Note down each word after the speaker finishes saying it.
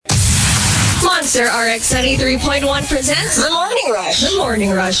Monster RX 93.1 presents The Morning Rush. The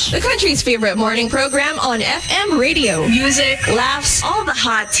Morning Rush, the country's favorite morning program on FM radio. Music, laughs, all the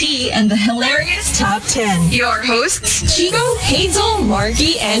hot tea, and the hilarious top 10. Your hosts, Chico, Hazel,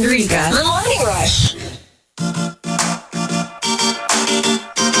 Markki, and Rica. The Morning Rush.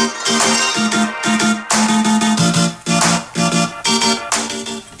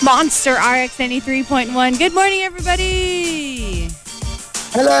 Monster RX 93.1. Good morning, everybody.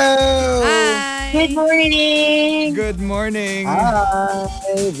 Hello. Hi. Good morning. Good morning.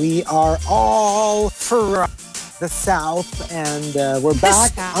 Hi. We are all from the South, and we're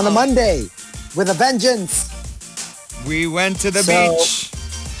back on a Monday with a vengeance. We went to the beach.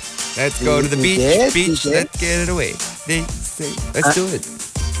 Let's go to the beach. Beach. Let's get it away. Let's do it.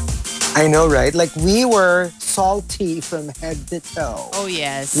 I know, right? Like, we were salty from head to toe. Oh,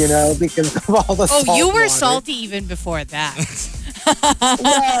 yes. You know, because of all the salt you were water. salty even before that.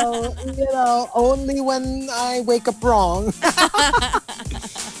 Well, you know, only when I wake up wrong.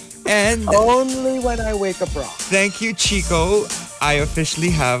 And only when I wake up wrong. thank you, Chico. I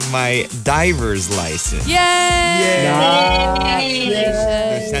officially have my diver's license. Yay!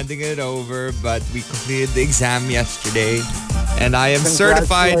 They're sending it over, but we completed the exam yesterday. And I am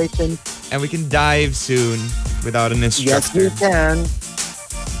certified, and we can dive soon without an instructor. Yes, we can.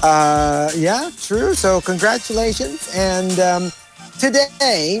 Yeah, true. So congratulations. And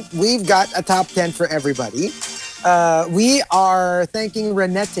today, we've got a top 10 for everybody. We are thanking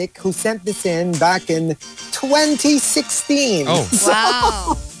Renetic, who sent this in back in 2016. Oh.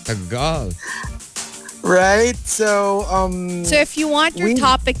 Wow. Tagal. Right? So, So if you want your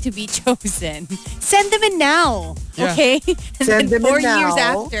topic to be chosen, send them in now. Yeah. Okay? And Send then them in 4 years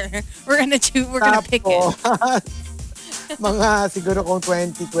now. after, we're gonna pick it. Mga siguro kung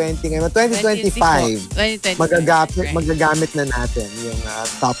 2020 ngayon, 2025, 2025. magagamit na natin yung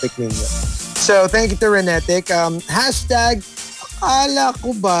topic ninyo. So, thank you to Renetic. Hashtag, Akala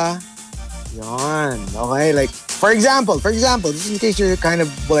Ko Ba? Yan. Okay, like, for example, just in case you're kind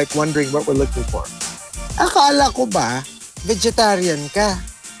of like wondering what we're looking for. Akala ko ba, vegetarian ka?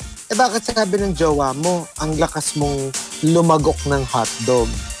 Eh bakit sabi ng jowa mo, ang lakas mong lumagok ng hotdog?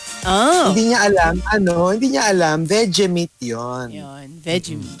 Oh. Hindi niya alam, Vegemite yun. Yun,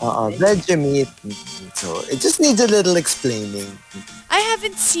 Vegemite. Vegemite. So, it just needs a little explaining. I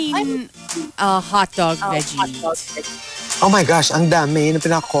haven't seen a hot dog veggie meat. Oh my gosh, ang dami. Yun ang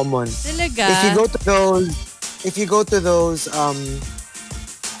pinaka-common. Talaga? If you go to those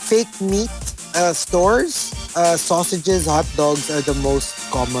fake meat stores, sausages, hot dogs are the most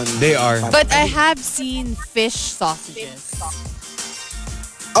common. They are. But I have seen fish sausages.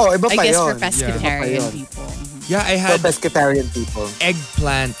 Oh, iba pa I guess yun. for pescatarian people. Yeah, I For had pescatarian people.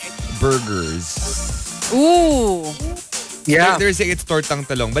 eggplant burgers. Ooh. Yeah. They're saying it's tortang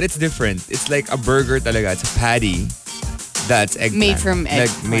talong, but it's different. It's like a burger talaga. It's a patty that's eggplant. Made from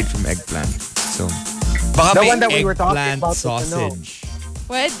Like, eggplant. made from eggplant. So, baka The may one that we were talking eggplant about, sausage.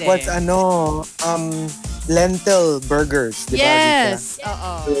 Pwede. What's lentil burgers. Diba? Yes.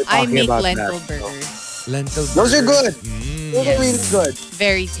 We were I talking make about lentil that. burgers. Lentil burgers. Those are good. Those are Yes. really good.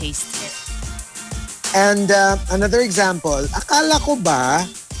 Very tasty. And another example, akala ko ba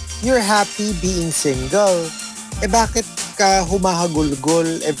you're happy being single? Eh bakit ka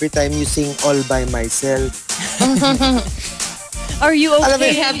humahagulgol every time you sing All By Myself? Are you Alam mo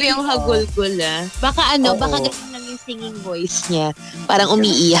okay? Grabe yung hagulgul ah. Baka baka ganun lang yung singing voice niya. Parang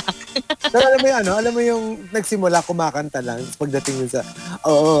umiiyak. Pero alam mo yung nagsimula kumakanta lang, tapos pagdating yun sa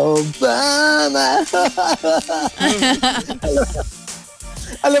Obama.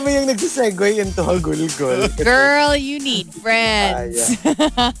 Alam mo yung nagsisegue into hagulgol. Girl, you need friends.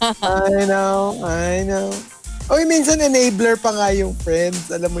 I know. Oy, minsan enabler pa nga yung friends.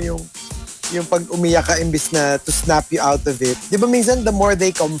 Alam mo yung pag umiyak ka imbis na to snap you out of it. Di ba minsan the more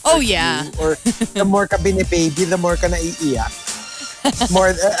they comfort you or the more ka binibaby, the more ka naiiyak.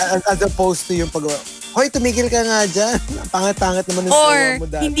 More as opposed to yung pag hoy, tumigil ka nga dyan. Ang pangat-pangat naman yung Or mo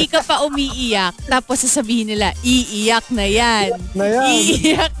dati. hindi ka pa umiiyak, tapos sasabihin nila, iiyak na yan.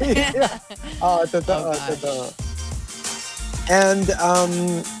 Iiyak na yan. Oo, totoo. And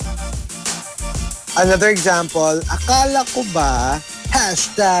another example, akala ko ba,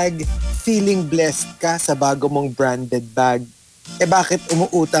 hashtag feeling blessed ka sa bago mong branded bag. Eh bakit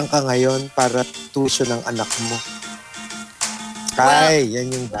umuutang ka ngayon para tuition ng anak mo? Ay,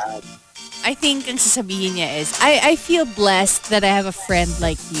 yan yung bag. I think ang sasabihin niya is, I feel blessed that I have a friend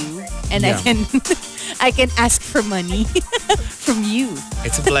like you and Yeah. I can ask for money from you.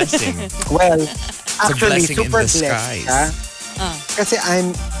 It's a blessing. Well, It's a actually, blessing in super disguise. blessed ka. Kasi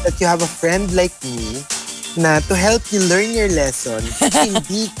that you have a friend like me na to help you learn your lesson,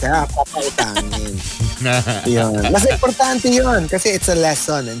 hindi ka papautangin. Yun. Mas importante yun kasi it's a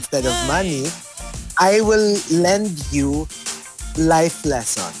lesson instead of money. I will lend you life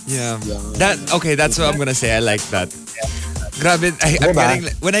lessons. Yeah. Yun. That's what I'm gonna say. I like that. Grabe, I'm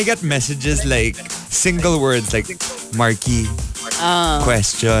getting, when I get messages like single words like Markki,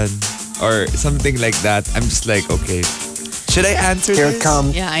 question, or something like that, I'm just like, okay, should I answer Here this? it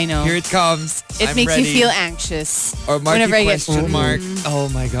comes. Yeah, I know. Here it comes. It I'm makes ready. you feel anxious. Or Markki whenever I get question mark. Oh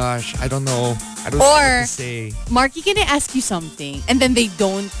my gosh, I don't know. I don't know what to say. Markki, can I ask you something? And then they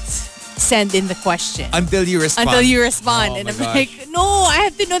don't send in the question. Until you respond. Until you respond. Oh And my I'm gosh. like, no, I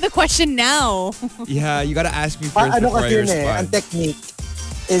have to know the question now. Yeah, you gotta ask me first Ano before I kasi yun ang respond. technique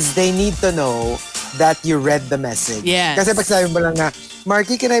is they need to know that you read the message. Yes. Kasi pag sabi mo lang na,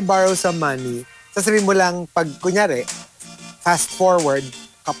 Markki, can I borrow some money? Sasabihin mo lang, pag kunyari, fast forward,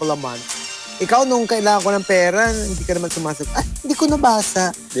 couple of months, ikaw nung kailangan ko ng pera, hindi ka naman sumasagot. Hindi ko nabasa.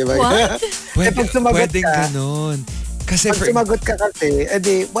 Di ba? What? Pag sumagot Pwedeng ka, ganun. Kasi pag sumagot ka kasi,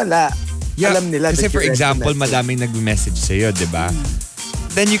 edi wala. yeah, Alam nila. kasi that for you read the example, message. madaming nag-message sa'yo, di ba?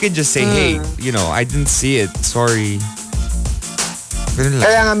 Then you can just say, hey, I didn't see it. Sorry. Ganun lang.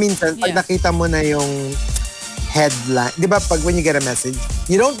 Kaya nga minsan, pag Yeah. nakita mo na yung headline, di ba pag when you get a message,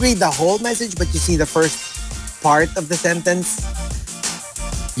 you don't read the whole message but you see the first part of the sentence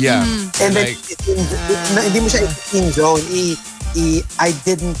Yeah. and then Like, hindi mo siya in zone. I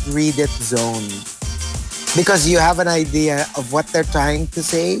didn't read it zone. Because you have an idea of what they're trying to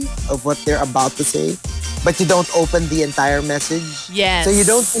say, of what they're about to say, but you don't open the entire message. Yes. So you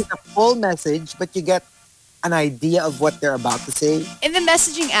don't see the full message, but you get an idea of what they're about to say. In the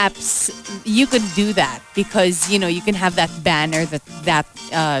messaging apps, you could do that because, you can have that banner, that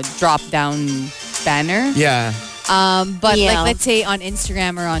drop-down banner. yeah. But Yeah. like, let's say on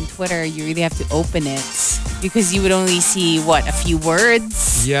Instagram or on Twitter, you really have to open it because you would only see, a few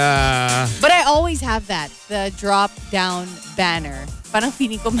words? Yeah. But I always have that, the drop-down banner. Parang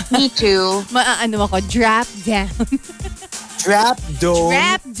feeling ko, Me too. ano ako, drop down. Trap dome.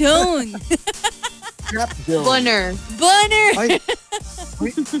 Drop down. Trap dome. Bunner. Bunner. Ay.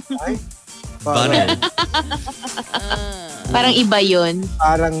 Uy. Ay. Bunner. Parang iba yun.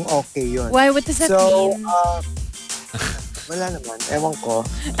 Parang okay yun. Why? What does that So, mean? wala naman. Ewan ko.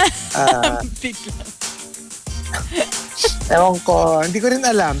 Ewan ko. Hindi ko rin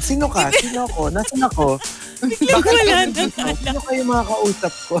alam. Sino ka? Sino ako? Nasaan ako? Bakit wala ako nandito? Sino kayo mga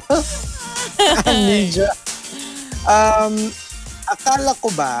kausap ko? Amnesia. Akala ko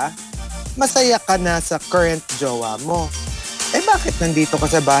ba masaya ka na sa current jowa mo? Bakit nandito ka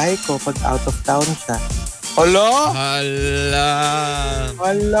sa bahay ko pag out of town siya? Hala?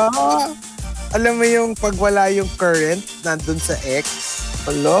 Hala? Alam mo yung pag wala yung current nandun sa ex?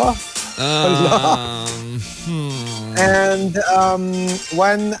 Hala? And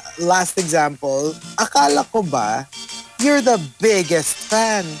one last example, akala ko ba you're the biggest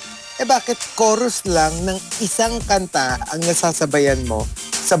fan? Bakit chorus lang ng isang kanta ang nasasabayan mo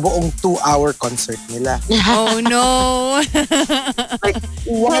sa buong 2-hour concert nila? Oh no. Like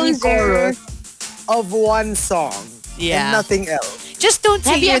one Poser. chorus of one song Yeah. and nothing else. Just don't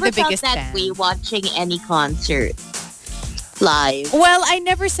say Have you you're ever the felt biggest that fan. way watching any concert live? Well, I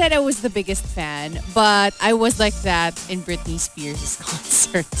never said I was the biggest fan, but I was like that in Britney Spears'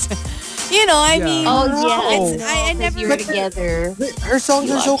 concert. I mean, Oh yeah, It's- I never- you were together. Her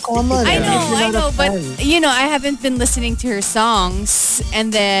songs are so common. I You're know, not a but fan. I haven't been listening to her songs. And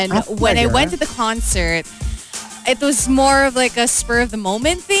then when I talaga? went to the concert, it was more of like a spur of the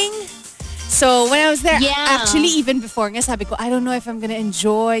moment thing. So when I was there, Yeah. actually even before nga sabi ko, I don't know if I'm gonna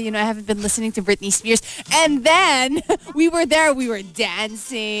enjoy, I haven't been listening to Britney Spears. And then we were there, we were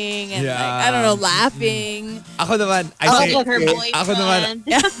dancing and I don't know, laughing. Ako naman, I Oh, say, with her ako naman,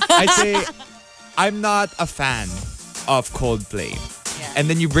 boyfriend. I'd say, I'm not a fan of Coldplay.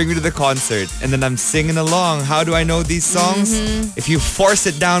 And then you bring me to the concert and then I'm singing along. How do I know these songs? If you force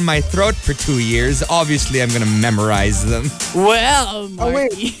it down my throat for 2 years, obviously I'm gonna memorize them. Well, Oh,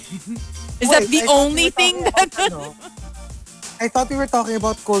 wait. Markki. Is that Wait, the I thought only we were thing talking that... about, I thought we were talking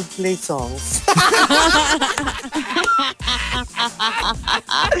about Coldplay songs.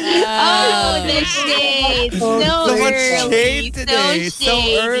 Oh, the shade. No So much early. shade today. So So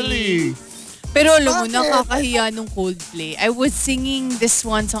shady. early. Pero alam mo, Bakit? nakakahiya nung Coldplay. I was singing this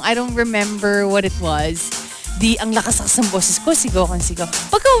one song. I don't remember what it was. Ang lakas-lakas ng boses ko, sigaw kang sigaw.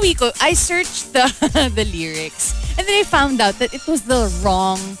 Pagka-uwi ko, I searched the the lyrics. And then I found out that it was the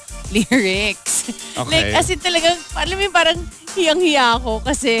wrong lyrics. Okay. Like, as in talagang, alam mo yung parang hiyang-hiya ako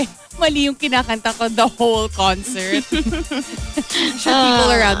kasi mali yung kinakanta ko the whole concert. I'm sure people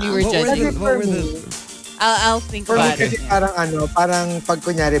around me were What were judging. the, what were the, I'll think For me, about kasi it. Yeah. parang pag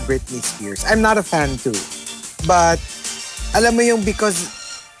kunyari Britney Spears, I'm not a fan too. But, alam mo yung because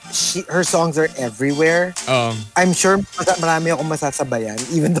her songs are everywhere, I'm sure marami akong masasabayan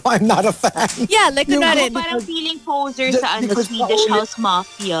even though I'm not a fan. Yeah, like Yung kunwari, Parang feeling poser just sa because Swedish paulit. House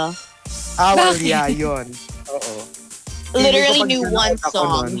Mafia. Well, Bakit? yeah, yun. Oo. Literally Feeling ko pag knew nanood one ako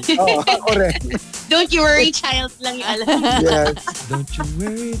song. nun. Oo, ako rin. Don't you worry, child lang yung alam. Yes. Don't you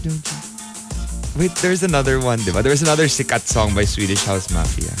worry, don't you. Wait, there's another one, diba? There was another sikat song by Swedish House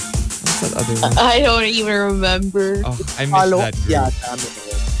Mafia. What's that other one? I don't even remember. Oh, I missed Follow, that group. yeah, dami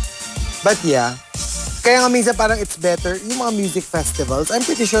rin. But yeah, kaya nga minsan parang it's better, yung mga music festivals, I'm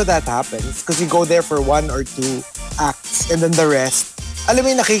pretty sure that happens because you go there for one or two acts and then the rest, alam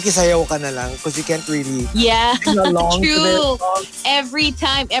mo yung nakikisayaw ka na lang because you can't really Yeah, sing along to their true. songs. Every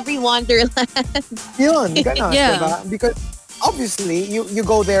time, every Wonderland. Yun, ganon, Yeah. diba? Because obviously, you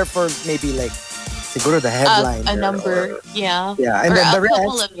go there for maybe like, siguro the headliner. A number, or- yeah. yeah, and Or then the a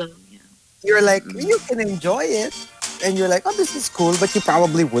couple rest, of them. Yeah. you're like, you can enjoy it. And you're like, oh, this is cool, but you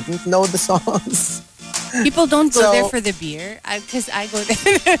probably wouldn't know the songs. people don't go So- there for the beer. Because I go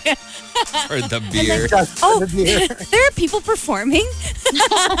there. Or the beer. Just Oh, the beer. there are people performing?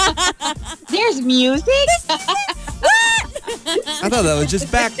 There's music? I thought that was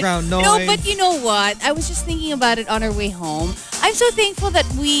just background noise. No, but you know what? I was just thinking about it on our way home. I'm so thankful that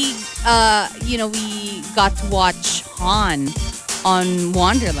we got to watch Han on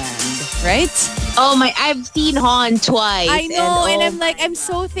Wonderland, right? Oh my, I've seen Han twice. I know, and oh I'm like, my I'm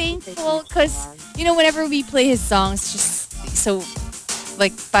so God. thankful because, whenever we play his songs, just so,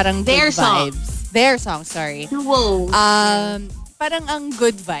 like, parang Their good song. vibes. Their song, sorry. Whoa. Parang ang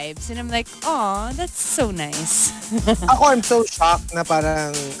good vibes. And I'm like, oh, that's so nice. Ako, I'm so shocked na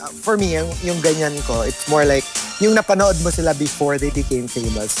parang, for me, yung ganyan ko, it's more like, yung napanood mo sila before they became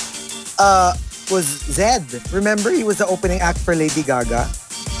famous, was Zed. Remember, he was the opening act for Lady Gaga.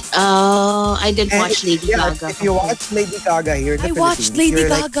 Oh, I didn't watch Lady yeah, Gaga. If you watch Lady Gaga here in the I Philippines, watched Lady you're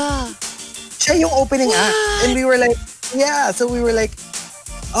like, Gaga. siya yung opening act. And we were like, yeah. So we were like,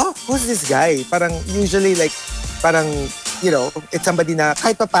 oh, who's this guy? Parang usually like, parang, it's somebody na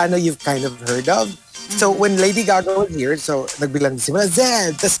kahit pa paano you've kind of heard of. So when Lady Gaga was here, so nagbilang simula,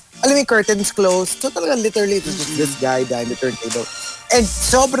 Zed. Tapos, alam mo yung curtains closed. So talaga literally, it was just this guy behind the turntable. And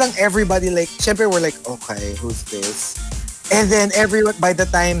sobrang everybody like, syempre we're like, okay, who's this? And then everyone, by the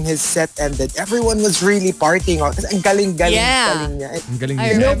time his set ended, everyone was really partying. Kasi ang galing-galing Yeah. niya. And Ang galing I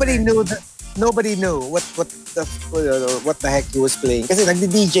niya. remember. Nobody knew what the heck he was playing. Kasi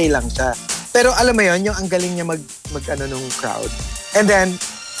nagdi-DJ lang siya. Pero alam mo yon, yung ang galing niya mag nung crowd. And then,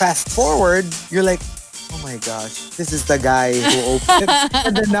 fast forward, you're like, oh my gosh, this is the guy who opened.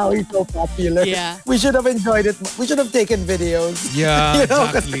 And then now he's so popular. Yeah. We should have enjoyed it. We should have taken videos. Yeah, You know,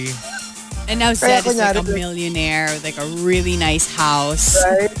 exactly. And now Kaya Zed is like a kunyari, millionaire with like a really nice house.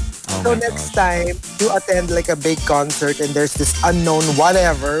 Right? Oh So my next gosh. time you attend like a big concert and there's this unknown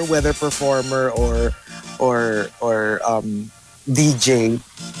whatever, whether performer or DJ,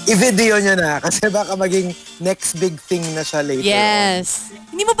 i-video nyo na kasi baka maging next big thing na siya later Yes.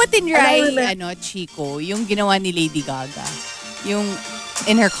 Hindi mo ba And I tinry, remember- Chico, yung ginawa ni Lady Gaga? Yung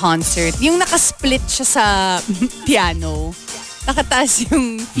in her concert, yung nakasplit siya sa piano. Nakataas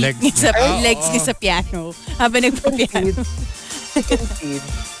yung feet Legs niya sa, niya. Oh, legs oo. niya sa piano habang nagpa-piano. on. You can see.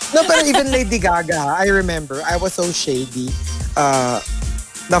 No, but even Lady Gaga, I remember, I was so shady.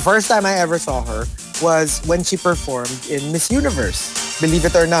 The first time I ever saw her was when she performed in Miss Universe. Believe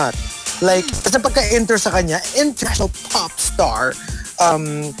it or not. Like, kasi pagka-enter sa kanya, international pop star,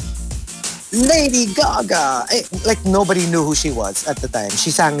 Lady Gaga. Like, nobody knew who she was at the time.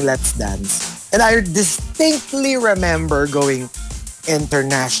 She sang Let's Dance. And I distinctly remember going,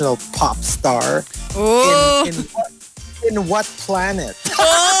 international pop star? Oh! In what planet?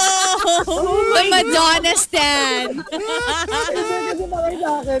 The Madonna stand! Kasi bakit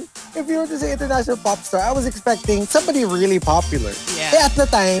sa akin, if you were to say international pop star, I was expecting somebody really popular. Yeah. At the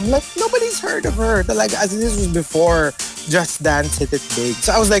time, like, nobody's heard of her. Talaga, as this was before Just Dance hit it big.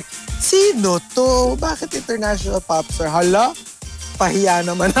 So I was like, sino to? Bakit international pop star? Hala, pahiya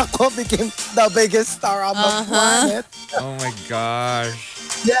naman ako. Became the biggest star on the planet. Oh my gosh.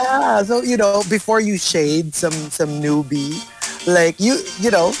 Yeah, so before you shade some newbie, like you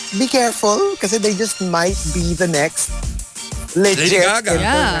be careful because they just might be the next legit Lady Gaga.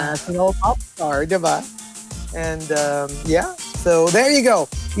 international pop star, diba? And yeah, so there you go.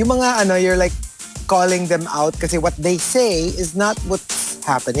 Yung mga you're like calling them out kasi what they say is not what's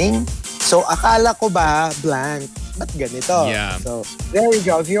happening. So akala ko ba blank, but ganito. Yeah. So there you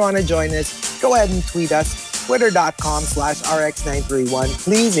go. If you want to join us, go ahead and tweet us. twitter.com/rx931.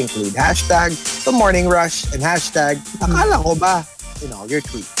 Please include hashtag The Morning Rush and hashtag Akala Ko Ba in all your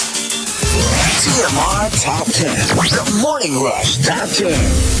tweets. TMR Top 10. The Morning Rush Top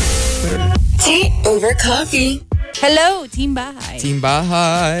 10. Tea over coffee. Hello, Team Bahay. Team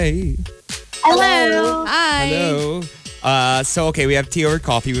Bahay. Hello. Hi. Hello. So okay, we have tea over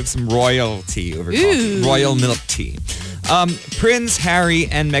coffee with some royal tea over coffee. Royal milk tea. Prince Harry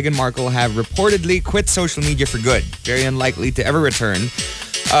and Meghan Markle have reportedly quit social media for good. Very unlikely to ever return.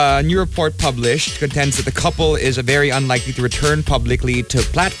 A new report published contends that the couple is very unlikely to return publicly to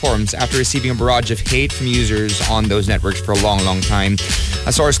platforms after receiving a barrage of hate from users on those networks for a long, long time.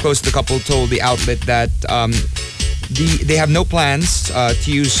 A source close to the couple told the outlet that they have no plans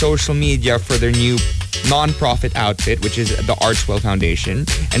to use social media for their new non-profit outfit, which is the Archwell Foundation.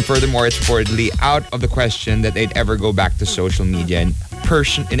 And furthermore, it's reportedly out of the question that they'd ever go back to social media in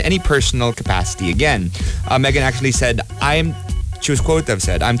any personal capacity again. Meghan actually said, she was quoted to have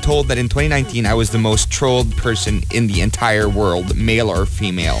said, "I'm told that in 2019 I was the most trolled person in the entire world, male or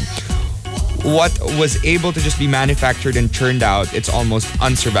female. What was able to just be manufactured and churned out, it's almost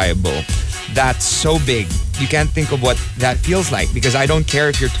unsurvivable. That's so big. You can't think of what that feels like, because I don't care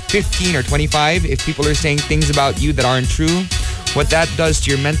if you're 15 or 25, if people are saying things about you that aren't true, what that does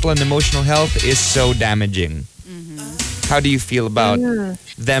to your mental and emotional health is so damaging." How do you feel about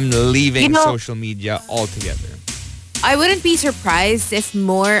them leaving social media altogether? I wouldn't be surprised if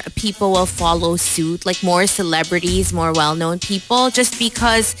more people will follow suit, like more celebrities, more well-known people, just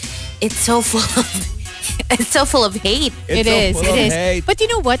because it's so full of hate. It is. Hate. But you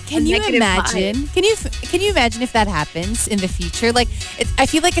know what? Can you negative imagine? Can you imagine if that happens in the future? Like, I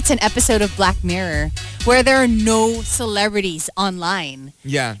feel like it's an episode of Black Mirror where there are no celebrities online.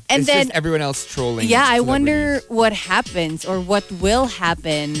 Yeah. And it's then just everyone else trolling. Yeah, I celebrities. wonder what happens or what will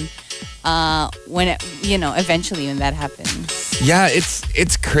happen eventually when that happens. Yeah,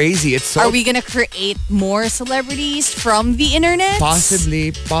 it's crazy. It's so Are we gonna create more celebrities from the internet?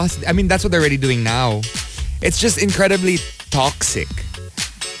 possibly. I mean, that's what they're already doing now. It's just incredibly toxic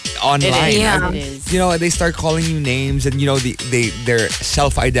online. It is. Yeah. It is. They start calling you names, and they're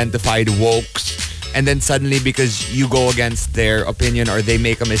self-identified wokes, and then suddenly because you go against their opinion or they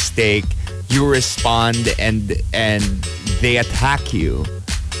make a mistake, you respond and they attack you,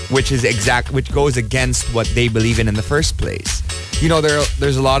 which goes against what they believe in the first place.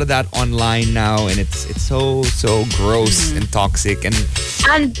 There's a lot of that online now, and it's so gross and toxic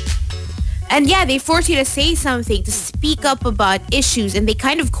And yeah, they force you to say something, to speak up about issues, and they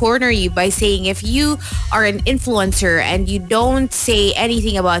kind of corner you by saying if you are an influencer and you don't say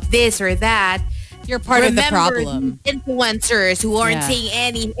anything about this or that, You're part of the remember problem. these influencers who aren't Yeah. saying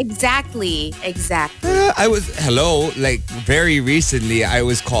any. Exactly. Very recently I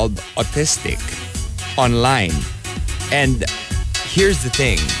was called autistic online, and here's the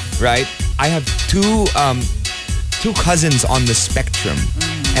thing, right? I have two cousins on the spectrum,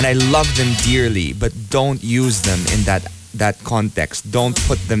 and I love them dearly, but don't use them in that context. Don't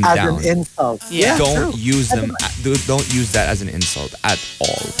put them As down. an insult. Yeah. Don't use them. Don't use that as an insult at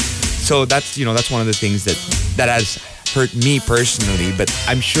all. So that's one of the things that has hurt me personally. But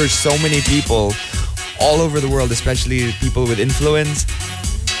I'm sure so many people all over the world, especially people with influence,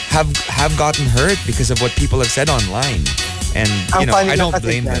 have gotten hurt because of what people have said online. And I don't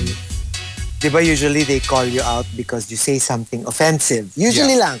blame them. Diba usually they call you out because you say something offensive.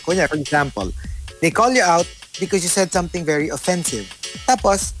 Usually lang, kunya, for example, they call you out because you said something very offensive.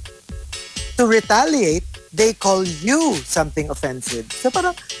 Tapos, to retaliate, they call you something offensive. So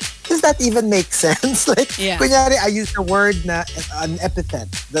parang, does that even make sense? Kunyari, I use the word an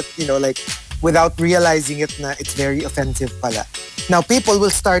epithet that, without realizing it na it's very offensive pala. Now, people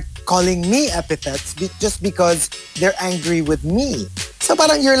will start calling me epithets just because they're angry with me. So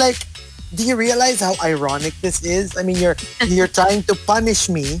parang you're like, do you realize how ironic this is? I mean, you're trying to punish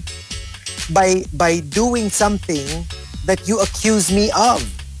me by doing something that you accuse me of.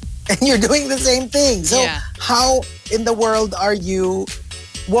 And you're doing the same thing. So how in the world are you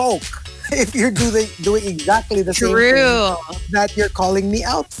woke if you're doing exactly the same thing that you're calling me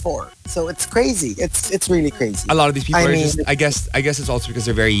out for? So it's crazy. It's really crazy. A lot of these people I guess it's also because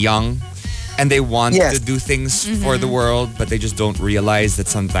they're very young. And they want to do things for the world, but they just don't realize that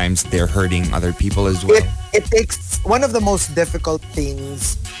sometimes they're hurting other people as well. It takes one of the most difficult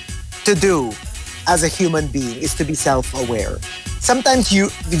things to do as a human being is to be self-aware. Sometimes you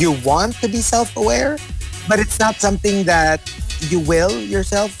want to be self-aware, but it's not something that you will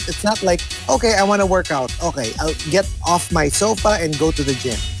yourself. It's not like, okay, I want to work out. Okay, I'll get off my sofa and go to the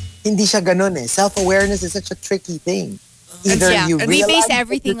gym. Hindi siya ganun eh. Self-awareness is such a tricky thing. Either you we realize base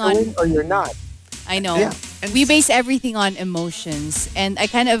everything what you're doing or you're not. I know. Yeah. we base everything on emotions. And I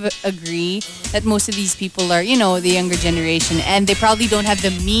kind of agree that most of these people are, the younger generation, and they probably don't have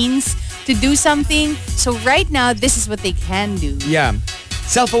the means to do something. So right now, this is what they can do. Yeah.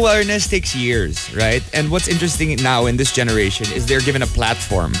 Self-awareness takes years, right? And what's interesting now in this generation is they're given a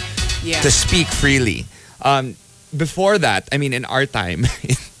platform to speak freely. Before that, I mean, in our time,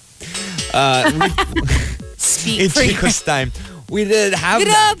 Speak in for your- Chico's time, we didn't have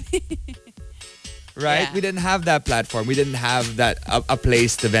that, right? Yeah. We didn't have that platform. We didn't have that a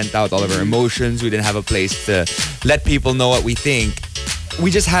place to vent out all of our emotions. We didn't have a place to let people know what we think. We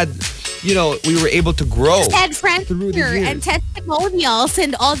just had, we were able to grow. And friends through the years. and testimonials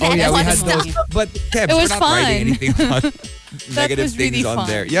and all that Oh yeah, we fun had stuff. those. But Kebs, It we're was not fun. writing anything on negative was things really on fun.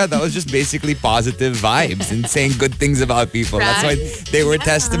 there. Yeah, that was just basically positive vibes and saying good things about people. That's why they were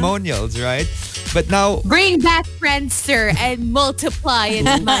testimonials, right? But now, Bring back Friendster and multiply in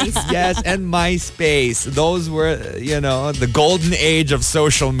my yes, and MySpace. Those were, the golden age of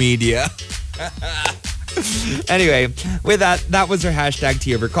social media. Anyway, with that was our hashtag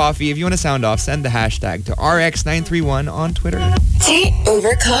tea over coffee. If you want to sound off, send the hashtag to RX931 on Twitter. Tea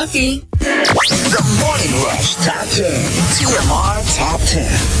over coffee. The Morning Rush Top 10. TMR Top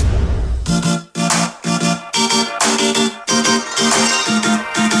 10.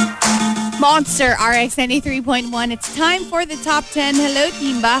 Monster RX 93.1. It's time for the top 10. Hello,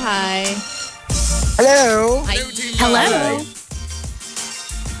 Team Bahay. Hello. Hello.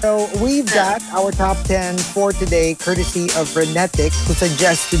 So we've got our top 10 for today, courtesy of Renetic, who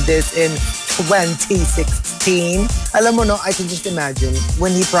suggested this in 2016. Alam mo no, I can just imagine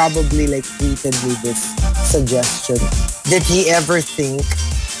when he probably tweeted me this suggestion. Did he ever think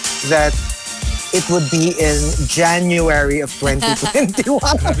that it would be in January of 2021?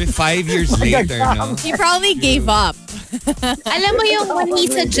 Maybe 5 years later, no? He probably gave up. Alam mo yung when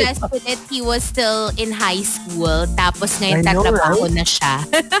he suggested it, he was still in high school. Tapos ngayon I know, tatrabaho right? na siya.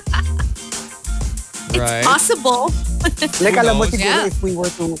 Right? Possible. Alam mo knows? siguro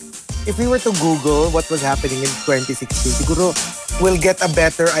if we were to Google what was happening in 2016, siguro we'll get a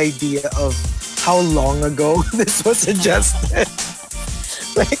better idea of how long ago this was suggested.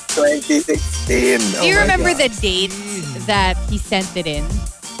 2016. Do you remember the date that he sent it in?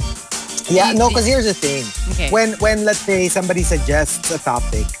 Yeah, no, because here's the thing. Okay. When let's say somebody suggests a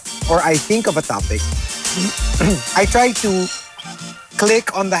topic or I think of a topic, I try to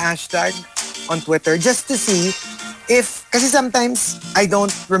click on the hashtag on Twitter just to see if, kasi sometimes I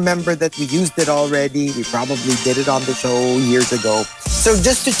don't remember that we used it already. We probably did it on the show years ago. So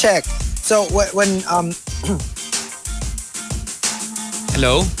just to check. So when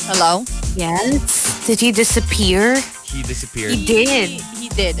Hello? Hello? Yes. Did he disappear? He disappeared. He did. He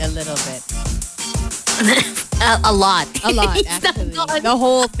did a little bit. A lot. A lot, He's not actually. gone. The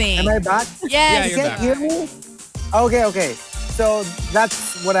whole thing. am I back? Yes. Yeah, You you're can't back. hear me? Okay. So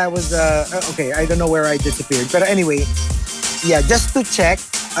that's what I was, okay, I don't know where I disappeared. But anyway, yeah, just to check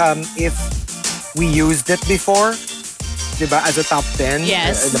if we used it before, diba, as a top 10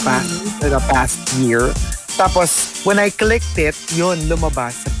 Yes. in the past year. Tapos, when I clicked it, yun,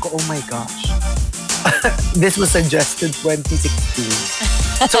 lumabas. Sabi ko, oh my gosh. This was suggested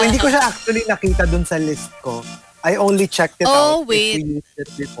 2016. So, hindi ko siya actually nakita dun sa list ko. I only checked it Oh, out wait. if we used it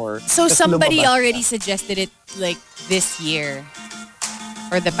before. So Tas somebody lumabas already siya. suggested it this year.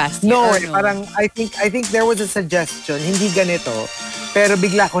 Or the past year. No, or parang I think there was a suggestion, hindi ganito. Pero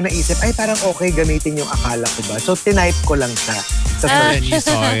bigla ko naisip, ay parang okay gamitin yung Akala Ko Ba. So tinype ko lang siya sa And search. you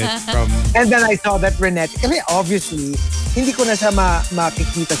saw it from... And then I saw that Renette, kasi obviously, hindi ko na siya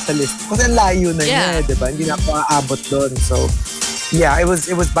makikita sa list. Kasi ang layo na Yeah. niya, di ba? Hindi na ako aabot doon. So, yeah, it was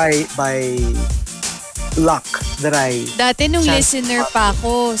by luck that I... Dati nung Chance. listener pa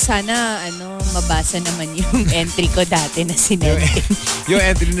ako, sana mabasa naman yung entry ko dati na sinend. Yung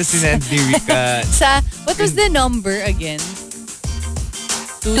entry na sinend ni Rica. Sa, what was the number again?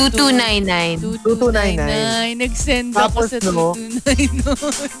 2299. 2299. Nag-send ako Tapos, sa no?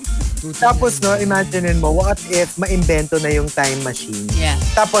 2299. Tapos, no, imaginein mo, what if maimbento na yung time machine? Yeah.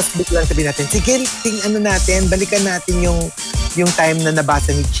 Tapos biglang sabihin natin, sige, natin, balikan natin yung time na nabasa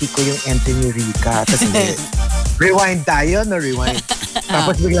ni Chico yung entry ni Rica. Tapos rewind tayo, no, rewind.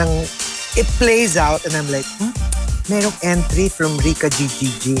 Tapos biglang, it plays out and I'm like, merong entry from Rica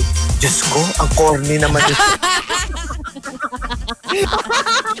GGG. Diyos ko, ang corny naman.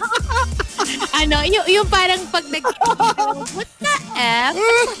 Yung parang pag what the F?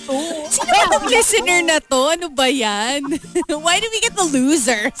 Sino yung listener na to? Ano ba yan? Why do we get the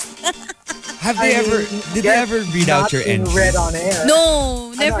losers? Have they did they ever read out your Not in entry? Read on air.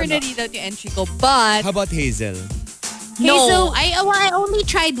 No, never Ano? na-read out yung entry ko. But, How about Hazel? No, Hazel, I only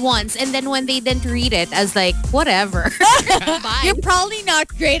tried once, and then when they didn't read it, I was like, whatever. Bye. you're probably not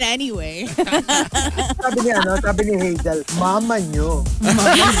great anyway. Sabi ni Hazel, mama nyo.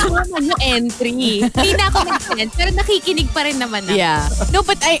 Mama nyo entry. Hindi na ako nag-send, pero nakikinig pa rin naman ako. Yeah. No,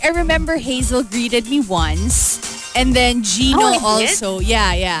 but I remember Hazel greeted me once. And then Gino Oh, I did? also.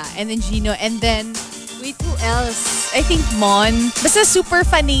 Yeah. And then Gino. And then, wait, who else? I think Mon. Basta super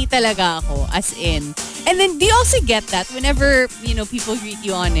funny talaga ako, as in. And then, do you also get that whenever, people greet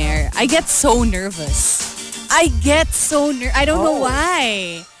you on air? I get so nervous. I don't know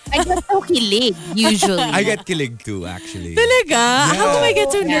why. I get so kilig, usually. I get kilig too, actually. Talaga? How come I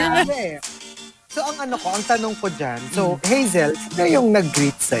get so nervous? Kasi, so ang tanong ko dyan, so Hazel, sino yung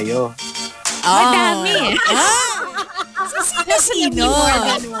nag-greet sa'yo? Madami. Sino? More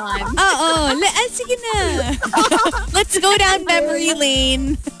than one. Oo. Sige na. Let's go down memory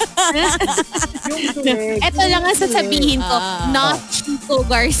lane. Ito lang ang sasabihin ko, not Chico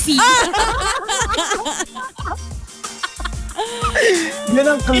Garcia. Yun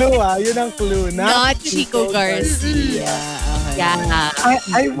ang clue Yun ang clue. Not Chico Garcia. Okay. Yeah.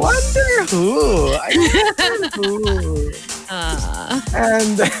 I wonder who.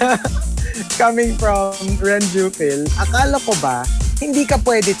 And coming from Renju Phil, akala ko ba hindi ka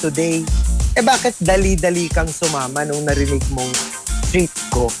pwede today? Bakit dali-dali kang sumama nung narinig mong treat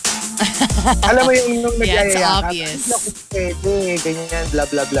ko? Alam mo yung nung Yeah, it's nagyayaya ka, obvious. hindi ako pwede, ganyan, blah,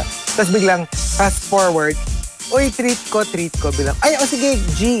 blah, blah. Tapos biglang fast forward, uy, treat ko. Bilang, ay, sige,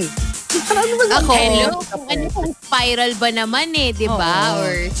 G. Ano ba Ako, Hello? Ano kung spiral ba naman di ba? Oo,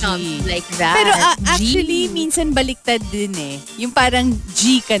 Or something like that. Pero G. actually, minsan baliktad din Yung parang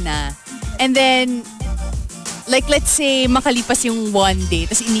G ka na. And then, like let's say, makalipas yung one day,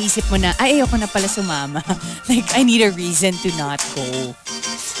 tapos iniisip mo na, ay, ayoko na pala sumama. Like, I need a reason to not go.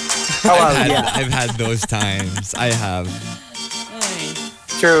 I've had those times. I have.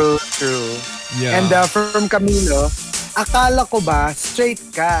 True. Yeah. And from Camilo, akala ko ba straight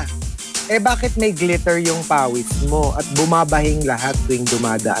ka? Bakit may glitter yung pawis mo at bumabahing lahat tuwing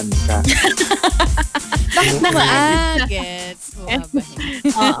dumadaan ka? Gets.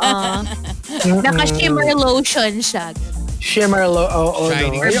 Oo. Naka-shimmer lotion siya. Shimmer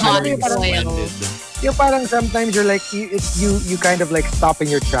Shining no. body Yung parang- oil. Yung parang sometimes you're like, you kind of like stop in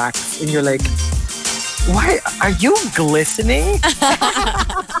your tracks and you're like, why? Are you glistening?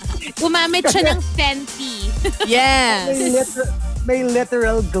 Gumamit siya ng Fenty. Yes. May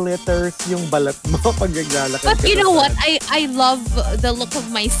literal glitters yung balat mo pag naglalakad But ka you sa know what? saan. I love the look of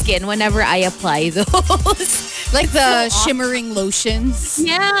my skin whenever I apply those. Like the shimmering lotions.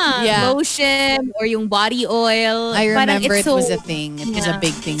 Yeah. Lotion or yung body oil. I Parang remember it's it was a thing. It was a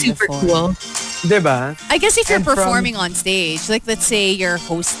big thing super before. cool. Diba? I guess if you're And from- performing on stage, like let's say you're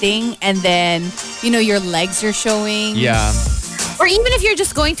hosting and then, your legs are showing. Yeah. Or even if you're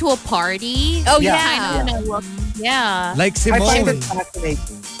just going to a party. Oh, Yeah. yeah. Kind of look. Yeah. Like I find Simone. it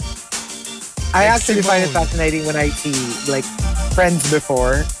fascinating. I actually find it Simone. fascinating when I see like friends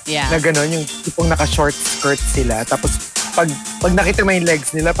before Yeah. na gano'n, yung tipong naka-short skirt sila. Tapos pag nakita mo yung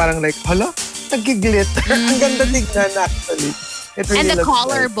legs nila, parang like, hala, nag-glitter. Ang ganda tignan actually. It really And the looks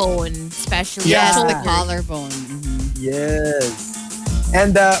collarbone, especially. Yes, Yeah. the collarbone. Mhm. Yes.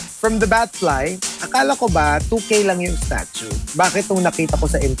 And from the Batfly, akala ko ba 2K lang yung statue? Bakit nung nakita ko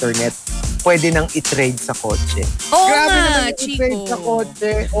sa internet, pwede nang i-trade sa kotse? Oo Grabe nga, naman yung Chico. i-trade sa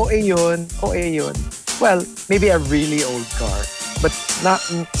kotse. OA yun. Well, maybe a really old car. But not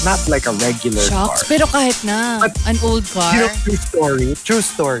like a regular Shocks. car. Pero kahit na, But, an old car. You know, true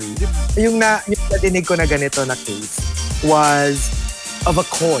story. Yung nadinig ko na ganito na case was of a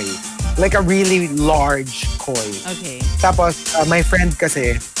koi. Like a really large koi. Okay. Tapos, my friend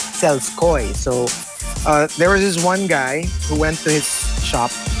kasi sells koi. So, there was this one guy who went to his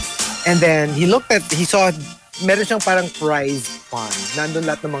shop and then he saw, meron siyang parang prize pond. Nandun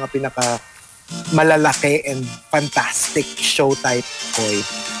lahat ng mga pinaka malalaki and fantastic show type koi.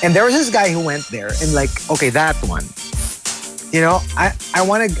 And there was this guy who went there and like, okay, that one. I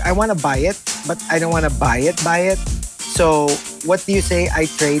wanna buy it, but I don't wanna buy it. So, what do you say? I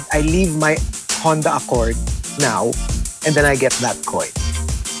leave my Honda Accord now, and then I get that koi.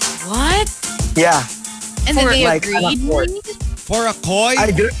 What? Yeah. And then they like, an agreed? Accord. For a koi?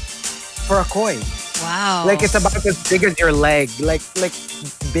 I do for a koi. Wow. Like it's about as big as your leg. Like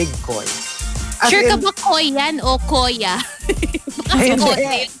big koi. As Sure ka in- ba koyan o koya? Baka Hindi.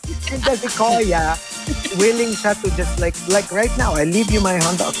 koya. And kasi koya, willing siya to just like right now, I leave you my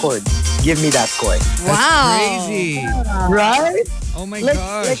Honda Accord. Give me that koi. Wow. Crazy. Right? Oh my Like,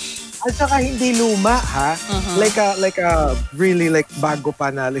 gosh. at saka hindi luma, ha? Uh-huh. Like a really like bago pa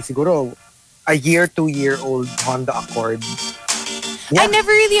na, like siguro a year, 2-year-old Honda Accord. I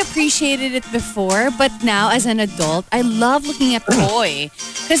never really appreciated it before, but now as an adult, I love looking at koi.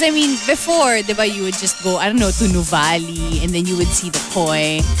 Because I mean, before, diba, you would just go, I don't know, to Nuvali, and then you would see the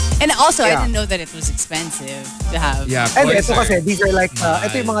koi. And also, I didn't know that it was expensive to have. Yeah, And kois ito are kasi, these are like, mahal.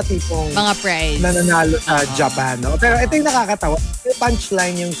 ito yung mga tipong Mga prize. nananalo sa Japan, no? Pero ito yung nakakatawa. Yung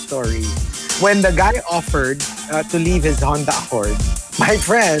punchline yung story. When the guy offered to leave his Honda Accord, my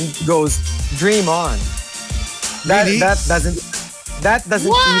friend goes, dream on. Really? That doesn't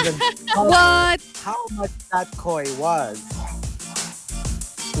even cover What? how much that koi was.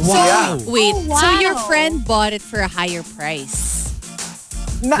 Wow. Wait, Oh, so your wow. friend bought it for a higher price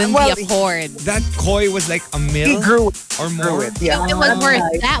than Well, the Accord. That koi was like a he mil grew it. or Grew more. it. Yeah. It was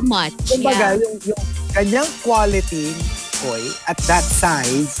worth that much. Kumbaga, Yeah. yung kanyang quality koi at that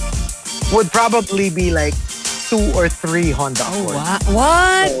size would probably be like 2 or 3 Honda Accord.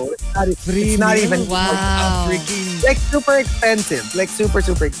 What? So it's not even Wow. Freaking like super expensive. Like super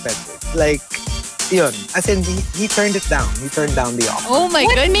expensive. Like yun. As in he turned it down. He turned down the offer. Oh my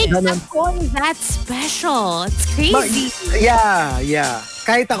What goodness. makes the koi that special? It's crazy. Yeah.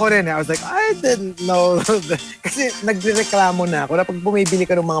 Kahit ako rin, I was like, I didn't know. Kasi nagreklamo na ako na pag bumibili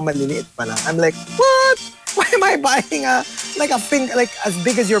ka ng mga maliliit pa lang. I'm like, what? Why am I buying like a pink, like as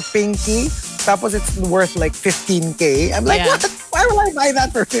big as your pinky? Tapos it's worth like 15K. I'm like, Yeah. what? Why will I buy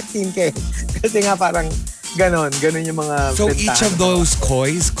that for 15K? Kasi nga parang ganon yung mga So bentahan. each of those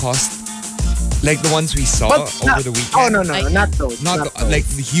kois cost like the ones we saw over the weekend. Oh, no. Not those. Not those. like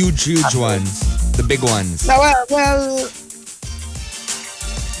the huge ones, the big ones. No, well,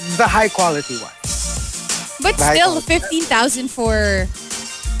 the high quality one. But Right. still, 15,000 for,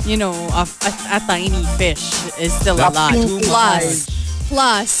 you know, a tiny fish is still a A lot. pinky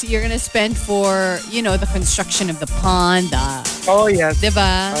Plus, you're gonna spend for, you know, the construction of the pond, Oh, yes.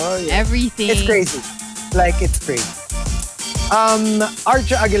 diba? Oh, yeah. Everything. It's crazy. Like, it's crazy.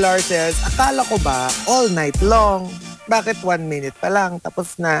 Archer Aguilar says, akala ko ba all night long? Bakit 1 minute pa lang?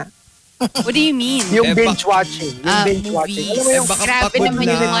 Tapos na. What do you mean? Yung Eh, binge watching. Yung binge movies. watching. Alam mo yung baka Grabe pagod naman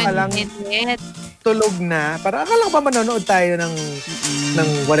na. yung pa lang. 1 minute. tulog na. Parang akala ko ba manonood tayo ng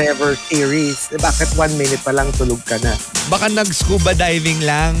whatever series. Eh, bakit 1 minute pa lang tulog ka na? Baka nag-scuba diving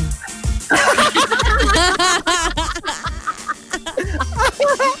lang.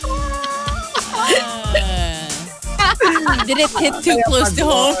 Did it hit too Kaya close to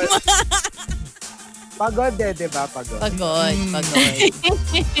home? Pagod eh, di ba? Pagod. Pagod.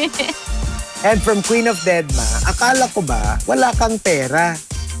 And from Queen of Deadma, akala ko ba wala kang pera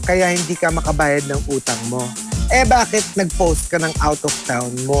kaya hindi ka makabayad ng utang mo? Eh bakit nag-post ka ng out of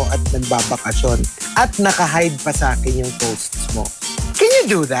town mo at nagbabakasyon at naka-hide pa sa akin yung posts mo? Can you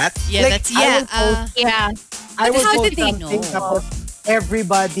do that? Yeah, that's, yeah. Yeah. I will how post did they something know? tapos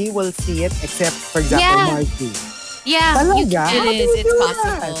everybody will see it except, for example, Yeah. Markki. Yeah. Talaga? It How do is. you It's do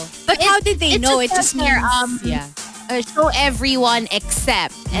possible. that? But how did they It's know? It just just that means, they're, yeah. Show everyone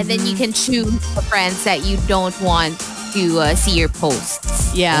except, and then you can choose the friends that you don't want to see your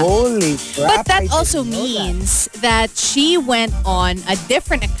posts. Yeah. Holy crap. But that I didn't also know that. means that she went on a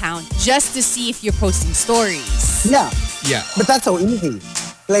different account just to see if you're posting stories. Yeah. Yeah. But that's so easy.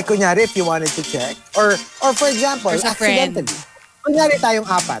 Like, kunyari, if you wanted to check, or for example, Or sa friend. accidentally. Kunyari tayong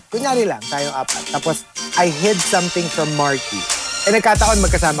apat. Kunyari lang, tayong apat. Tapos, I hid something from Markki. And nagkataon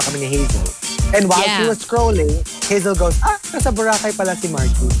magkasama kami ni Hazel. And while she Yeah. was scrolling, Hazel goes, nasa Boracay pala si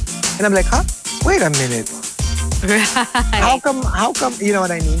Markki. And I'm like, huh? Wait a minute. How come, you know what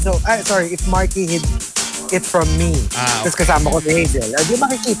I mean? So, sorry, if Markki hid it from me, tapos kasama ko si Hazel, di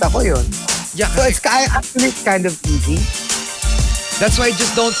makikita ko yun. Yeah, So, kasi actually, it's kind of easy. that's why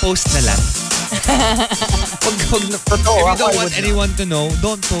just don't post na lang. If you Totoo, ako, don't I want would anyone to know,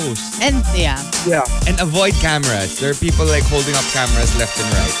 don't post. And yeah. Yeah. And avoid cameras. There are people like holding up cameras left and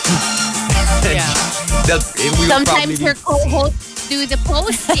right. Yeah. We will Sometimes probably her co-hosts do the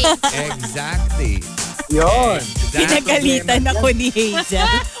posting. Exactly. Yun. Pinagalitan ako ni Hazel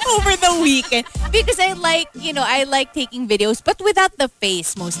over the weekend. Because I like, I like taking videos, but without the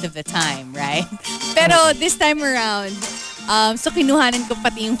face most of the time, right? Pero this time around, so kinuhanan ko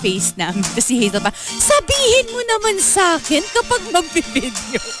pati yung face namin. Tapos si Hazel pa, sabihin mo naman sa akin kapag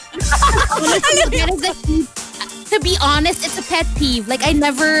mag-video. To be honest, it's a pet peeve. Like, I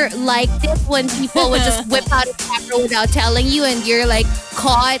never liked it when people would just whip out a camera without telling you and you're like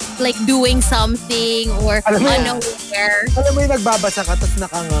caught like doing something or Alam mo, unaware. Alam mo yung nagbabasa ka tapos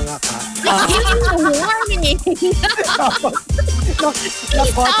nakanganga ka. Give you a warning.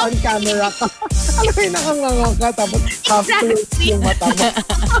 Na-caught on camera ka. Alam mo yung nakanganga ka tapos half closed yung mata mo.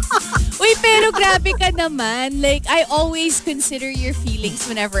 Uy, pero grabe ka naman. Like, I always consider your feelings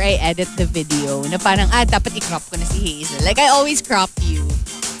whenever I edit the video. Na parang, dapat i-crop ko na si Hazel. Like, I always crop you.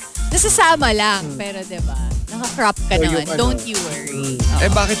 Nasasama lang. Pero diba, naka-crop ka So, naman. yung Don't ano, you worry.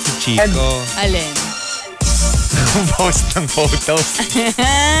 Bakit si Chico? Alin? Post ng photos.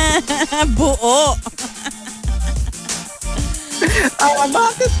 Buo.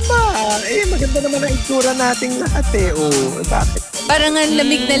 Bakit ba? Maganda naman ang itsura nating lahat bakit? Parang ang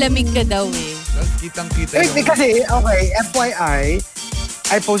lamig na lamig ka daw eh. Kitang-kita Kasi, okay, FYI,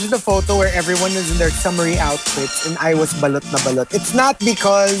 I posted a photo where everyone is in their summery outfits and I was balot na balot. It's not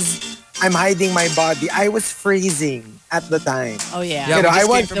because I'm hiding my body. I was freezing at the time. Oh yeah. Yeah, we I just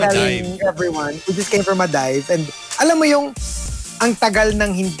was came from a telling everyone, we just came from a dive and alam mo yung ang tagal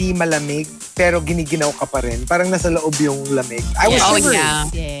ng hindi malamig pero giniginaw ka pa rin. Parang nasa loob yung lamig. I was shivering.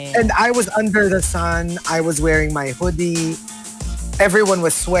 Yeah. And I was under the sun. I was wearing my hoodie. Everyone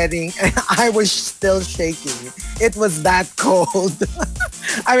was sweating and I was still shaking. It was that cold.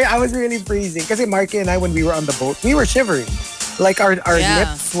 I mean, I was really freezing. Kasi Markki and I, when we were on the boat, we were shivering. Like our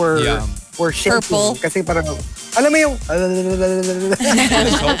lips were shaking. Purple. Kasi parang, alam mo yung... It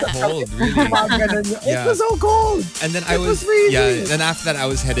was so cold, really. It was so cold. And then was freezing. then after that I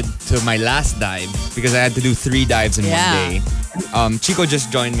was headed to my last dive because I had to do 3 dives in one day. Chico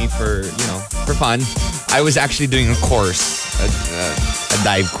just joined me for fun. I was actually doing a course, a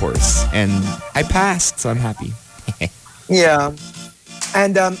dive course, and I passed, so I'm happy. Yeah.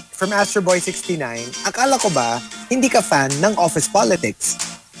 And from Astroboy69, akala ko ba hindi ka fan ng office politics?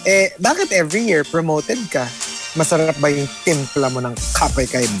 Bakit every year promoted ka? Masarap ba yung timpla mo ng kape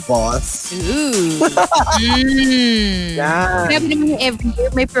kay boss? Ooh. Yeah. Grabe naman yung every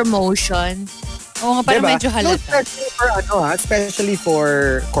year may promotion. Oo nga, parang medyo So, halata. especially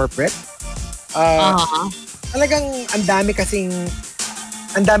for corporate. Talagang ang daming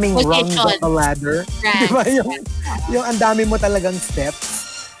rungs on the ladder. Right. Diba? Yung ang dami mo talagang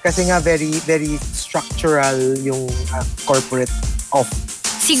steps. Kasi nga very, very structural yung corporate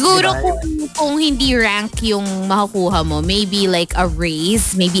Siguro diba? kung hindi rank yung makukuha mo, maybe like a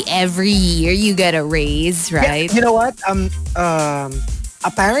raise, maybe every year you get a raise, right? Yeah, you know what?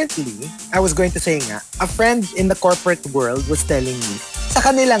 Apparently, I was going to say nga, a friend in the corporate world was telling me, sa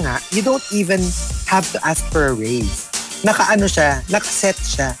kanila nga, you don't even have to ask for a raise. Nakaano siya, nakaset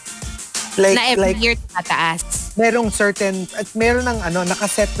siya. Na every year tumataas. Merong certain, at meron ng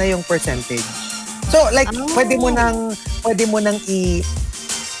nakaset na yung percentage. So, like, pwede mo nang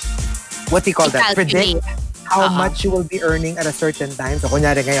what do you call that? Predict how much you will be earning at a certain time. So,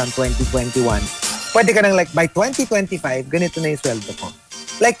 kunyari ngayon, 2021. Pwede ka nang like, by 2025, ganito na yung sweldo ko.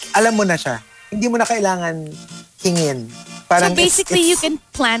 Like, alam mo na siya. Hindi mo na kailangan hingin. Parang so basically, you can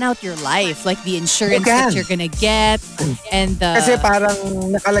plan out your life. Like the insurance that you're gonna get. And Kasi parang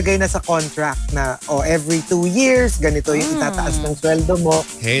nakalagay na sa contract na, every 2 years, ganito yung itataas ng sweldo mo.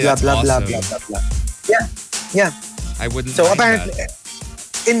 Hey, blah, that's blah, blah, awesome. blah, blah, blah. Yeah. I wouldn't So mind apparently, that.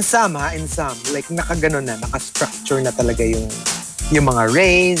 in some, like nakaganon na, nakastructure na talaga yung mga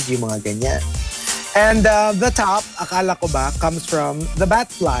raise, yung mga ganyan. And the top, akala ko ba, comes from the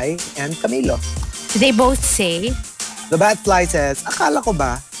Batfly and Camilo. They both say, The Batfly says, akala ko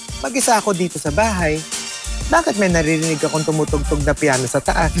ba, mag-isa ako dito sa bahay. Bakit may naririnig akong tumutugtog na piano sa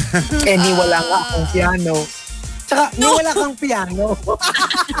taas? Ni wala nga akong piano. Tsaka, ni wala kang piano.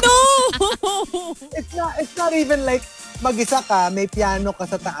 no! It's not even like, mag-isa ka, may piano ka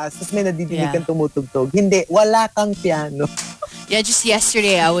sa taas, tapos may nadidinig kang tumutugtog. Hindi, wala kang piano. Yeah, just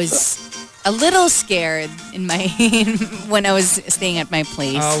yesterday I was a little scared in my when I was staying at my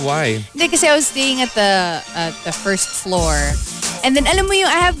place. Why? Hindi, kasi I was staying at the first floor. And then, alam mo yung,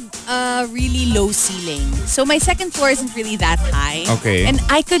 I have a really low ceiling. So, my second floor isn't really that high. Okay. And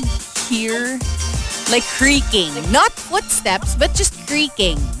I could hear, like, creaking. Not footsteps, but just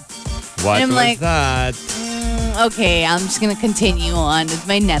creaking. What And I'm was like, that? Okay, I'm just gonna continue on with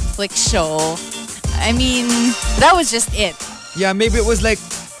my Netflix show. I mean, that was just it. Yeah, maybe it was like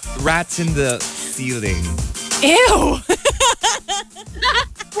rats in the ceiling. Ew!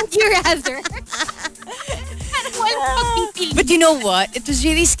 would you rather? But you know what? It was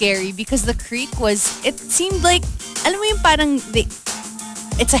really scary because the creak it seemed like, alam mo yung parang,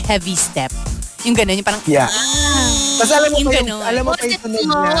 it's a heavy step. Yung ganun, yung parang, Yeah. Tapos alam mo yung pa yung, ganun. alam mo Was pa it yung tunog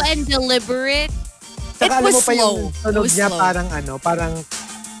slow niya. and deliberate? Saka It alam was mo pa yung slow. tunog It was niya slow. parang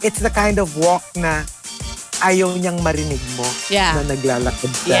it's the kind of walk na ayaw niyang marinig mo Yeah. na naglalakad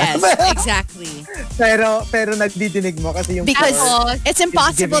siya. Yes, exactly. pero nagdidinig mo kasi yung Because floor, it's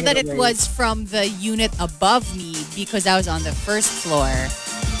impossible giving that it it away. was from the unit above me because I was on the first floor.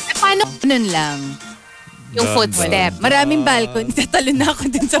 Paano? Ganun lang. Yung footstep. Maraming balcony. Tatalon na ako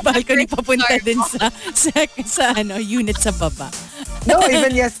dun sa balcony papunta din sa unit sa baba. No,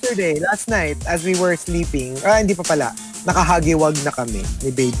 even yesterday, last night, as we were sleeping, hindi pa pala, nakahagiwag na kami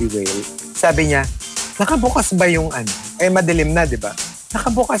ni Baby Whale. Sabi niya, nakabukas ba yung madilim na, di ba?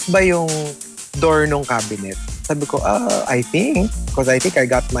 Nakabukas ba yung door nung cabinet? Sabi ko, I think, because I think I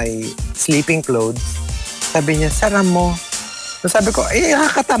got my sleeping clothes. Sabi niya, sara mo. So sabi ko,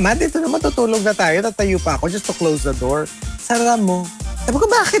 nakakatamad. Ito naman, tutulog na tayo. Tatayo pa ako just to close the door. Sara mo. Sabi ko,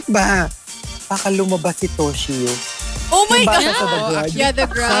 bakit ba? Baka lumabas si Toshio. Oh my Yung God! bata sa The Grudge. Yeah, The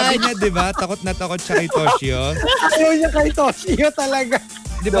Grudge. Sabi niya, di ba? Takot na takot siya kay Toshio. Ayaw niya kay Toshio talaga.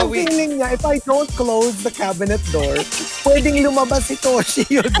 Di ba, So, feeling niya, if I don't close the cabinet door, pwedeng lumabas si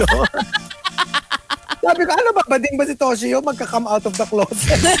Toshio doon. Sabi ko, ano ba? Bading ba si Toshio magka-come out of the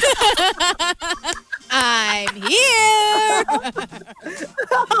closet? I'm here!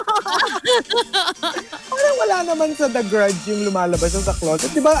 Parang wala naman sa The Grudge yung lumalabas sa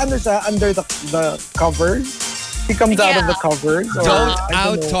closet. Di ba ano siya? Under the covers? He comes out of the covers? Or, Don't I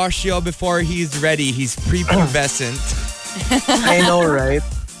out know. Toshio before he's ready. He's prepubescent. I know, right?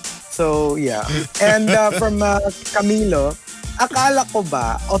 So, yeah. And from Camilo, akala ko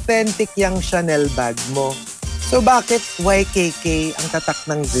ba authentic yung Chanel bag mo? So, bakit YKK ang tatak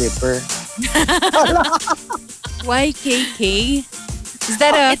ng zipper? YKK? Is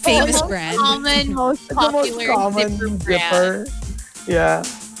that a famous most brand? Most It's the most popular common zipper brand. zipper. Yeah.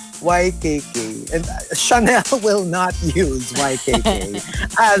 YKK. And Chanel will not use YKK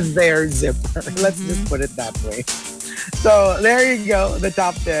as their zipper. Let's just put it that way. So, there you go. The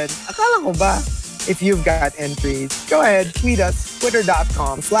top 10. Akala ko ba? If you've got entries, go ahead, tweet us,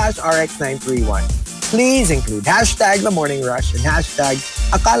 twitter.com/rx931. Please include hashtag The Morning Rush and hashtag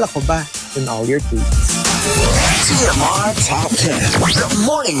Akala Ko Ba in all your tweets. TMR Top 10. The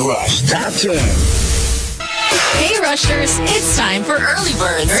Morning Rush Top 10. Hey Rushers, it's time for Early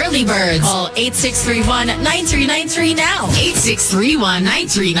Birds. Early Birds. Call 8631-9393 now.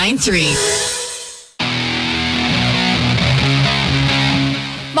 8631-9393.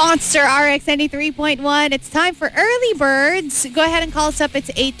 Monster RX 93.1. It's time for Early Birds. Go ahead and call us up. It's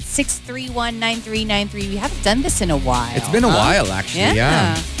 8631-9393. We haven't done this in a while. It's been a while, actually.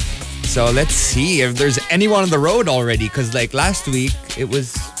 Yeah. So let's see if there's anyone on the road already. Because like last week, it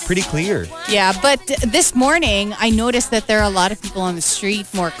was pretty clear. Yeah, but this morning, I noticed that there are a lot of people on the street,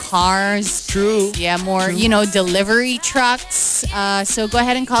 more cars. True. Yeah, more, delivery trucks. So go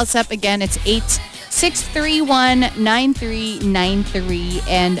ahead and call us up again. It's 8631-9393.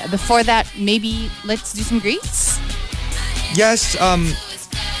 And before that, maybe let's do some greets. Yes.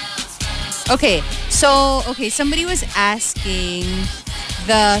 Okay, so, somebody was asking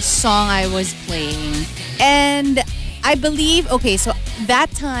the song I was playing. And I believe, so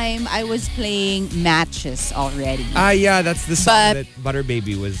that time I was playing Matches already. Yeah, that's the song But- that Butter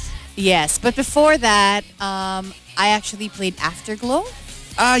Baby was. Yes, but before that, I actually played Afterglow.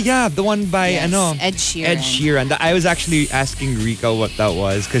 Yeah, the one by Yes, Ed Sheeran. Ed Sheeran. I was actually asking Rica what that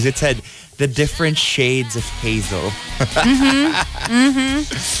was because it said the different shades of Hazel.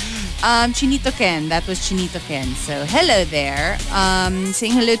 Chinito Ken. That was Chinito Ken. So, hello there.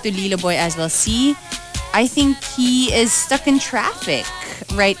 Saying hello to Lilo Boy as well. See, I think he is stuck in traffic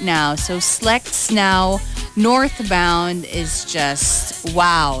right now. So, Slex now northbound is just,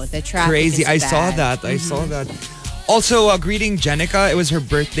 wow, the traffic Crazy. is I bad. saw that. I saw that. Also, greeting Jenica. It was her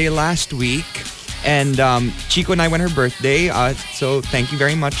birthday last week. And Chico and I went her birthday. So thank you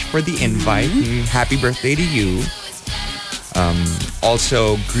very much for the invite. Happy birthday to you.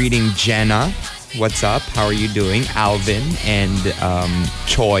 Also, greeting Jenna. What's up? How are you doing? Alvin and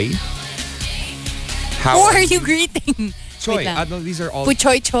Choi. Who are you greeting? Choi. Wait lang. No, these are all... With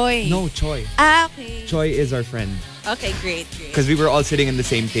Choi Choi. No, Choi. Okay. Choi is our friend. Okay, great. Because we were all sitting in the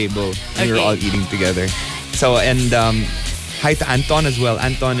same table and we were Okay. all eating together. So, and hi to Anton as well.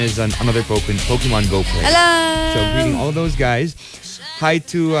 Anton is another Pokemon Go player. Hello. So, greeting all those guys. Hi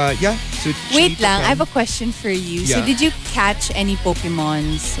to, to Wait Chinito lang, Ken. I have a question for you. So Yeah. did you catch any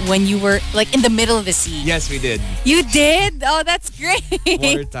Pokemons when you were like in the middle of the sea? Yes, we did. You did? Oh, that's great.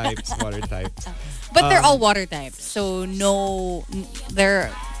 Water types, water types. But they're all water types. So they're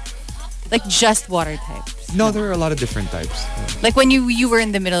like just water types. No, there are a lot of different types. Like when you were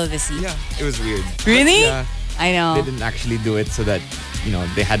in the middle of the sea. Yeah, it was weird. Really? Yeah, I know. they didn't actually do it so that,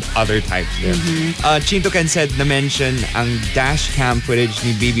 they had other types there. Chinto Ken said na-mention ang dash cam footage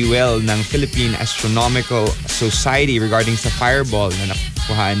ni Baby Well ng Philippine Astronomical Society regarding sa fireball na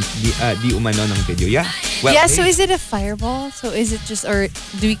nakuhaan di umano ng video. Yeah. Well, yeah, hey. so is it a fireball? So is it just, or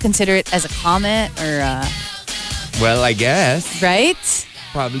do we consider it as a comet or Well, I guess. right?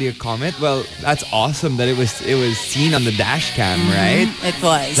 probably a comment. Well, that's awesome that it was seen on the dash cam, right? It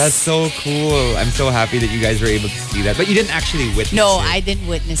was. That's so cool. I'm so happy that you guys were able to see that. But you didn't actually witness No, it. I didn't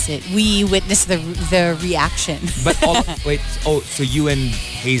witness it. We witnessed the reaction. But wait, so you and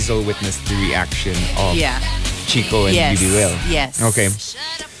Hazel witnessed the reaction of yeah. Chico and Yes. Beauty Will. Yes. Okay.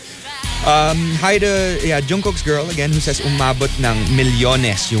 Hi to Jungkook's girl again who says umabot ng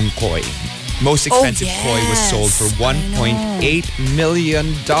milyones yung koi. Most expensive koi was sold for $1.8 million.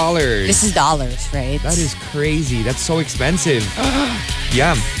 This is dollars, right? That is crazy. That's so expensive.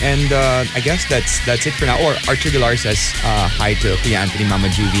 Yeah, and I guess that's it for now. Or Archer Galar says hi to Kuya Anthony, Mama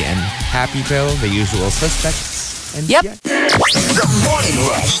Juvie, and Happy Pill, the usual suspects. And Yep. yeah. The Morning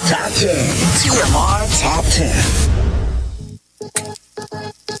Rush Top 10. TMR Top 10.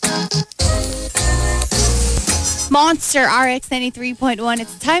 Monster RX 93.1.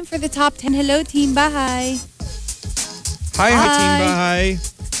 It's time for the top 10. Hello, Team Bahay. Hi, Hi. Team Bahay.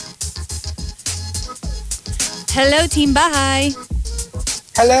 Hello, Team Bahay.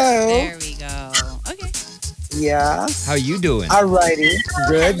 Hello. There we go. Okay. Yeah. How you doing? Alrighty.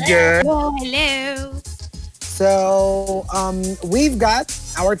 Good, good. Oh, hello. So, we've got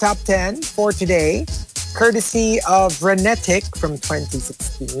our top 10 for today, courtesy of Renetic from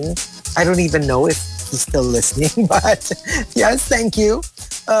 2016. I don't even know if he's still listening, but yes, thank you.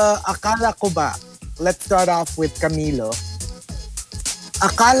 Akala Ko Ba. Let's start off with Camilo.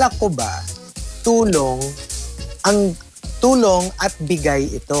 Akala ko ba ang tulong at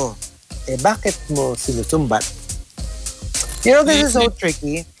bigay ito? Eh bakit mo sinusumbat? You know, this is so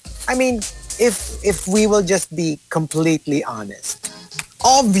tricky. I mean, if we will just be completely honest,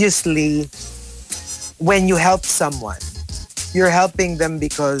 obviously, when you help someone, you're helping them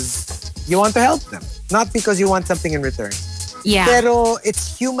because you want to help them, not because you want something in return. Yeah. Pero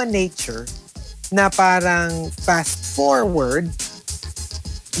it's human nature na parang fast forward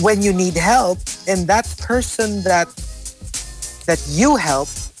when you need help and that person that you help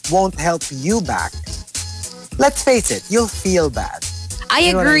won't help you back. Let's face it, you'll feel bad. I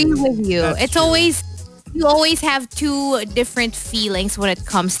You know what I agree mean? with you. That's It's true. always you always have two different feelings when it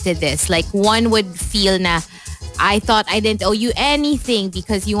comes to this. Like one would feel na I thought I didn't owe you anything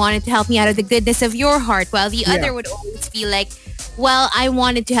because you wanted to help me out of the goodness of your heart, while the Yeah. other would always feel like, well, I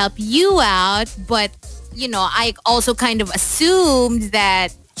wanted to help you out, but you know, I also kind of assumed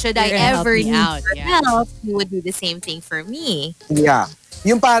that should I You're gonna help ever me need out, your yeah. help, you would do the same thing for me. Yeah.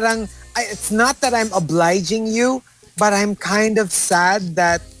 Yung parang, it's not that I'm obliging you, but I'm kind of sad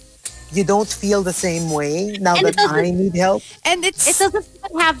that you don't feel the same way now And that it doesn't- I need help. And It it's doesn't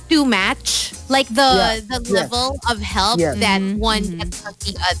have to match like the Yes. level of help Yes. that one gets from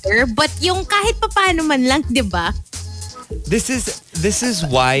the other. But yung kahit papaano man lang, di ba? This is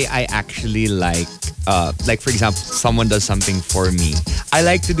why I actually like for example, someone does something for me. I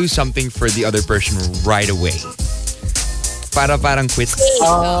like to do something for the other person right away. Parang quit.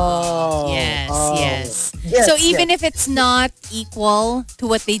 Oh. yes, oh. yes. Yes, So even yes. if it's not equal to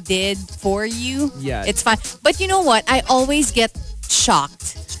what they did for you, Yeah. it's fine. But you know what? I always get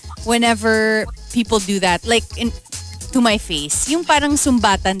shocked whenever people do that. Like to my face. Yung parang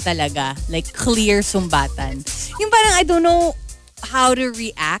sumbatan talaga. Like clear sumbatan. Yung parang I don't know how to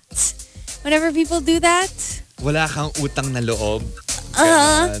react whenever people do that. Wala kang utang na loob.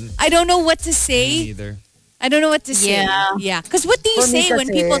 Uh-huh. Ganon. I don't know what to Me say. neither. I don't know what to say. Yeah. Yeah. Because what do you For me say when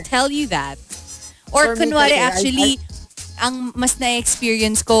kasi- people tell you that? Or For me kunwari, kasi, actually, ang mas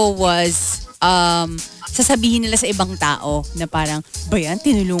na-experience ko was sasabihin nila sa ibang tao na parang, ba yan,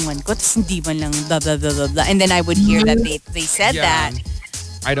 tinulungan ko, tapos hindi man lang blah, blah, blah, blah, blah. And then I would hear that they said Yeah. that.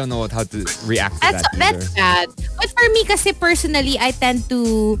 I don't know how to react to That's that either. that's bad. But for me kasi personally, I tend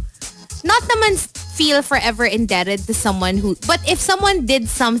to not naman feel forever indebted to someone who, but if someone did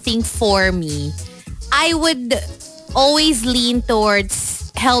something for me, I would always lean towards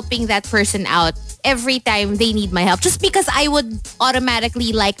helping that person out every time they need my help, just because I would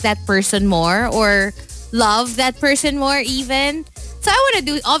automatically like that person more or love that person more even. So I want to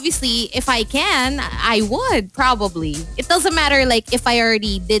do, obviously, if I can, I would probably. It doesn't matter like if I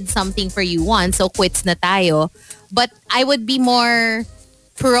already did something for you once, so quits na tayo. But I would be more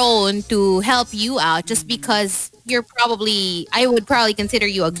prone to help you out just because I would probably consider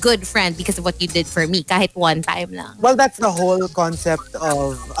you a good friend because of what you did for me kahit one time lang. Well, that's the whole concept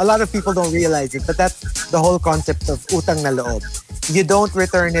of, a lot of people don't realize it, but that's the whole concept of utang na loob. You don't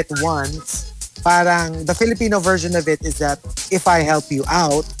return it once. Parang, the Filipino version of it is that if I help you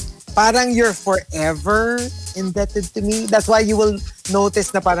out, parang you're forever indebted to me. That's why you will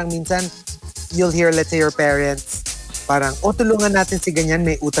notice na parang minsan, you'll hear, let's say, your parents, parang, tulungan natin si ganyan,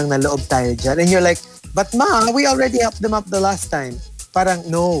 may utang na loob tayo dyan. And you're like, but ma, we already helped them up the last time. parang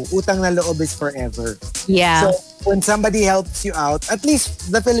no, utang na loob is forever. Yeah. So, when somebody helps you out, at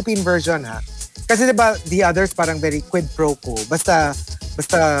least the Philippine version ha. Kasi diba, the others parang very quid pro quo. Basta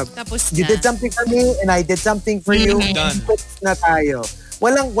Tapos you na. did something for me and I did something for you. Done. Quits na tayo.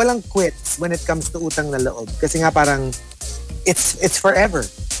 Walang quits when it comes to utang na loob. Kasi nga parang it's forever.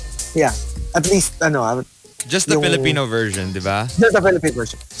 Yeah. At least Just the yung- Filipino version, di ba? There's a Philippine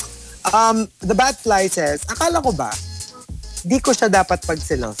version. The Batfly says, akala ko ba, di ko siya dapat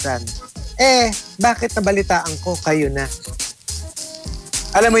pagselosan. Bakit nabalitaan ko kayo na?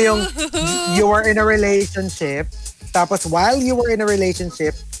 Alam mo yung, you were in a relationship, tapos while you were in a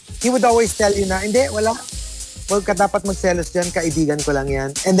relationship, he would always tell you na, hindi, wala. Huwag ka dapat magselos dyan, kaibigan ko lang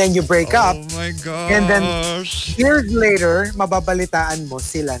yan. And then you break up, Oh my gosh. and then years later, mababalitaan mo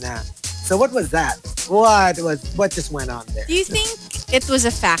sila na. So what was that? What just went on there? Do you think it was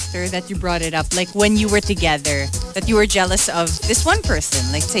a factor that you brought it up? Like when you were together, that you were jealous of this one person,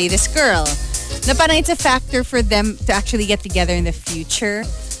 like say this girl, na parang it's a factor for them to actually get together in the future?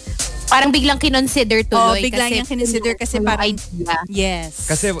 Parang biglang kinonsider Oh, tuloy. biglang yung consider kasi parang, idea. yes.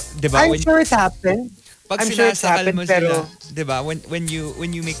 Kasi, di ba, I'm sure it happened. pag I'm sure it's sinasakal happened, mo pero- sila, di ba, when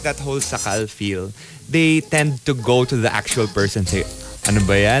you make that whole sakal feel, they tend to go to the actual person, say, ano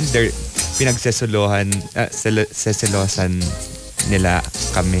ba yan? They're pinagsesolohan, seselosan nila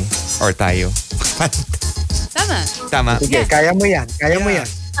kami or tayo. Tama. Tama. Sige, Yeah. kaya mo yan. Kaya mo Yeah. yan.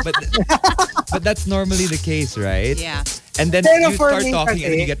 But that's normally the case, right? Yeah. And then Pero you for start me talking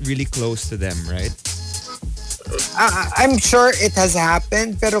and kasi- you get really close to them, right? I'm sure it has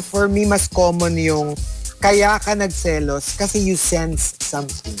happened, pero for me, mas common yung kaya ka nagselos kasi you sense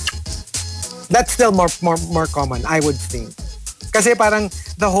something. That's still more common, I would think. Kasi parang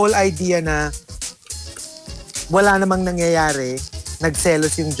the whole idea na wala namang nangyayari,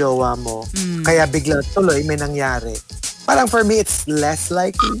 nagselos yung jowa mo, kaya bigla tuloy may nangyari. Parang for me, it's less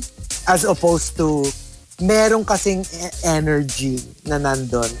likely as opposed to merong kasing energy na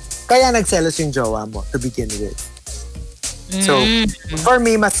nandun. Kaya nagselos yung jowa mo to begin with. So, for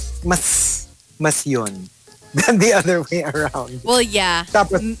me, mas yun than the other way around. Well, yeah.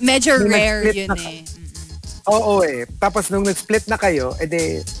 Tapos, Medyo may rare nag-split yun na- eh. Oo Tapos nung nag-split na kayo,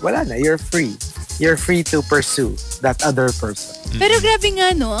 edi wala na, you're free. You're free to pursue that other person. Pero grabe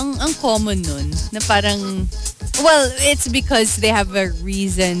nga no, ang common nun, na parang, well, it's because they have a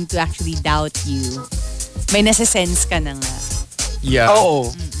reason to actually doubt you. May nasa-sense ka na nga. Yeah.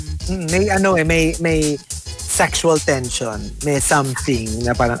 Oo. May sexual tension, may something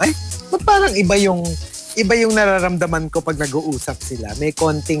na parang, ba't parang iba yung nararamdaman ko pag nag-uusap sila. May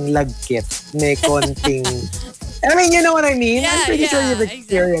konting lagkit, may konting, I mean, you know what I mean? Yeah, I'm pretty sure yeah, you've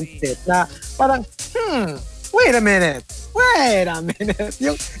experienced it. Na parang, wait a minute.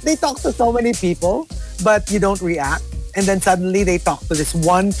 They talk to so many people, but you don't react. And then suddenly they talk to this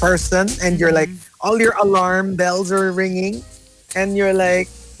one person and you're like, all your alarm bells are ringing. And you're like,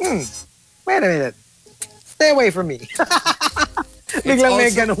 wait a minute. Stay away from me. Biglang may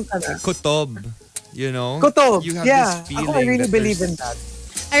also- ganun ka na. Kutob. You know? Kutob. You have Yeah. this feeling Ako, I really that believe there's- in that.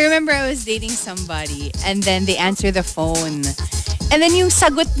 I remember I was dating somebody and then they answer the phone. And then yung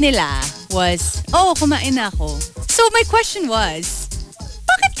sagot nila was, oh, kumain na ako. So my question was,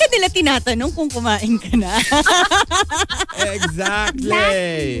 bakit ka nila tinatanong kung kumain ka na?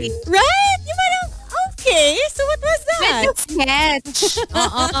 Exactly. Right? Yung parang, okay, so what was that? Medyo sketch.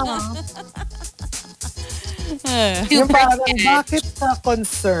 Oo. Yung parang, bakit ka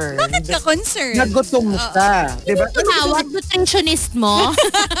concerned? Bakit ka concerned? Nagutom ka. Diba? Tumawag nutritionist mo.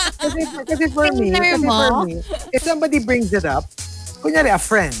 Kasi for me, if somebody brings it up, kunyari a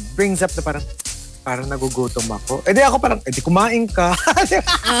friend brings up na parang nagugutom ako. Eh di ako parang, di kumain ka.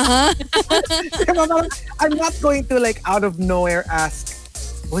 Diba? Parang, I'm not going to like out of nowhere ask,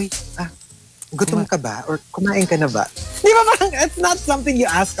 wait, gutom ka ba? Or kumain ka na ba? Di ba parang, it's not something you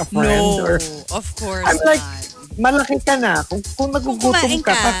ask a friend. No, Or, of course I'm like, not. malaki ka na. Kung nagugutom kumain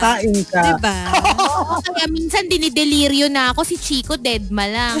ka, ka. kakain ka. Diba? Kaya minsan dinideliryo na ako. Si Chico, dead ma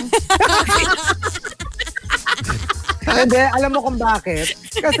lang. Hindi, alam mo kung bakit?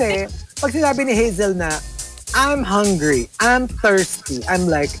 Kasi, pag sinabi ni Hazel na, I'm hungry, I'm thirsty, I'm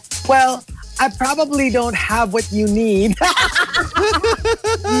like, well, I probably don't have what you need.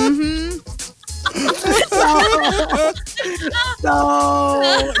 So,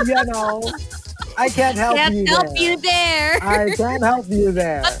 you know, I can't help Can't you help there. you there. I can't help you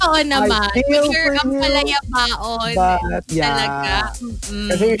there. Totoo naman. I feel When you're for ang you, palayabaon. but Talaga. yeah.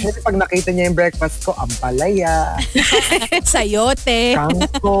 Kasi usually pag nakita niya yung breakfast ko, ampalaya, Sayote.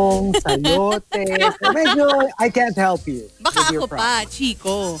 kangkong, sayote. So medyo, I can't help you. Baka with your ako pa,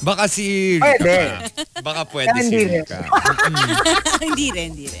 Chico. Baka si Pwede. Rica. Baka pwede si Hindi rin. Rica. Hindi rin,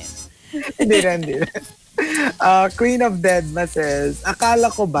 hindi rin. Hindi rin. Queen of Deadma says, akala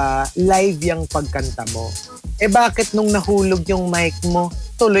ko ba live yung pagkanta mo? Eh bakit nung nahulog yung mic mo,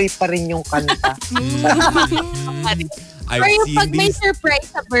 tuloy pa rin yung kanta? I've Or yung seen pag may these. surprise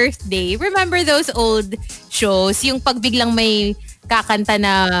sa birthday, remember those old shows? Yung pag biglang may kakanta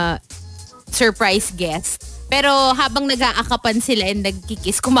na surprise guest. Pero habang nag-aakapan sila and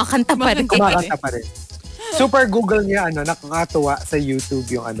nagkikis, kumakanta pa rin. Kumakanta pa rin. Super Google niya, nakakatuwa sa YouTube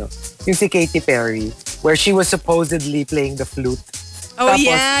yung yung si Katy Perry, where she was supposedly playing the flute. Oh, Tapos,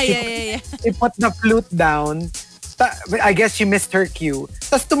 yeah. She put the flute down. I guess she missed her cue.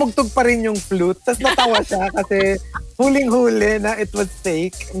 Tapos tumugtog pa rin yung flute. Tapos natawa siya kasi huling-huli na it was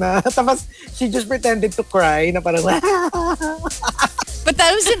fake. Tapos she just pretended to cry na parang But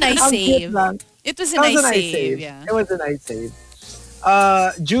that was a nice ang cute save. lang. It was a That was nice save. Yeah. It was a nice save.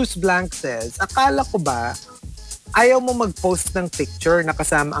 Juice Blank says, akala ko ba ayaw mo mag-post ng picture na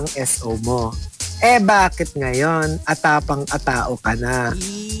kasama ang SO mo? Eh bakit ngayon atapang-atao ka na?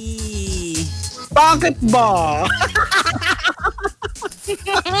 Eee. Bakit ba?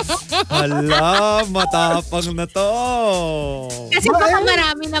 Hala, matapang na to. Kasi baka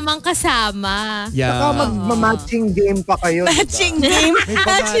marami namang kasama. Yeah. Saka mag-matching game pa kayo. diba? Matching game.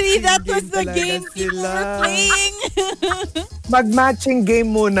 Actually, pa-matching that was game the talaga game we sila. were playing. Mag-matching game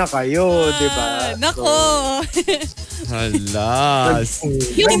muna kayo, di ba? Nako. Hala.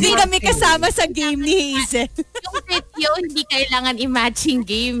 Hindi kami kasama sa game ni Hazel. Yung video, hindi kailangan i-matching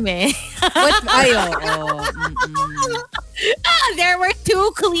game eh. There were two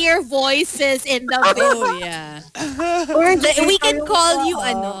clear voices in the video. Oh, yeah. We can call you,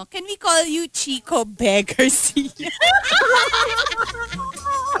 can we call you Chico Beggars?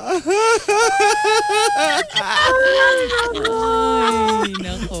 Ay,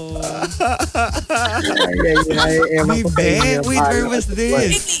 nako. May beg? Wait, where was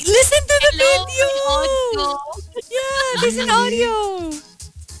this? Listen to the video! Audio. Yeah, there's an audio.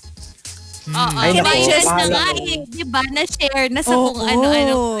 Ay, Can naku, I just bahala nga kayo. eh, di ba? Na-share na sa kung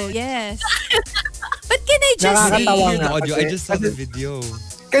ano-ano. Yes. But can I just I Nakakatawa didn't hear nga the audio. I kasi- just saw the video.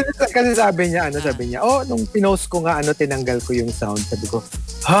 Kasi sabi niya, nung pinost ko nga, tinanggal ko yung sound. Sabi ko,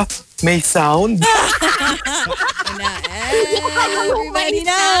 ha? May sound? Everybody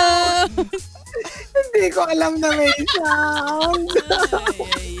knows. Hindi ko alam na may sound.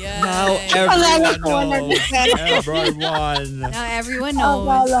 Now everyone knows. Everyone. Now everyone knows.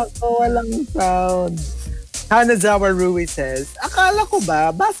 Akala ko walang sound. Hanazawa Rui says, akala ko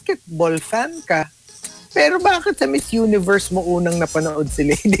ba basketball fan ka? Pero bakit sa Miss Universe mo unang napanood si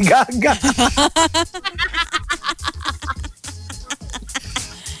Lady Gaga?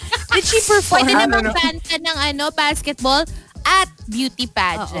 Did she perform? Pwede namang Ano? fan ka ng basketball at beauty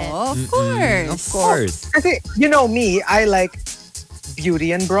pageant. Oo, of course. Of course. Kasi, you know me, I like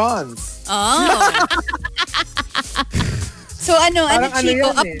beauty and bronze. Oh. So Parang ano Chico,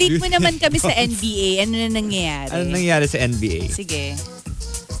 yan eh. update mo naman kami sa NBA. Ano na nangyayari? Ano nangyari sa NBA? Sige.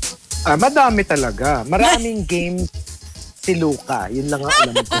 Madami talaga. Maraming game si Luka. Yun lang ang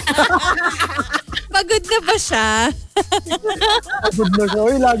alam ko. Pagod na ba siya? Pagod na siya.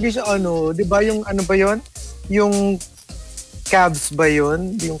 Uy, lagi siya di ba yung ano ba yun? Yung Cavs ba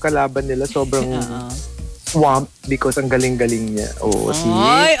yun? Yung kalaban nila sobrang swamp because ang galing-galing niya. Oh,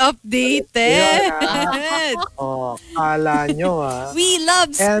 Ay, updated. Oh, kala nyo We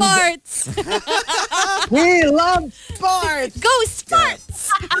love And- sports. We love sports! Go sports.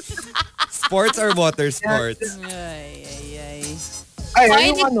 Sports or water sports? Ay. Ay,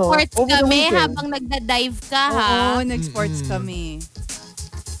 Why yung nag-sports over the kami weekend. habang nagda-dive ka ha? Oo, nag-sports kami.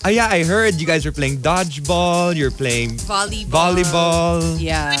 Yeah, I heard you guys were playing dodgeball. You're playing volleyball.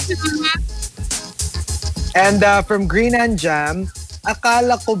 Yeah. And from Green and Jam,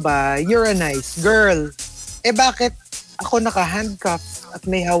 akala ko ba you're a nice girl? Eh bakit ako naka-handcuffs at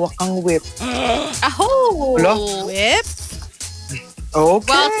may hawak kang whip? Aho! Wala? Whip? Okay.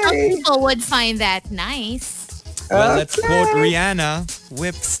 Well, some people would find that nice. Well, let's Okay. quote Rihanna.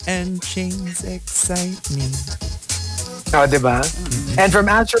 Whips and chains excite me. Oh, diba? And from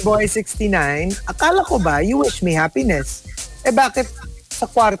AstroBoy69, akala ko ba you wish me happiness? Eh bakit sa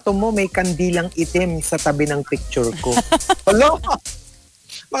kwarto mo may kandilang itim sa tabi ng picture ko? Hello?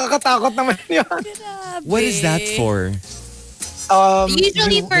 Makakatakot naman yun. What is that for?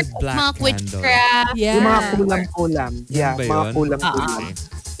 Usually for With black mga candle. witchcraft. Yung mga Yeah. kulam-kulam. Yeah, ba mga yun? kulam-kulam.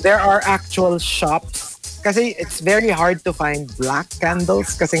 There are actual shops. Kasi it's very hard to find black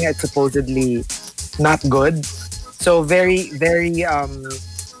candles kasi nga it's supposedly not good. So very, very,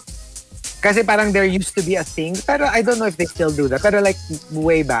 kasi parang there used to be a thing. Pero I don't know if they still do that. Pero like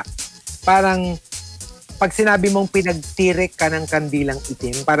way back, parang pag sinabi mong pinagtirik ka ng kandilang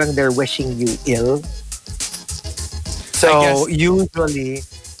itim, parang they're wishing you ill. I So guess- usually,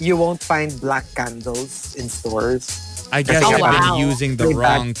 you won't find black candles in stores. I guess Oh, I've wow. been using the Way back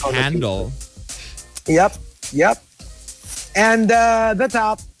wrong quality. candle. Yep. And the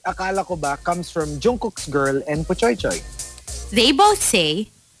top, Akala Ko Ba, comes from Jungkook's girl and Puchoy Choy. They both say,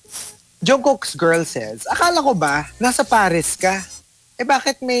 Jungkook's girl says, Akala ko ba, nasa Paris ka? Eh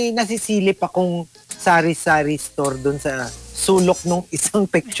bakit may nasisilip akong sari-sari store dun sa sulok nung isang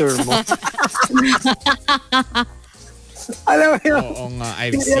picture mo? Alam mo yun? Oo nga,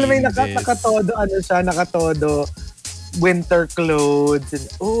 I've Hindi, alam mo seen yun, this. nakatodo, ano siya, nakatodo winter clothes.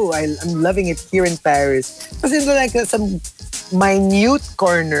 And, I'm loving it here in Paris. Kasi ito like some minute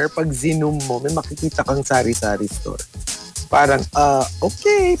corner, pag zoom mo, may makikita kang sari-sari store. Parang,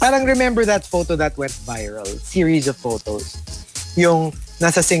 okay. Parang remember that photo that went viral? Series of photos. Yung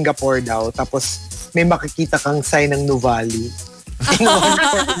nasa Singapore daw, tapos may makikita kang sign ng Nuvali. In one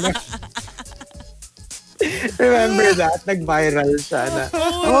corner. Remember that? Nag-viral siya na,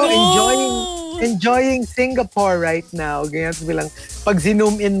 enjoying Singapore right now. Ganyan, bilang, pag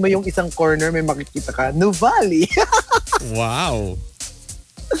zoom in mo yung isang corner, may makikita ka, Nuvali. Wow.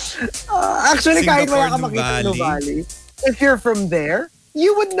 Actually, kahit wala ka Singapore, makita ng Nuvali. Nuvali, if you're from there,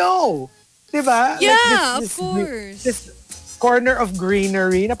 you would know. Diba? Yeah, Like of course. This corner of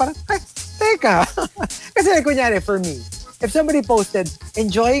greenery na parang, ay, teka. Kasi like, kunyari, for me, if somebody posted,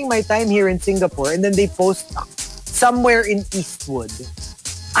 enjoying my time here in Singapore, and then they post somewhere in Eastwood,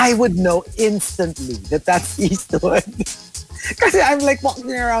 I would know instantly that that's Eastwood. Kasi I'm like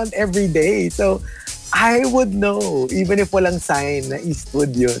walking around every day. So, I would know, even if walang sign na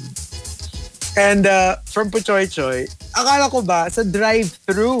Eastwood yun. And from Puchoy Choy, akala ko ba sa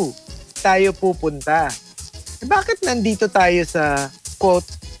drive-thru tayo pupunta? Eh, bakit nandito tayo sa, quote,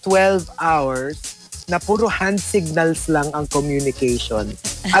 12 hours na puro hand signals lang ang communication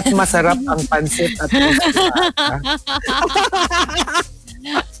at masarap ang pansit at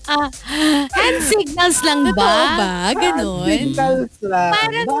hand signals lang Totoo ba? ba? Ganon? signals lang.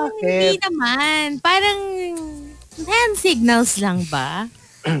 Parang hindi Bakit? naman. Parang hand signals lang ba?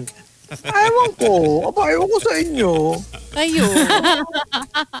 Ewan ko. Aba, ewan ko sa inyo. Kayo.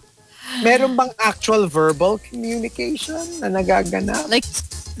 Meron bang actual verbal communication na nagaganap? Like,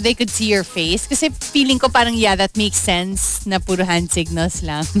 they could see your face. Kasi feeling ko parang, yeah, that makes sense na puro hand signals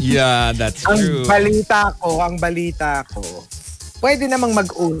lang. Yeah, that's true. Ang balita ko, pwede namang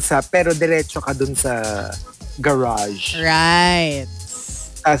mag-usap pero diretso ka dun sa garage. Right.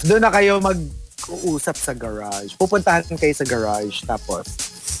 Tapos doon na kayo mag-uusap sa garage. Pupuntahan kayo sa garage tapos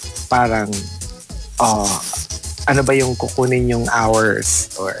parang, ano ba yung kukunin yung hours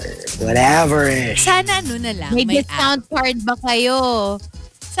or whatever eh. Sana ano na lang, May may app. discount card ba kayo?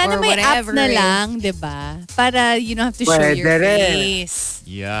 Sana or may app whatever na eh. lang, di ba? Para you don't have to show Pwede your rin. face.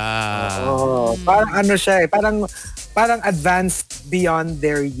 Yeah. Parang ano siya eh, parang advanced beyond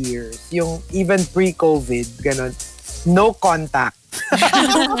their years. Yung even pre-COVID, ganun. No contact.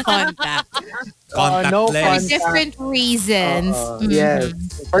 Contact. No Contactless. For contact. different reasons. Yes,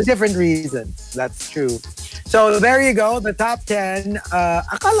 for different reasons. That's true. So there you go, the top 10.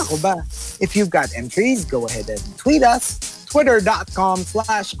 Akala ko ba? If you've got entries, go ahead and tweet us.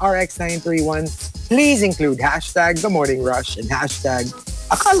 Twitter.com/RX931. Please include hashtag The Morning Rush and hashtag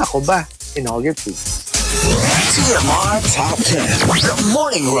Akala Ko Ba in all your tweets. TMR Top 10. The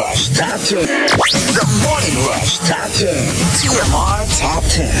Morning Rush Top 10. The Morning Rush Top 10. TMR Top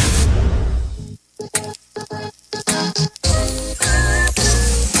 10.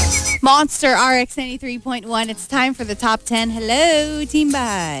 Monster RX 93.1. It's time for the top 10. Hello, Team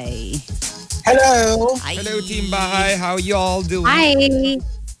Bahay. Hello. Hi. Hello, Team Bahay. How y'all doing? Hi.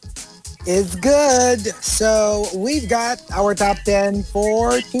 It's good. So we've got our top 10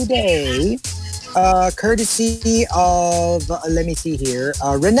 for today. Courtesy of, let me see here,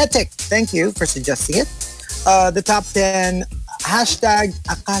 Renetic. Thank you for suggesting it. The top 10, hashtag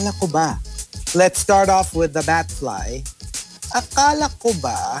Akala Ko Ba. Let's start off with the Batfly. Akala ko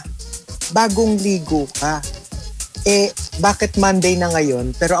ba, bagong ligo ka? Eh, bakit Monday na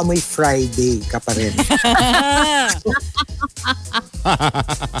ngayon pero amoy Friday ka pa rin?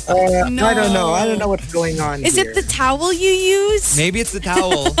 No. I don't know what's going on Is here. it the towel you use? Maybe it's the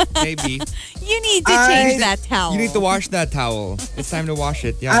towel. Maybe. You need to change that towel. You need to wash that towel. It's time to wash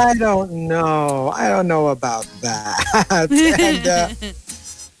it. Yeah. I don't know. I don't know about that. And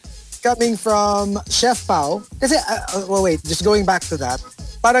coming from Chef Pao, kasi, well, wait, just going back to that,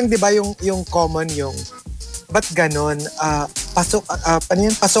 parang di ba yung common yung, ba't ganon? Paano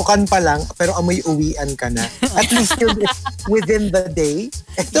yun? Pasukan pa lang, pero amoy uwian ka na. At least yun within the day.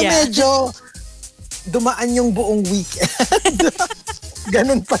 Ito medyo dumaan yung buong weekend.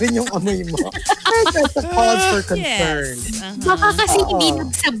 Ganon pa rin yung amoy mo. That's a cause for concern. Baka kasi hindi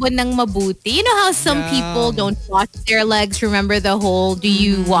nagsabon ng mabuti. You know how some people don't wash their legs? Remember the whole do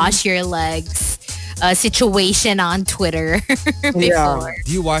you wash your legs situation on Twitter before? Do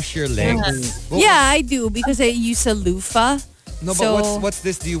you wash your legs? Yeah, I do because I use a loofah. No, So- but what's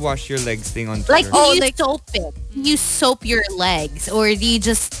this do you wash your legs thing on Twitter? Like, do you soap it? Do you soap your legs? Or do you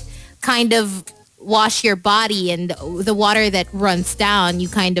just kind of wash your body and the water that runs down, you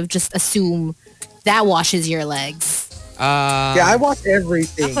kind of just assume that washes your legs? Yeah, I wash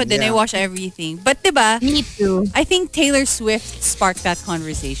everything. Ako din, I wash everything. But diba, Me too. I think Taylor Swift sparked that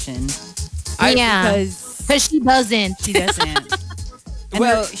conversation. Yeah. Because She doesn't. she doesn't. And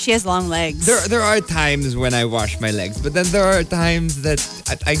Well, she has long legs. There are times when I wash my legs, but then there are times that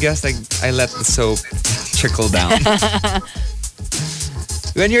I guess I let the soap trickle down.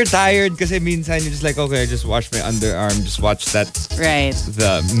 When you're tired, kasi minsan you're just like, okay, I just wash my underarm, just watch that, Right.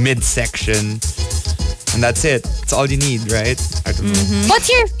 the midsection, and that's it. It's all you need, right? I don't know.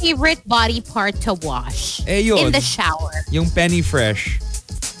 What's your favorite body part to wash? Eh, yun. In the shower. Yung penny fresh.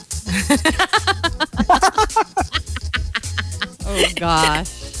 Oh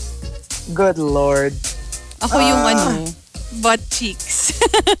gosh. Good Lord. Ako yung butt cheeks.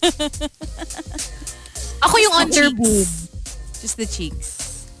 Ako yung under boob. Just the cheeks.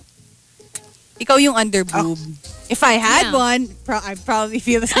 Ikaw yung under boob. If I had Yeah. one, I'd probably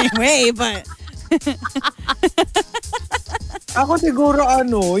feel the same way, but Ako siguro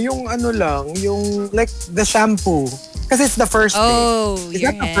yung lang, yung like the shampoo. Kasi it's the first oh, thing. Is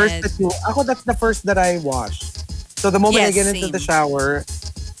your that the first head. that you, that's the first that I wash. So the moment I Yes, get into same. the shower,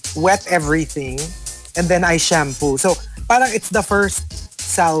 wet everything, and then I shampoo. So parang it's the first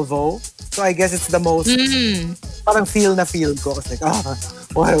salvo. So I guess it's the most, parang feel ko. It's like,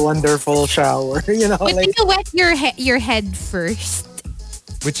 what a wonderful shower. You know, But like, do you wet your head first?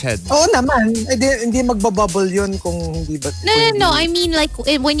 Which head? oo naman, hindi magbabubble yun kung hindi ba. No. I mean, like,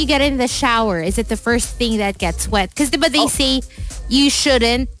 when you get in the shower, is it the first thing that gets wet? Because they say it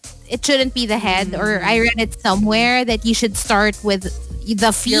shouldn't be the head. Or I read it somewhere that you should start with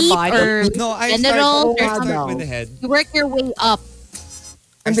the feet body. or No, I genitals or start something. with the head. You work your way up.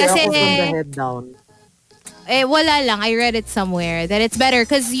 Hindi Kasi- ako from the head down. Wala lang. I read it somewhere that it's better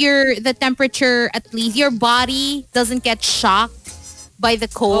because the temperature, at least your body doesn't get shocked by the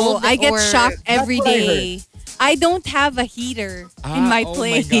cold. oh, I get or- shocked every what I day. I don't have a heater in my Oh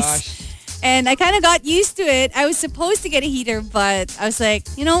place. my gosh. And I kind of got used to it. I was supposed to get a heater, but I was like,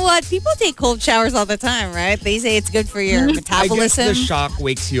 you know what? People take cold showers all the time, right? They say it's good for your I guess metabolism. the shock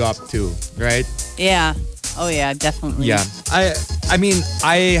wakes you up too, right? Yeah. Oh, yeah, definitely. Yeah. I mean,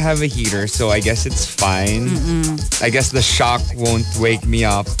 I have a heater, so I guess it's fine. I guess the shock won't wake me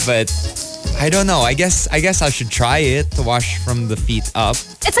up, but I don't know. I guess I should try it to wash from the feet up.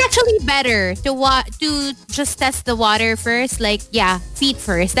 It's actually better to just test the water first. Like, feet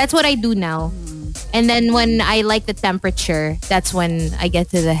first. That's what I do now. And then when I like the temperature, that's when I get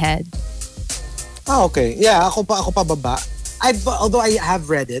to the head. Okay. Yeah, ako pa baba. Although I have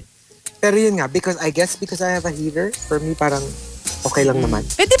read it, pero yun nga, because I have a heater, for me parang okay lang naman.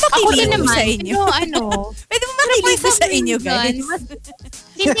 Pwede ba Ako din kiligo naman. sa inyo? Pero Pwede ba makiligo sa inyo, guys?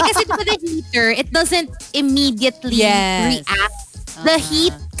 Hindi kasi with the heater, it doesn't immediately Yes. react. The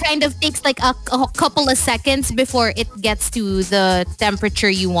heat kind of takes like a couple of seconds before it gets to the temperature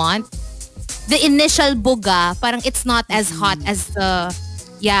you want. The initial buga, parang it's not as hot as the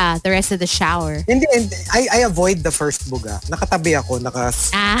rest of the shower. Hindi, I avoid the first buga. Nakatabi ako,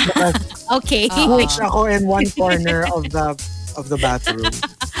 Okay. switch ako in one corner of the bathroom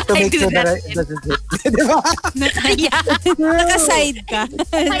to make do sure that that it doesn't hit. Di ba? Yeah. Naka-side ka.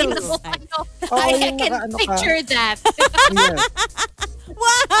 I know. I yung can naka-ano ka. picture that. Yes.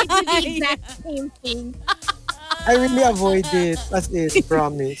 I do the exact same thing. I really avoid it, as is,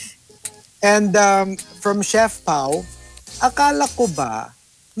 promise. And from Chef Pao, akala ko ba,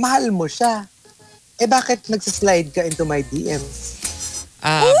 mahal mo siya? Eh bakit nagsislide ka into my DMs?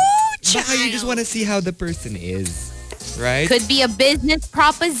 Baka you just want to see how the person is, right? Could be a business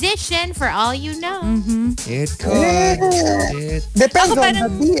proposition for all you know. It could. Depends Ako on the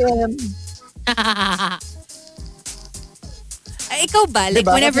DM. ikaw ba, like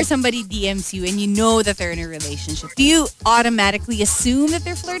Diba? whenever somebody DMs you and you know that they're in a relationship, do you automatically assume that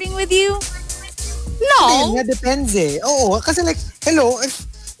they're flirting with you? No. Nga, depends eh. Oo, kasi like, hello,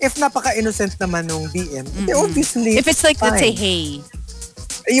 if napaka-innocent naman nung DM, obviously, If it's like, let's say, fine. hey.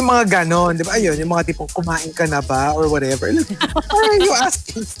 Yung mga ganon, di ba? Ayun, yung mga tipong kumain ka na ba or whatever. Like, why are you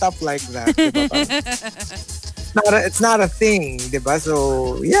asking stuff like that? Diba? It's not a thing, di ba?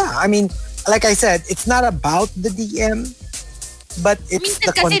 So, yeah, I mean, like I said, it's not about the DM, but it's Minsan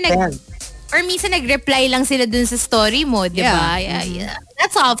the kasi content. or minsan nag-reply lang sila dun sa story mo, di ba? Yeah.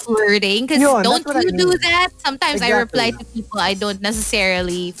 That's all flirting. Because Yun, don't that's what I you do mean. that? Sometimes I reply Exactly. to people I don't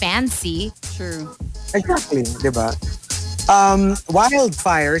necessarily fancy. True. Exactly, di ba?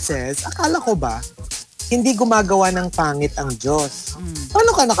 Wildfire says, akala ko ba, hindi gumagawa ng pangit ang Diyos?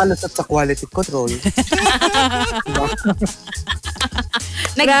 Paano ka nakalusot sa quality control?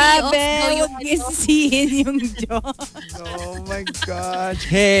 Grabe, Nag-DO huwag isisihin yung Diyos. Oh my gosh.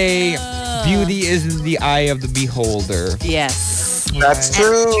 Hey, beauty is in the eye of the beholder. Yes. That's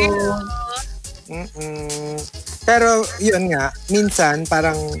true. Mm-mm. Pero yun nga, minsan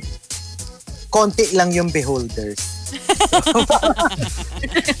parang konti lang yung beholders.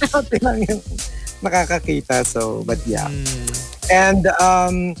 Konti lang yung nakakakita. So, but yeah. And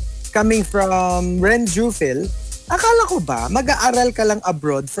coming from Ren Jufil, akala ko ba mag-aaral ka lang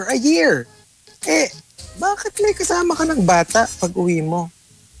abroad for a year? Bakit may kasama ka ng bata pag uwi mo?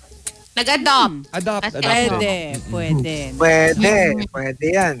 Nag-adopt. Adopt. Pwede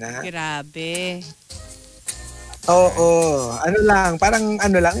yan, ha? Grabe. Oo. Parang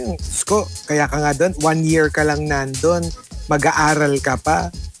yung, Sko, kaya ka nga doon, 1 year ka lang nandun, mag-aaral ka pa.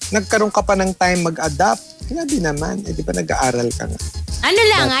 Nagkaroon ka pa ng time mag-adapt. Kaya di naman, di ba nag-aaral ka nga?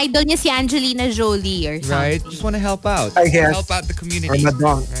 Idol niya si Angelina Jolie or something. Right? Just want to help out. I guess. Help out the community. Or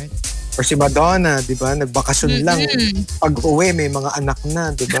Madonna. Right? Or si Madonna, di ba? Nagbakasyon lang. Pag uwi, may mga anak na,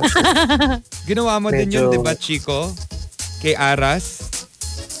 di ba? Ginawa mo din yun, Medyo- di ba, Chico? Kay Aras?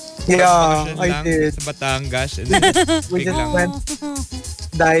 Yeah, Bakasyon I lang did. Sa Batangas. And then, We just biglang- went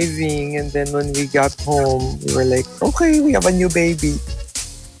diving, and then when we got home, we were like, okay, we have a new baby.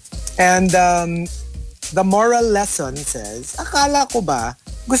 And the moral lesson says, akala ko ba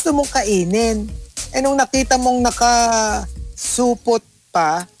gusto mong kainin? Nung nakita mong nakasupot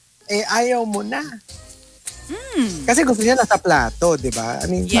pa, ayaw mo na. Kasi gusto niya nasa plato, di ba? I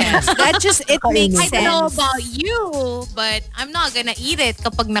mean, Yes. It makes I don't know sense. about you, but I'm not gonna eat it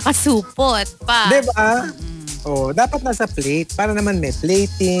kapag nakasupot pa. di ba? Dapat nasa plate para naman may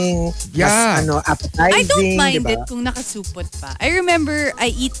plating, Yeah. mas appetizing, I don't mind di ba? it kung nakasupot pa. I remember I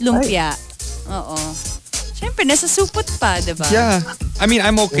eat lumpia. Oo. Siyempre, nasa supot pa, diba? Yeah. I mean,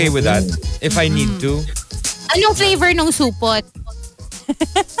 I'm okay with that. If I need to. Anong flavor ng supot?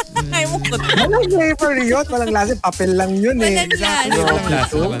 Ewan ko. Walang flavor yun. Walang lasa. Papel lang yun eh. Walang lasa. Ano No, lang lasa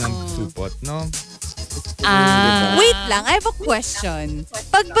ito. naman ng supot, no? Wait lang, I have a question.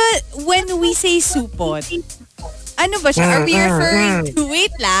 When we say supot, ano ba siya? Are we referring to,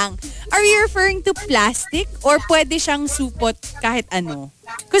 wait lang, are we referring to plastic or pwede siyang supot kahit ano?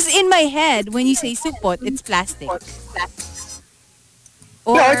 Because in my head, when you say supot, it's plastic.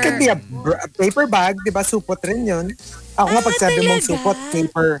 Or, No, it could be a paper bag, di ba? Supot rin yun. Ako nga pag sabi mong talaga? supot,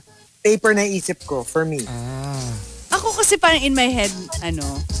 paper na isip ko, for me. ako kasi parang in my head,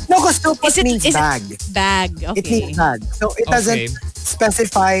 No, because supot means is bag. it bag? It means Okay. bag. So it doesn't Okay.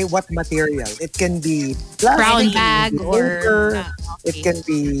 specify what material. It can be plastic, Brown it can bag be or- paper, it can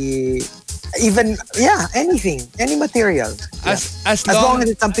be even, anything, any material. Yeah. As As long long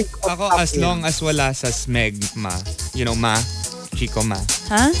as it's something to put Ako, stuff as in. long as wala sa smegma. You know, Chico ma.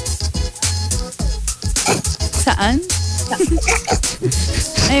 Huh? Saan?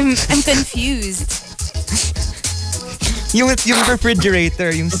 I'm confused. Yung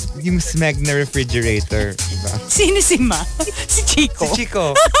refrigerator, yung smeg na refrigerator. Diba? Sino si Ma? Si Chico. Si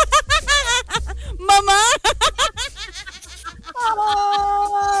Chico. Mama!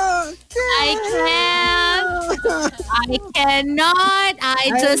 I can't. I cannot.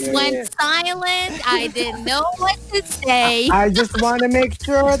 I just went silent. I didn't know what to say. I just want to make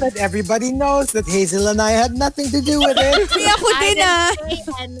sure that everybody knows that Hazel and I had nothing to do with it. Ay, ako I din ah. didn't say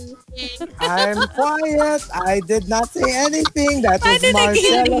anything. I'm quiet. I did not say anything. That was Paano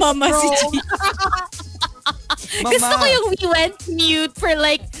naging Marcelo. mama si Chico? Gusto ko yung we went mute for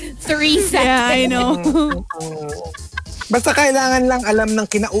like 3 seconds. Yeah, I know. Basta kailangan lang alam ng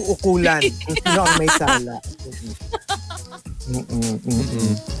kinauukulan kung sino ang may sala.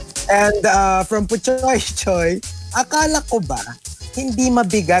 And from Puchoy Choy, akala ko ba hindi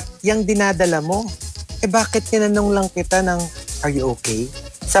mabigat yung dinadala mo? Bakit tinanong lang kita ng, are you okay?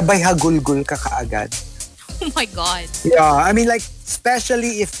 Sabay hagulgul ka kaagad. Oh my God. Yeah, I mean like,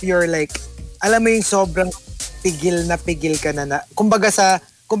 especially if you're like, alam mo yung sobrang pigil ka na kumbaga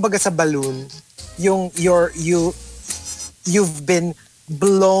sa balloon, you've been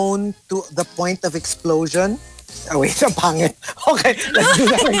blown to the point of explosion. Oh wait, ang pangit. Okay, let's do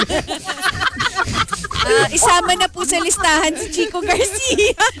that again. Isama na po sa listahan si Chico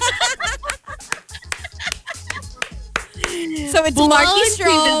Garcia. So it's Markki To the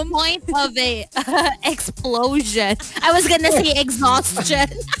Strom. point of a explosion. I was gonna say exhaustion.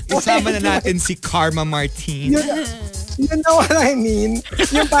 Isama na natin si Karma Martin. You know what I mean?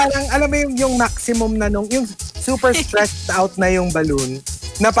 Yung parang, alam mo yung maximum na yung super stretched out na yung balloon,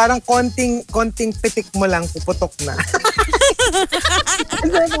 na parang konting pitik mo lang, puputok na.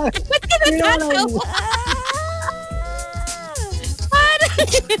 You know what I mean?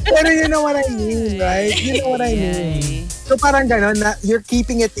 Pero you know what I mean, right? You know what I mean. So parang gano'n na you're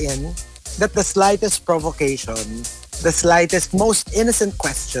keeping it in, that the slightest provocation, the slightest, most innocent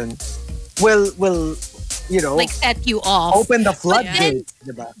question will you know, Like set you off. open the floodgates,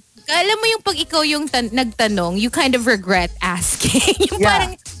 diba? Alam mo yung pag ikaw yung nagtanong, you kind of regret asking. Yung Yeah.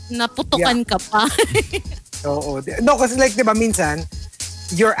 parang naputukan ka pa. Oo. No, kasi like, diba, minsan,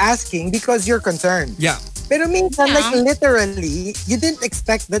 you're asking because you're concerned. Yeah. Pero minsan, Yeah. like, literally, you didn't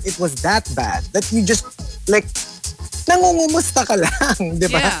expect that it was that bad. That you just, like, nangungumusta ka lang, di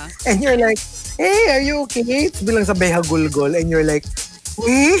ba? Yeah. And you're like, hey, are you okay? It's bilang sabay hagulgol. And you're like,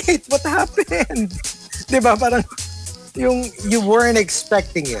 wait, what happened? Di ba? Parang, you weren't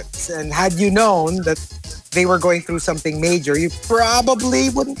expecting it. And had you known that they were going through something major, you probably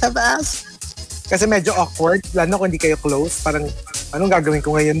wouldn't have asked. Kasi medyo awkward, lalo kung hindi kayo close. Parang, anong gagawin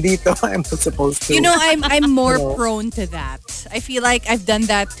ko ngayon dito? I'm not supposed to. You know, I'm more No. prone to that. I feel like I've done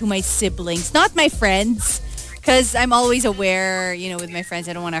that to my siblings, not my friends, because I'm always aware, you know, with my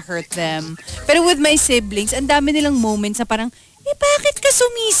friends, I don't want to hurt them. Pero with my siblings, ang dami nilang moments na parang, bakit ka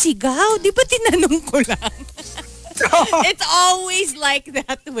sumisigaw? Di ba tinanong ko lang? It's always like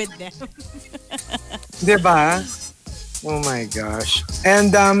that with them. Diba? Oh my gosh. And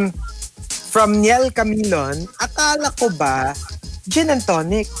from Niel Camilon, akala ko ba gin and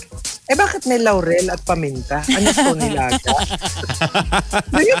tonic? Bakit may laurel at paminta? Ano to nilaga?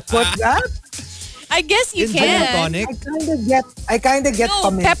 Do you put that? I guess you In gin and can. tonic? I kinda get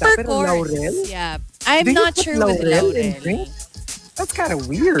No, paminta, pero peppercorns. laurel? Yeah. I'm Do you not put sure with laurel in laurel. drink? That's kind of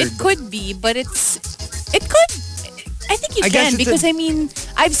weird. It could be, but it could. I think you I guess can it's because I mean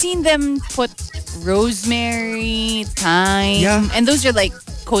I've seen them put rosemary, thyme, Yeah. and those are like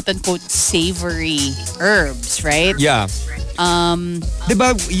quote unquote savory herbs, right? Yeah.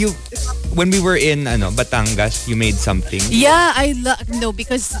 Diba when we were in Batangas, you made something? Yeah, I love no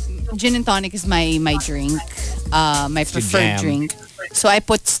because gin and tonic is my drink, my preferred jam. drink. So I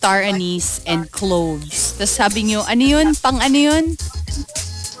put star anise and cloves. Tapos sabi nyo, ano yun? Pang ano yun?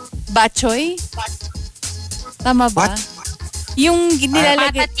 Bachoy? Tama ba? What? Yung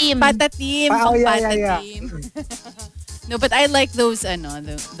nilalagay. Patatim. Patatim. Oh, Pang yeah. patatim. No, but I like those,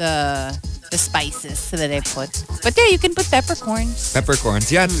 the spices that I put. But yeah, you can put peppercorns.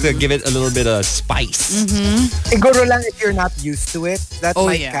 Peppercorns. Yeah, to give it a little bit of spice. Siguro lang if you're not used to it, that Oh,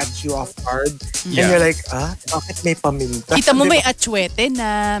 might yeah. catch you off guard. Yeah. And you're like, bakit may paminta? Kita mo Diba? may atsuete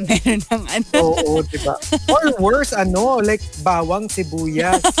na meron ng ano. Oo, diba? Or worse, like bawang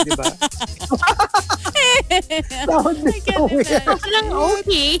sibuyas, diba? That would be so weird. Parang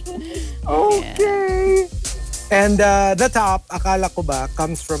okay. Okay. And the top, akala ko ba,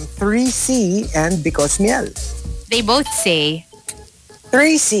 comes from 3C and Because Miel. They both say,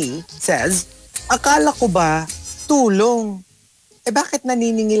 3C says, akala ko ba, tulong. Bakit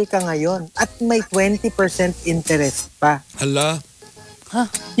naniningil ka ngayon? At may 20% interest pa. Hala.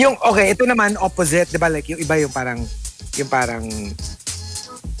 Okay, ito naman opposite, 'di ba? Like yung iba yung parang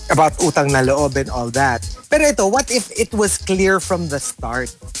about utang na loob and all that. Pero ito, what if it was clear from the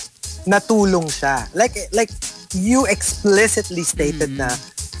start na tulong siya? Like you explicitly stated na,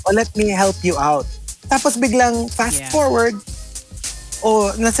 let me help you out. Tapos biglang fast forward,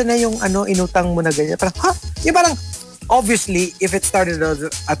 nasa na yung inutang mo na ganyan. Parang, yung parang, obviously, if it started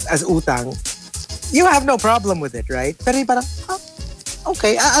as utang, you have no problem with it, right? Pero yung parang,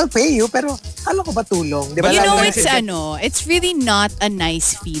 okay, I'll pay you, pero kala ko ba tulong? Di ba? You know, Lalo na it's kasi- it's really not a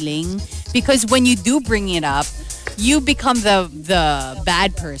nice feeling because when you do bring it up, you become the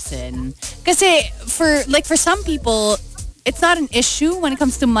bad person. Kasi for some people, it's not an issue when it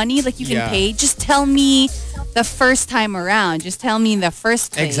comes to money. Like you can Yeah. pay. Just tell me the first time around. Just tell me in the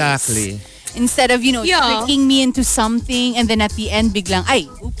first place. Exactly. Instead of, Yeah. tricking me into something and then at the end biglang, ay,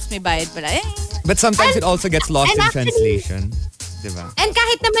 oops, may bayad pala. Eh. But sometimes it also gets lost and in actually- translation. Diba? And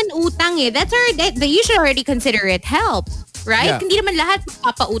kahit naman utang that's already, you should already consider it help. Right? Yeah. Hindi naman lahat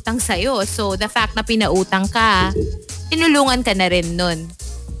mapapautang sa'yo. So, the fact na pinautang ka, tinulungan ka na rin nun.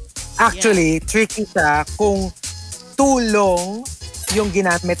 Actually, tricky siya kung tulong yung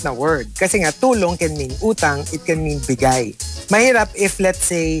ginamit na word. Kasi nga, tulong can mean utang, it can mean bigay. Mahirap if, let's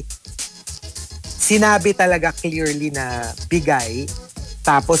say, sinabi talaga clearly na bigay,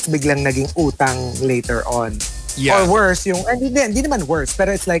 tapos biglang naging utang later on. Yeah. Or worse, hindi naman worse,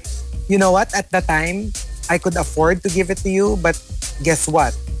 pero it's like, you know what, at the time, I could afford to give it to you, but guess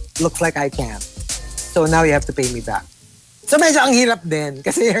what? Looks like I can't. So now you have to pay me back. So medyo ang hirap din.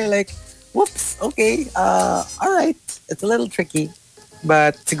 Kasi you're like, whoops, okay, alright. It's a little tricky.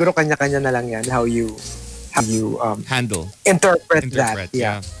 But siguro kanya-kanya na lang yan how you handle. Interpret that.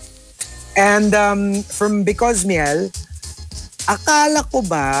 Yeah. And from Because Miel, akala ko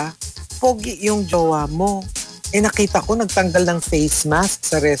ba pogi yung jowa mo? Nakita ko nagtanggal ng face mask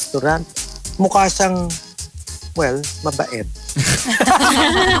sa restaurant. Mukha siyang, well, mabait.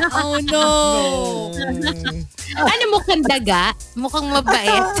 Oh no! Ano mukhang daga? Mukhang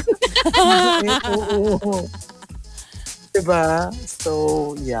mabait. Oo. Diba?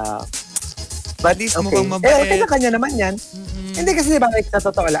 So, yeah. But at least mukhang mabait. Kasi kanya naman yan. Hindi kasi diba, like, sa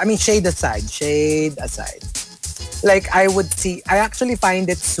totoo lang. I mean, shade aside. Like, I actually find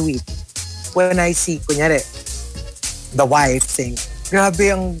it sweet when I see, kunyari, the wife saying,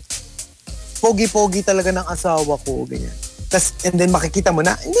 grabe ang pogi-pogi talaga ng asawa ko, ganyan. And then makikita mo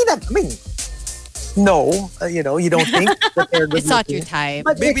na, hindi na, I mean, no, you don't think that they're good It's not looking. your type.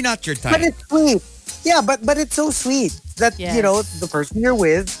 But Maybe not your type. But it's sweet. Yeah, but it's so sweet that, Yes. the person you're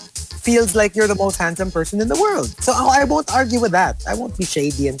with feels like you're the most handsome person in the world. So I won't argue with that. I won't be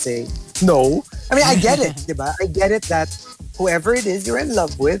shady and say, no. I mean, I get it, diba? I get it that whoever it is you're in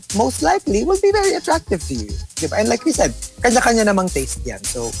love with, most likely will be very attractive to you. Diba? And like we said, kanya-kanya namang taste yan.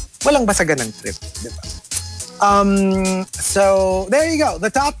 So, walang basagan ng trip. Diba? So, there you go. The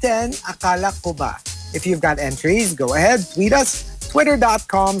top 10, Akala Ko Ba. If you've got entries, go ahead, tweet us,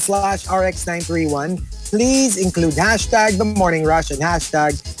 twitter.com/rx931. Please include hashtag The Morning Rush and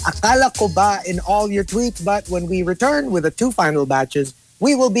hashtag Akala Ko Ba in all your tweets. But when we return with the 2 final batches,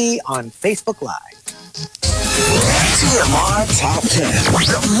 we will be on Facebook Live. TMR Top 10.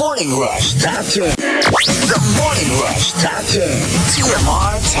 The Morning Rush Top 10. The Morning Rush Top 10.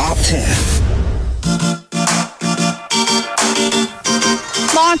 TMR Top 10.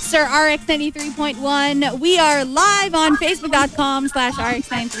 Monster RX 93.1. We are live on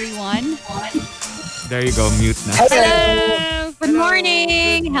Facebook.com/RX931. There you go, mute na. Hello. Good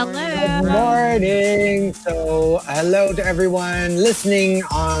morning. Hello. Good morning. So, hello to everyone listening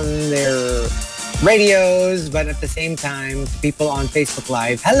on their radios, but at the same time, people on Facebook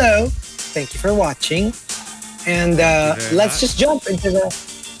Live. Hello. Thank you for watching. And let's just jump into the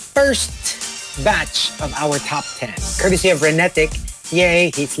first batch of our top 10. Courtesy of Renetic.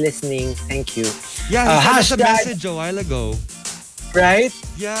 Yay, he's listening. Thank you. Yeah, he sent us a hashtag- message a while ago. Right?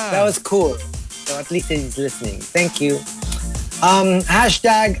 Yeah. That was cool. So at least he's listening. Thank you.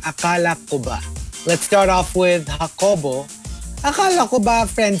 Hashtag Akala Ko Ba. Let's start off with Jacobo. Akala ko ba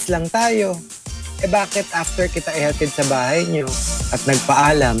friends lang tayo? Bakit after kita ihatid sa bahay niyo at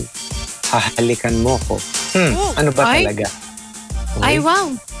nagpaalam, hahalikan mo ko? Ano ba Ay. talaga? Ay,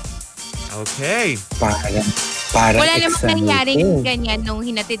 wow. Okay. Parang Wala namang exciting. nangyaring ganyan nung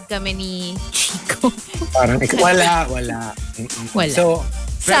hinatid kami ni Chico. Wala. Wala. So,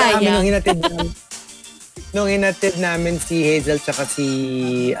 pero Sayang. nung hinatid namin si Hazel tsaka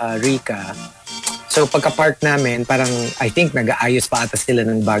si Rica, so pagka-park namin, parang I think nag-aayos pa ata sila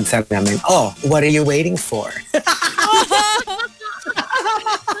ng bag. Sabi namin, oh, what are you waiting for?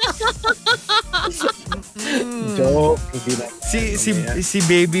 Joke. Hindi na. Si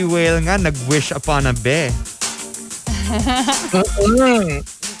Baby Whale nga nag-wish upon a bear.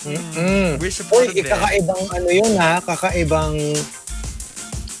 Wish upon a bear. Kakaibang ano yun ha? Kakaibang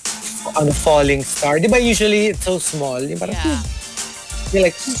falling star. Di ba usually it's so small? Yung parang, Yeah. you're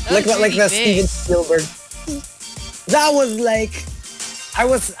like really the big. Steven Spielberg. That was like,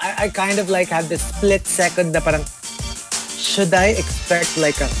 I kind of like had this split second na parang, should I expect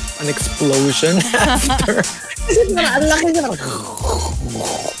like an explosion after? Ang laki niya.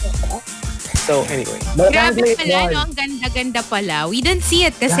 So anyway. But Grabe apparently it pala, was. no? Ang ganda-ganda pala. We didn't see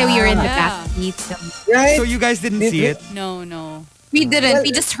it kasi we were in the Yeah. back seat. So Right? So you guys didn't see it? No. we didn't. Well,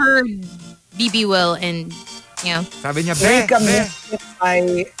 We just heard BB Will and, yeah. Sabi niya, Rica be.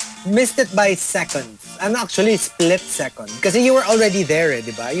 missed it by seconds. And actually, split second. Kasi you were already there,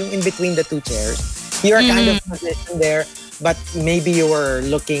 di ba? Yung in between the two chairs. You were kind of positioned there, but maybe you were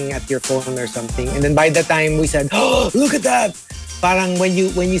looking at your phone or something. And then by the time we said, oh, look at that! parang when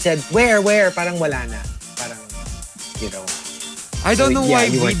you said where, parang wala na. Parang, you know. I don't know why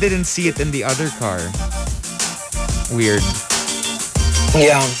you we were- didn't see it in the other car. Weird.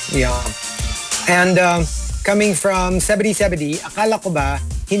 Yeah, yeah. And coming from 7070, akala ko ba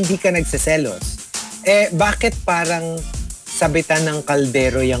hindi ka nagseselos? Bakit parang sabitan ng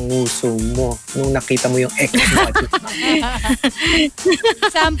kaldero yung nguso mo nung nakita mo yung ex mo?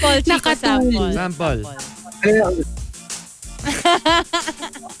 Sample, Chico, sample. Sample. Ano yun?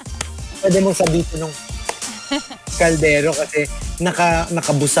 Pwede mong sabitin ng kaldero kasi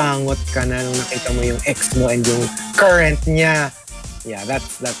nakabusangot ka na nung nakita mo yung ex mo and yung current niya. Yeah,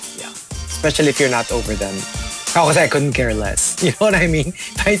 that's yeah. Especially if you're not over them. Ako kasi I couldn't care less. You know what I mean?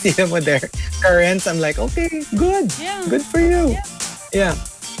 If I see them with their currents, I'm like, okay, good. Yeah. Good for you. Yeah.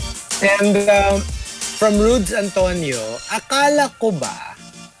 And from Rudes Antonio, akala ko ba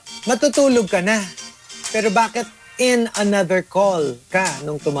matutulog ka na? Pero bakit in another call ka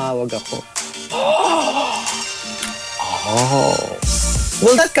nung tumawag ako? Oh.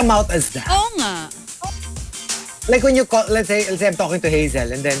 Will that come out as that? Oo nga. Like when you call, let's say I'm talking to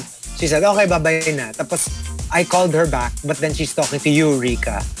Hazel and then she said, okay, bye-bye na. Tapos I called her back, but then she's talking to you,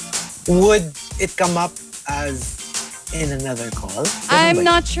 Rica. Would it come up as in another call? I'm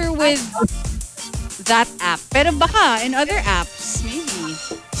not sure with that app. Pero baka in other apps, maybe.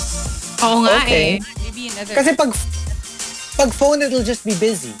 Oo nga Okay. Maybe in other Kasi pag phone, it'll just be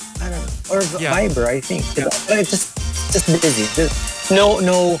busy. I don't know. Or Yeah. Viber, I think. It's just busy.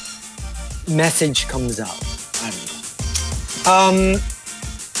 No message comes out. I don't know.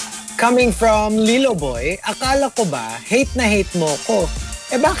 Coming from Lilo Boy, akala ko ba, hate na hate mo ko.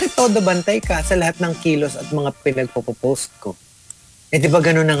 Bakit todo bantay ka sa lahat ng kilos at mga pinagpo-post ko? Di ba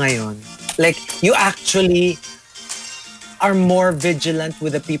ganun na ngayon? Like, you actually are more vigilant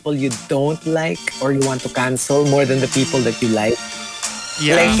with the people you don't like or you want to cancel more than the people that you like.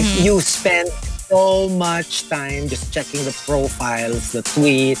 Yeah. Like, you spend so much time just checking the profiles, the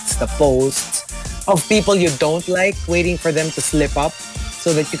tweets, the posts of people you don't like, waiting for them to slip up so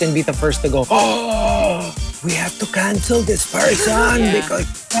that you can be the first to go, oh, we have to cancel this person Yeah. because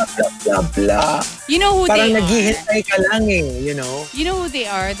blah, blah, blah, blah. You know who Parang they are. naghihintay ka lang you know? You know who they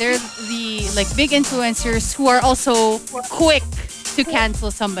are? They're the like big influencers who are also quick to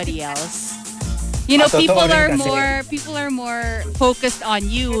cancel somebody else. You know, Totoo people rin are kasi. more focused on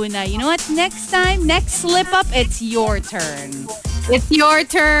you na, you know what, next slip up, it's your turn. It's your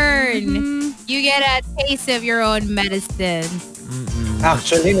turn. Mm-hmm. You get a taste of your own medicine.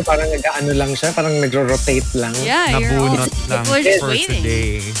 Actually, no, parang nag-ano lang siya, parang nagro-rotate lang. Yeah, Nabunot lang people are just for waiting.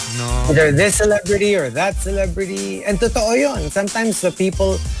 today. No. Either this celebrity or that celebrity. And totoo yun. Sometimes the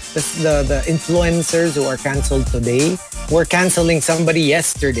people, the influencers who are canceled today were canceling somebody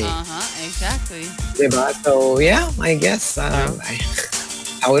yesterday. Exactly. Diba? So, yeah, I guess.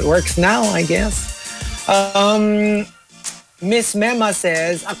 How it works now, I guess. Miss Mema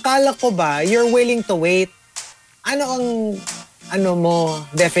says, akala ko ba you're willing to wait? Ano ang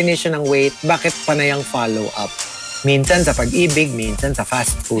definition ng wait? Bakit panayang follow-up? Minsan sa pag-ibig, minsan sa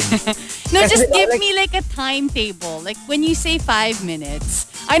fast food. No, Kasi just diba, give like- me like a timetable. Like when you say 5 minutes,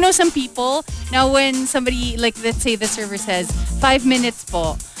 I know some people, now when somebody, like let's say the server says, 5 minutes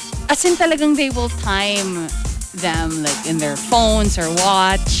po, as in talagang they will time them like in their phones or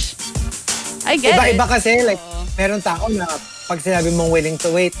watch. I get it. Iba-iba kasi, like, Oo. meron tao na pag sinabi mong willing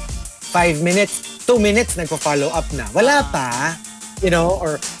to wait, 5 minutes, 2 minutes, nagpo-follow up na. Wala pa. You know,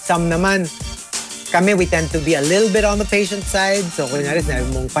 or some naman, kami, we tend to be a little bit on the patient side. So, kunyari,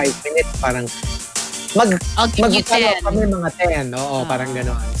 sinabi mong 5 minutes, parang I'll give you mag-follow 10. kami mga 10. Oo, parang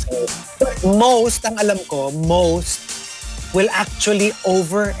gano'n. So, most, ang alam ko, most will actually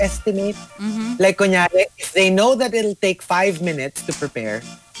overestimate. Like, kunyari, if they know that it'll take 5 minutes to prepare,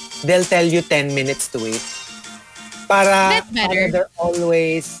 they'll tell you 10 minutes to wait. Para That's better. they're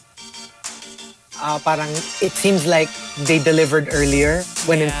always parang it seems like they delivered earlier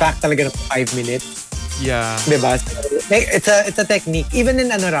when in Yeah. fact talaga na 5 minutes. Yeah. Diba? So, like, it's a technique. Even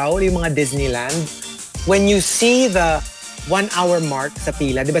in ano raw, yung mga Disneyland, when you see the 1 hour mark sa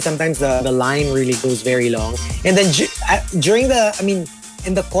pila, diba sometimes the line really goes very long. And then during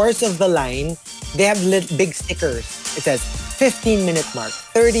in the course of the line, they have big stickers. It says 15-minute mark,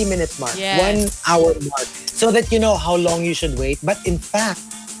 30-minute mark, Yes. 1 hour mark, so that you know how long you should wait. But in fact,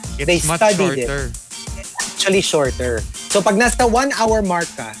 they It's much studied shorter. actually shorter. So pag nasa 1 hour mark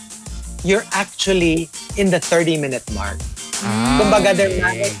ka, you're actually in the 30-minute mark. Kumbaga, they're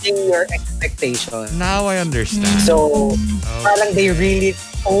managing your expectation. Now I understand. So, parang they really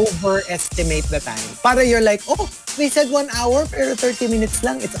overestimate the time. Para you're like, oh, they said 1 hour, pero 30 minutes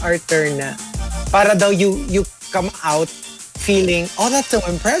lang, it's our turn na. Para daw you come out feeling, oh, that's so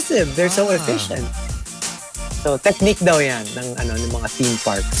impressive. They're so efficient. So, technique daw yan ng mga theme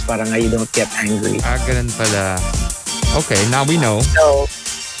parks para nga you don't get angry. Ganun pala. Okay, now we know. So,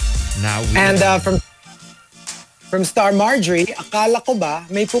 Now we and know. from Star Marjorie, akala ko ba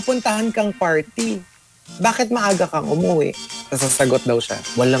may pupuntahan kang party? Bakit maaga kang umuwi? Tapos sasagot daw siya,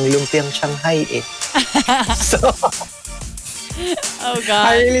 walang lumpiang Shanghai eh. So, Oh, I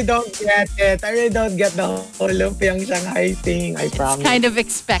God. really don't get it. I really don't get the whole lumpiang Shanghai thing. I promise. It's kind of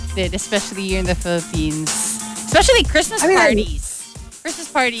expected, especially here in the Philippines. Especially Christmas I mean, parties. Christmas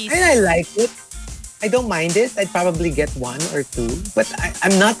parties. I like it. I don't mind it. I'd probably get one or two. But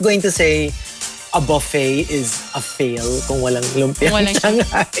I'm not going to say a buffet is a fail kung walang lumpiang Walang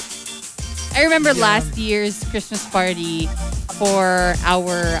Shanghai. I remember last year's Christmas party for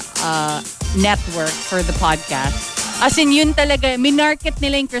our network for the podcast. As in, yun talaga, minarket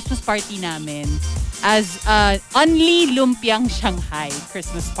nila yung Christmas party namin as only lumpiang Shanghai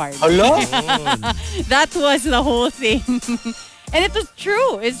Christmas party. Hello? That was the whole thing. And it was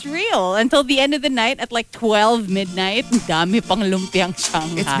true. It's real. Until the end of the night at like 12 midnight, ang dami pang lumpiang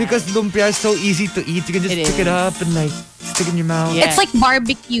Shanghai. It's because lumpia is so easy to eat. You can just pick it up and like stick in your mouth. Yeah. It's like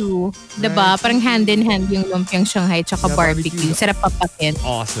barbecue, diba? Parang hand in hand yung lumpiang Shanghai tsaka Yeah, barbecue. barbecue. Sarap papakin.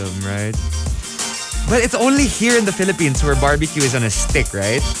 Awesome, right? But it's only here in the Philippines where barbecue is on a stick,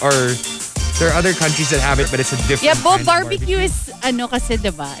 right? Or there are other countries that have it, but it's a different Yeah, kind of barbecue is ano kasi,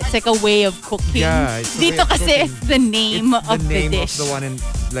 diba? It's like a way of cooking. Yeah, it's a way Dito of kasi cooking. it's the name It's of the name the of dish. the one in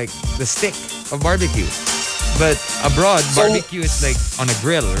like the stick of barbecue. But abroad, barbecue is like on a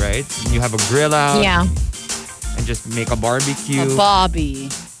grill, right? You have a grill out Yeah. and just make a barbecue. A Bobby.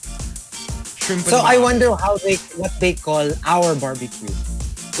 Shrimp So and I lobster. wonder what they call our barbecue.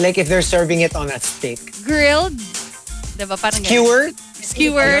 Like if they're serving it on a stick. Grilled. Diba? Parang ganun. Skewered?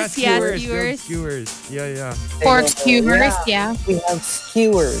 Skewers. Yeah, grilled skewers. skewers. Yeah. Pork skewers, yeah. We have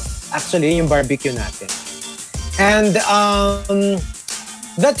skewers. Actually, yung barbecue natin. And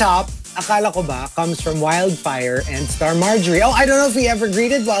the top, Akala Ko Ba, comes from Wildfire and Star Marjorie. Oh, I don't know if we ever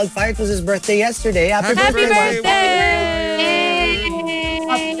greeted Wildfire. It was his birthday yesterday. Happy Happy birthday, birthday!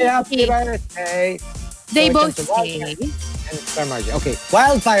 Happy birthday! They So it both comes from say, Wildfire and Star Marjorie. Okay,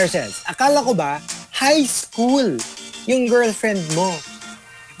 Wildfire says, Akala ko ba, high school yung girlfriend mo?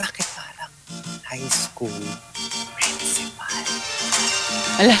 Bakit parang high school principal?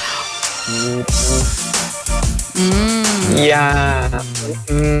 Ala. Yeah.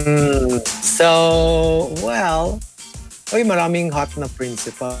 So, well, uy, maraming hot na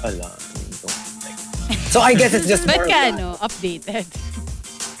principal. So I guess it's just more Ba't ka, of that. updated?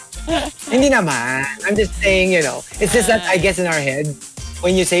 Hindi naman. I'm just saying, it's just that I guess in our head,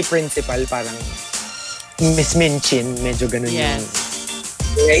 when you say principal, parang Miss Minchin, medyo ganun Yes.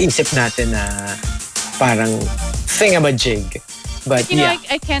 yung naisip natin na parang thingamajig. But You know,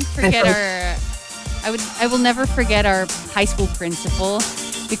 yeah. I can't forget I will never forget our high school principal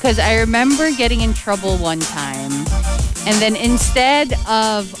because I remember getting in trouble one time. And then instead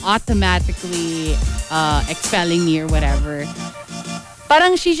of automatically expelling me or whatever,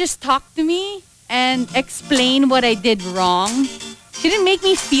 parang she just talked to me and explained what I did wrong. She didn't make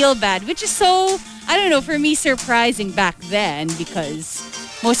me feel bad, which is so, I don't know, for me surprising back then because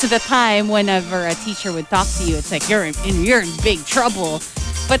most of the time whenever a teacher would talk to you, it's like you're in big trouble.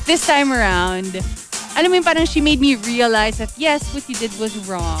 But this time around, alam mo yun, parang she made me realize that yes, what you did was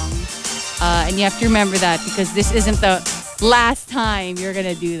wrong. And you have to remember that because this isn't the last time you're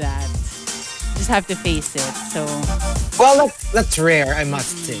gonna do that. You just have to face it. So Well, that's rare, I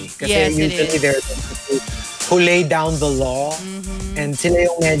must say. Kasi Yes, it usually is. there are people who lay down the law and sila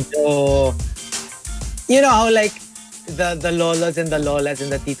yung medyo, you know how like the lolas and the lolas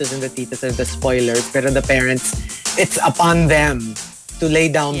and the titos and the titas are the spoilers, pero the parents, it's upon them to lay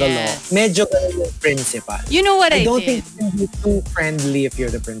down the law. Yes. Medyo ganun yung principal. you know what I don't did? think you can be too friendly if you're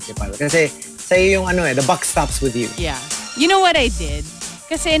the principal. Kasi sa'yo yung the buck stops with you. Yeah. You know what I did?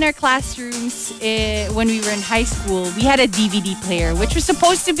 Kasi in our classrooms, when we were in high school, we had a DVD player, which was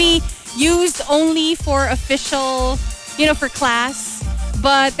supposed to be used only for official, for class.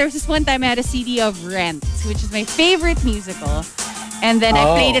 But there was this one time I had a CD of Rent, which is my favorite musical. And then I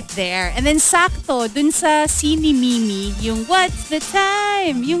played it there. And then sakto, dun sa Sini Mimi, yung What's the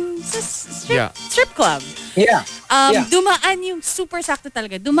Time? Yung sa strip club. Yeah. Yeah. Dumaan yung, super sakto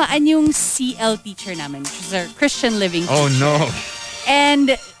talaga, dumaan yung CL teacher namin, which is our Christian living teacher. Oh no.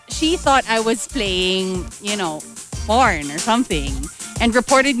 And she thought I was playing, porn or something and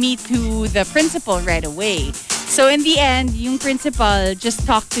reported me to the principal right away. So in the end, yung principal just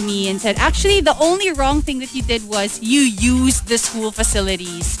talked to me and said, actually, the only wrong thing that you did was you used the school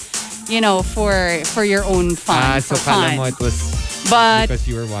facilities, for your own fun. So for kala fun. mo it was But because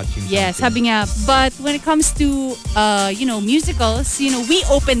you were watching yes, something. sabi nga, but when it comes to musicals, we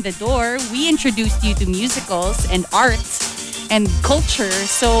opened the door. We introduced you to musicals and arts and culture.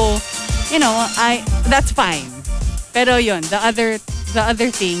 So, that's fine. Pero yun, the other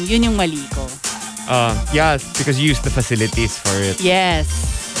thing, yun yung mali ko. Yeah, because you use the facilities for it. Yes.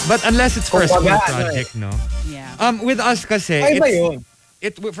 But unless it's for a school Kumbaga, project, no? Yeah. With us kasi, Ay ba yun?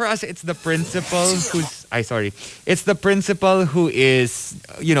 for us it's the principal it's the principal who is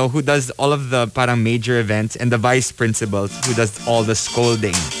who does all of the parang major events, and the vice principal who does all the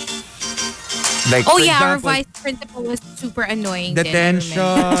scolding. Like, Oh for yeah, our example, vice principal was super annoying. Then, I remember.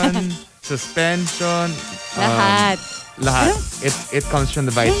 detention, suspension, Lahat. lahat. It comes from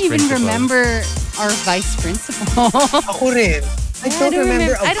the I vice don't even principal. remember our vice principal. Ako rin. I don't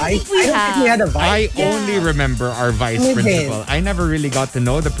remember a I don't vice. think we I don't think we had a vice. I only remember our vice Me din. principal. I never really got to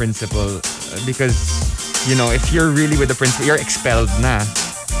know the principal because, if you're really with the principal, you're expelled na.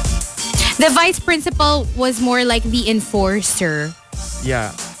 The vice principal was more like the enforcer. Yeah.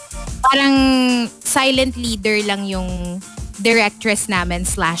 Parang silent leader lang yung directress namin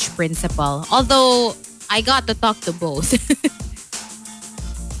 / principal. Although, I got to talk to both.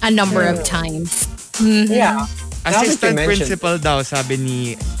 A number of times. Yeah. Assistant Now that you mentioned principal daw, sabi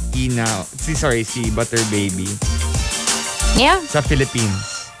ni Ina, si Butter Baby, Yeah. sa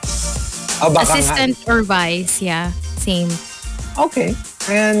Philippines. Oh, baka nga. Assistant or vice. Yeah. Same. Okay.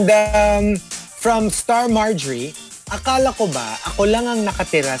 And from Star Marjorie, akala ko ba ako lang ang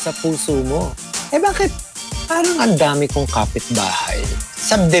nakatira sa puso mo? Bakit parang ang dami kong kapitbahay?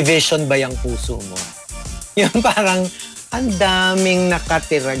 Subdivision ba yung puso mo? Yung parang ang daming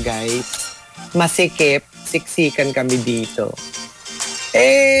nakatira, guys. Masikip, siksikan kami dito.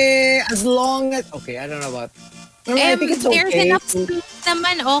 As long as... Okay, I don't know about... I think it's There's okay. enough space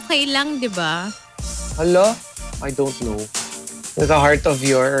naman. Okay lang, di ba? Hala? I don't know. With the heart of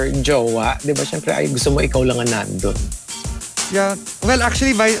your jowa, di ba? Siyempre, gusto mo ikaw lang ang nandun. Yeah. Well,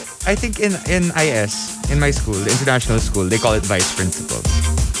 actually, I think in IS, in my school, the international school, they call it vice principal.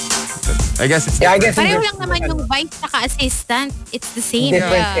 But I guess it's Yeah, I guess Pareho in lang naman yung vice saka assistant. It's the same.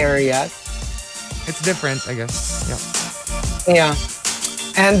 different Yeah. areas. it's different, I guess. Yeah. Yeah.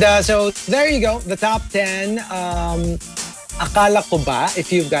 And so there you go. The top 10. Akala Ko Ba.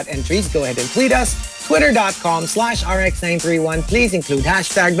 If you've got entries, go ahead and tweet us. Twitter.com/RX931. Please include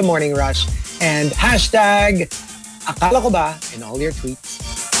hashtag The Morning Rush and hashtag Akala Ko Ba in all your tweets.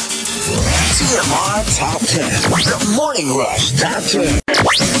 TMR Top 10. The Morning Rush Top 10.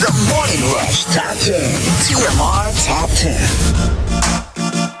 The Morning Rush Top 10. TMR Top 10.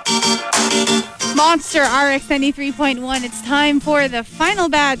 Monster RX 93.1. It's time for the final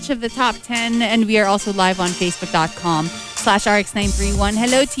batch of the top 10. And we are also live on Facebook.com/RX931.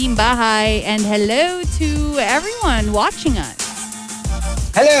 Hello, Team Bahay. And hello to everyone watching us.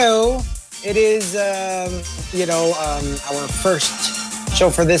 Hello. It is, our first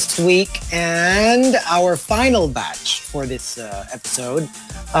show for this week and our final batch for this episode.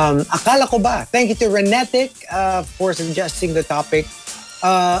 Akala Ko Ba. Thank you to Renetic for suggesting the topic.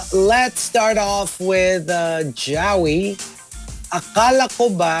 Let's start off with Jowie. Akala ko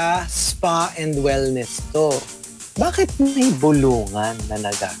ba spa and wellness to? Bakit may bulungan na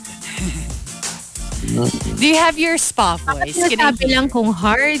nagagat? Do you have your spa voice? Sinasabi lang kung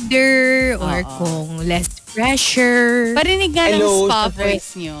harder or kung less pressure. Parinig nga ng Hello, spa siyempre,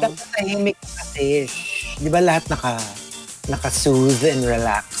 voice nyo. dapat tahimik kasi. Di ba lahat naka-soothe and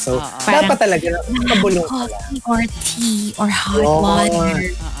relax. So, dapat talaga nakabulong ka lang. Coffee or tea or hot Yun. water.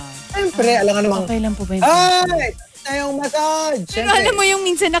 Siyempre, alam nga namang, Okay lang po ba yung ay! Na yung massage! Pero Siyempre. alam mo yung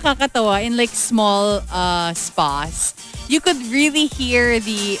minsan nakakatawa in like small spas, you could really hear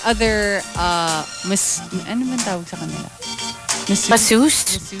the other ano man tawag sa kanila?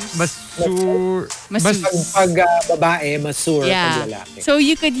 Masseuse? Pag babae, masur. Pag Yeah. lalaki. So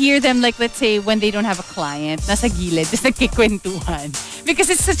you could hear them like, let's say, when they don't have a client, nasa gilid, just nagkikwentuhan.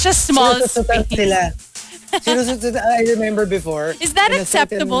 Because it's such a small Sinususutan space. sila. Sinususutan. I remember before. Is that in a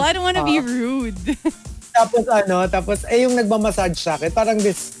certain acceptable? I don't want to be spa, rude. Tapos yung nagmamassage sa akin, parang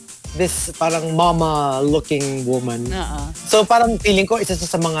this parang mama-looking woman. So parang feeling ko, isa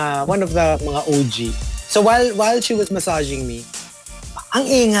sa mga, one of the mga OG. So while she was massaging me, ang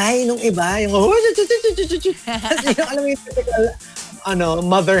ingay nung iba, yung alam mo yung typical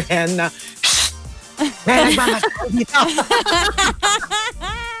mother hen na may nagmamassage dito.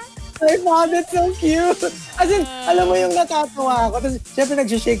 I found it so cute. As in, alam mo yung natatawa ako. Tapos, syempre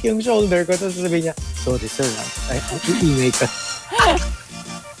nag-shake yung shoulder ko. Tapos sabi niya, sorry sir, ang ingay ka.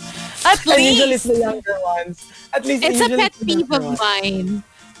 At And usually least, it's the younger ones. At least It's a usually pet the peeve younger of ones. mine.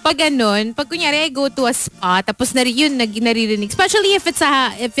 pag ganun, pag kunyari I go to a spa, tapos naririnig, especially if it's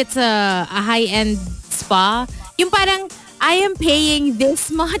a high-end spa, yung parang, I am paying this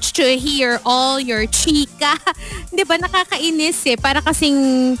much to hear all your chika. Di ba? Nakakainis eh. Para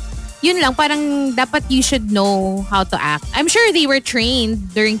kasing, yun lang, parang dapat you should know how to act. I'm sure they were trained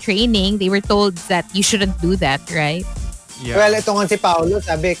during training. They were told that you shouldn't do that, right? Yeah. Well, ito nga si Paolo,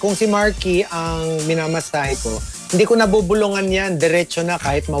 sabi, kung si Markki ang minamasahe ko, hindi ko nabubulungan yan. Diretso na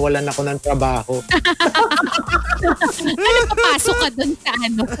kahit mawalan ako ng trabaho. Ano, papasok ka dun sa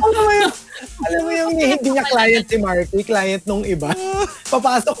ano? Alam mo yung hindi niya client si Markki, client nung iba.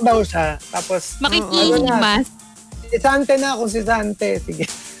 Papasok daw siya. Tapos, Makikihimas. si Sante na ako, si Sante. Sige.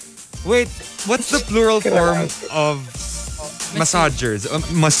 Wait, what's the plural form of massagers?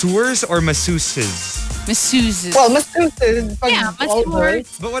 Masseurs or masseuses? Masseuses. Well, masseuses. Yeah, masseurs.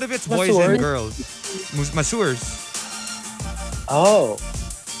 But what if it's boys and girls? Masseurs, Oh.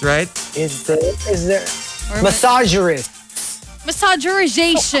 right? Is there Or massagerist?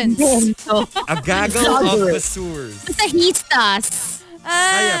 Massagerizations. A gaggle of masseurs. Masahistas.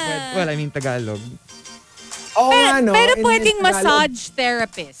 Yeah, well, I mean Tagalog. Oo nga, no? Pero In pwedeng Tagalog. massage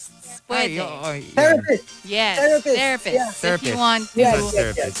therapists. Pwede. Yeah. Therapist. Yes, Therapist, therapists. yeah. If Therapist. you want to Yes,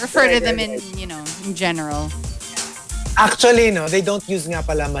 Therapist. refer to Right, them right, in general. Actually, no, they don't use nga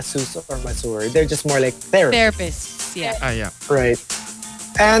pala masseuse or masseur. They're just more like therapists. Therapists, yeah. Yeah. Right.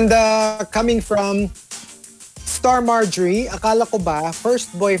 And coming from Star Marjorie, akala ko ba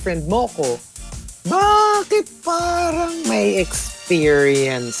first boyfriend mo ko? Bakit parang may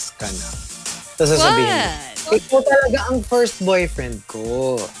experience ka na? Tapos sasabihin mo, ikaw talaga ang first boyfriend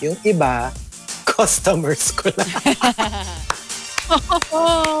ko. Yung iba, customers ko lang.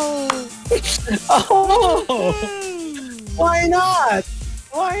 Oh! Why not?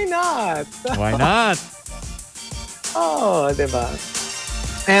 Why not? Why not? Oh, diba?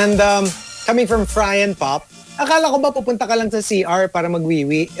 And coming from Fry and Pop, akala ko ba pupunta ka lang sa CR para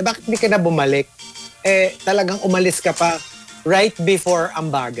magwiwi? Eh bakit hindi ka na bumalik? Eh talagang umalis ka pa right before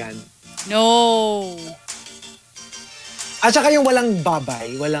ambagan. No. At saka yung walang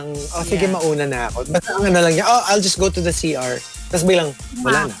babay, walang, sige Yeah. mauna na ako. Basta ang ano lang niya, I'll just go to the CR. Tapos bilang,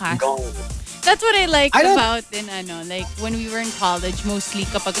 wala na, Makas. gone. That's what I like I don't- about like when we were in college, mostly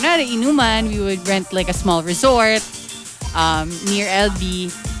kapag kunwari inuman, we would rent like a small resort near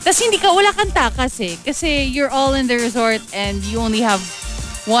LB. Tapos wala kang takas eh. Kasi you're all in the resort and you only have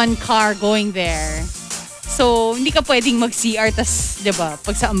one car going there. So, hindi ka pwedeng mag-CR tas, di ba,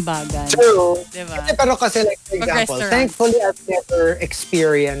 pag sa ambagan. True. Diba? Pero kasi like, for example, Pag-restaurant. thankfully I've never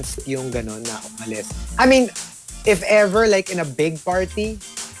experienced yung ganun na umalis. I mean, if ever like in a big party,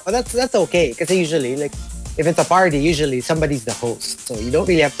 that's okay. Kasi usually, like, if it's a party, usually somebody's the host. So you don't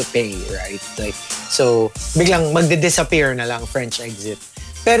really have to pay, right? Like, so biglang magdi-disappear na lang, French exit.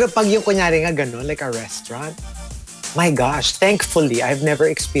 Pero pag yung kunyari nga ganun, like a restaurant, my gosh, thankfully, I've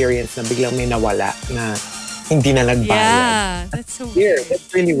never experienced na biglang may nawala na hindi na nagbayad. Yeah, that's so Weird. weird.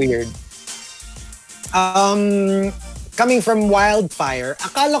 That's really weird. Coming from Wildfire,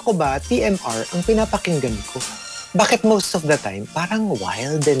 akala ko ba TMR ang pinapakinggan ko? Bakit most of the time parang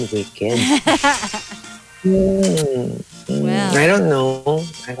wild and wicked? Well. I don't know.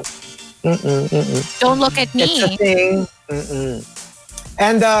 Don't look at It's a me. thing.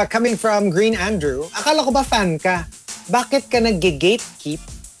 And coming from Green Andrew, akala ko ba fan ka? Bakit ka nag-gatekeep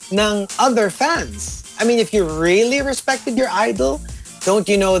ng other fans? I mean, if you really respected your idol, don't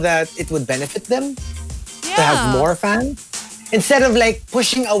you know that it would benefit them to have more fans? Instead of like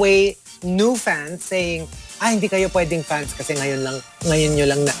pushing away new fans saying, hindi kayo pwedeng fans kasi ngayon nyo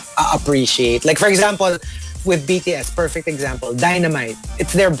lang na-appreciate. Like for example, with BTS, perfect example, Dynamite.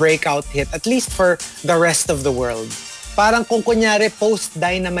 It's their breakout hit, at least for the rest of the world. Parang kung kunyari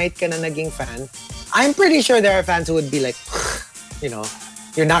post-Dynamite ka na naging fan, I'm pretty sure there are fans who would be like, you know,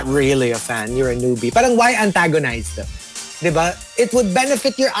 you're not really a fan, you're a newbie. Parang why antagonize them? Diba? It would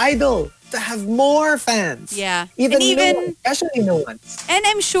benefit your idol to have more fans. Yeah. Even And no one, especially no one. And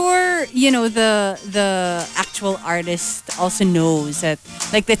I'm sure, the actual artist also knows that,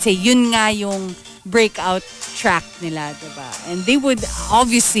 like, let's say, yun nga yung breakout track nila, diba? And they would,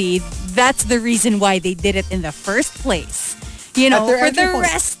 obviously, that's the reason why they did it in the first place. At their For entry the point.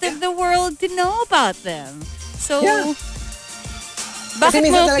 rest of the world to know about them. So, Yeah. bakit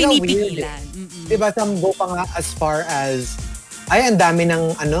Kasi mo minsan talaga pinipigilan? Diba, some go pa nga as far as, ang dami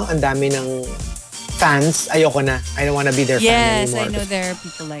ng fans, ayoko na. I don't wanna be their fan Yes, anymore. I know there are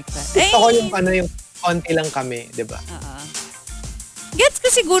people like that. Gusto ko yung konti lang kami, diba? Gets ko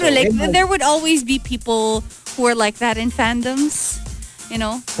siguro, So, like, maybe- there would always be people who are like that in fandoms,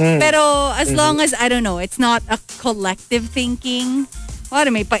 Pero as long as, I don't know, it's not a collective thinking, Wala,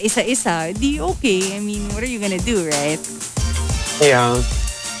 may pa isa-isa. Di okay. I mean, what are you gonna do, right? Yeah.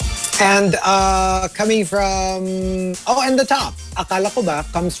 And coming from, and the top, Akala Ko Ba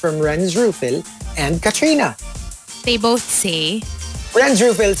comes from Renz Rufil and Katrina. They both say, Renz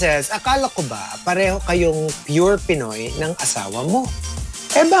Rufil says, Akala ko ba pareho kayong pure Pinoy ng asawa mo?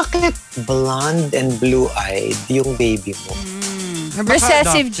 Eh bakit blonde and blue-eyed yung baby mo?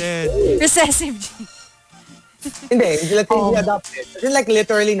 Recessive adopted. Recessive gene. Hindi adopted. Kasi like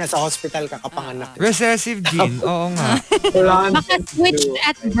literally nasa hospital ka kapanganak. Recessive gene. Oo nga. Blonde baka and switched blue.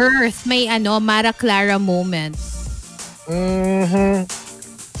 at birth. May Mara Clara moment. Mhm.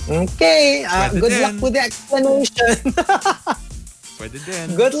 Okay. Pwede Good din. luck with the explanation. Pwede din.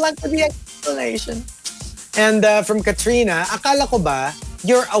 Good luck with the explanation. And from Katrina, akala ko ba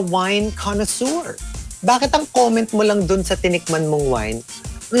you're a wine connoisseur? Bakit ang comment mo lang dun sa tinikman mong wine?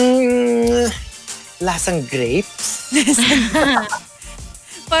 Lasang grapes?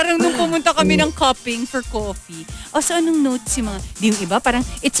 Parang nung pumunta kami ng cupping for coffee. So anong notes yung mga, di yung iba, parang,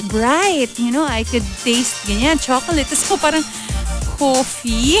 it's bright, you know, I could taste ganyan, chocolate. Tapos ko parang,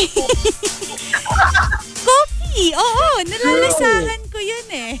 coffee? Coffee! Oo, nalalasahan ko yun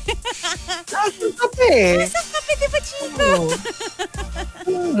eh. Lasang kape. Lasang kape, di ba, Chico?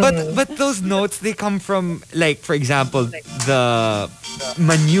 But those notes, they come from, like, for example, the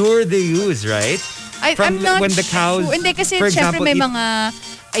manure they use, right? I'm not when the cows, sure. Hindi kasi for syempre example, may mga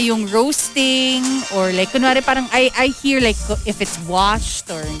yung roasting or like kunwari parang I hear like if it's washed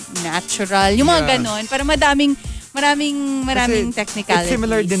or natural. Yung mga Yeah. ganon. Parang maraming Kasi technicalities. It's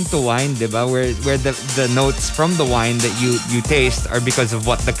similar din to wine, di ba? Where the notes from the wine that you taste are because of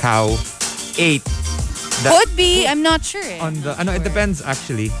what the cow ate. Could be. I'm not sure. It depends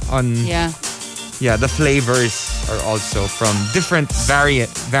actually on Yeah. the flavors are also from different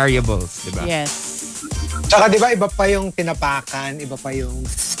variables, di ba? Yes. Tsaka di ba iba pa yung tinapakan, iba pa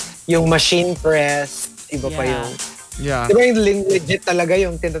yung machine press, iba pa Yeah. yung... Yeah. Di ba yung legit talaga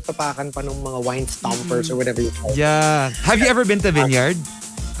yung tinatapakan pa ng mga wine stompers or whatever you call it? Yeah. Have you ever been to Vineyard?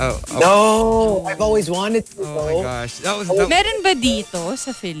 No! I've always wanted to Oh my go. gosh. That was Meron ba dito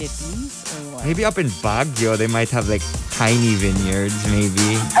sa Philippines or what? maybe up in Baguio they might have like tiny vineyards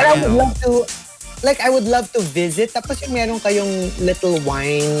maybe. And I would love to, I would love to visit. Tapos yung meron kayong little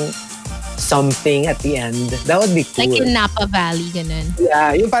wine something at the end. That would be cool. Like in Napa Valley, ganun.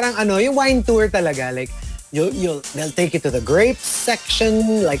 Yeah, yung parang yung wine tour talaga. Like, they'll take you to the grapes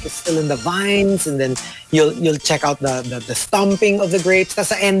section, like it's still in the vines, and then you'll check out the stomping of the grapes.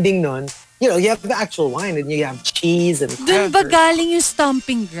 Tapos sa ending nun, you have the actual wine and you have cheese and Doon ba crackers. galing yung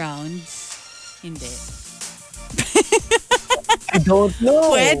stomping grounds? Hindi. I don't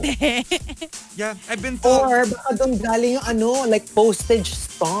know. Pwede. Yeah, I've been to Or baka doon galing yung like postage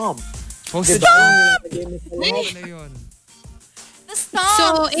stomp. postage. Diba? Yun. The stomp. So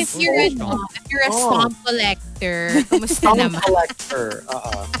if you're a stomp collector, kumusta Stomp naman? collector.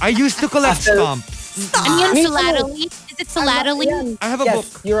 I used to collect After- stomps. Ano yun, Me too. philately? Is it philately? I have a Yes, book.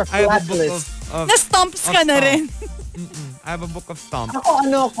 you're a I have a book philatelist. of Na-stomps ka na stomp. rin. I have a book of stomps.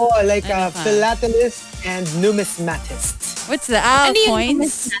 Ako, like Ano a ka? philatelist and numismatist. What's the Ano yung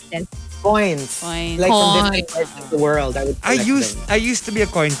coins? natin? Coins. Coins. Like from Coins. different parts of the world. I used to be a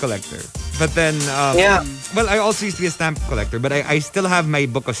coin collector. But then Yeah. well, I also used to be a stamp collector, but I still have my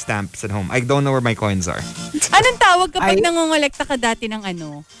book of stamps at home. I don't know where my coins are. Anong tawag kapag I- nangongolekta ka dati ng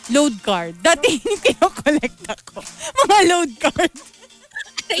load card? Dati yung kinokolekta ko. Mga load card.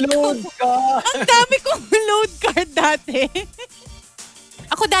 Load ka. Ang dami kong load card dati.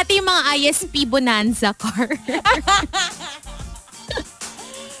 Ako dati yung mga ISP Bonanza car.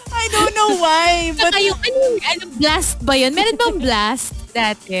 I don't know why. But Saka yung anong blast ba yun? Meron bang blast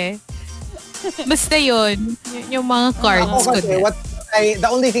dati? Basta yun. Yung mga cards Ako ko kasi, din. the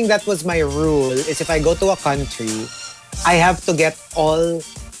only thing that was my rule is if I go to a country, I have to get all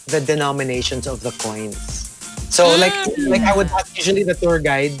the denominations of the coins. So like I would ask usually the tour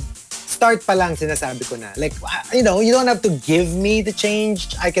guide, start pa lang sinasabi ko na. Like, you don't have to give me the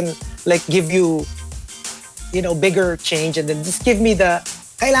change. I can like give you, bigger change and then just give me the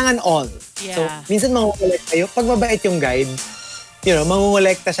kailangan all. So, Yeah. minsan mangungulekta kayo. Pag mabait yung guide,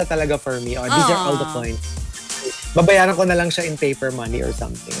 mangungulekta siya talaga for me. These are all the coins. Babayaran ko na lang siya in paper money or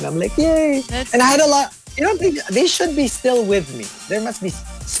something. And I'm like, yay! That's- And I had a lot, they should be still with me. There must be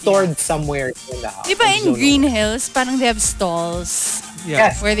stored somewhere in the house. di ba I just in don't Green know. Hills, parang they have stalls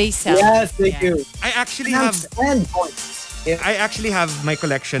Yes. where they sell. Yes, they Yeah. do. I actually have And coins. Yeah. I actually have my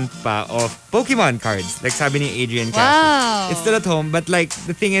collection pa of Pokemon cards. Like sabi ni Adrian Castro. Wow. It's still at home, but like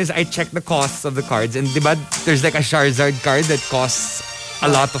the thing is I check the costs of the cards and diba there's like a Charizard card that costs a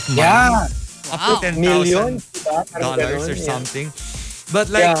lot of money. Yeah. Up Wow. to $10,000 Millions, diba? Parang dollars ganun, or yeah. something. But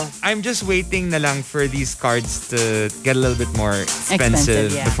like, Yeah. I'm just waiting na lang for these cards to get a little bit more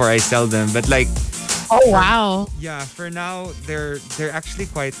expensive, Yeah. before I sell them. But like, Oh, wow. yeah, for now they're actually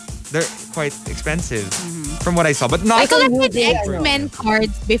they're quite expensive from what I saw. But not I collected movie, X-Men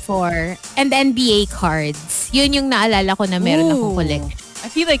cards before and NBA cards. Yun yung naalala ko na meron akong Ooh. collection. I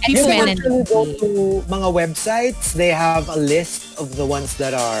feel like You X-Men can and actually go NBA. to mga websites. They have a list of the ones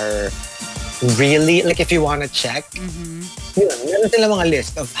that are really, like if you want to check. Yun, meron sila mga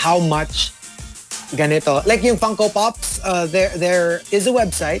list of how much ganito. Like yung Funko Pops, there is a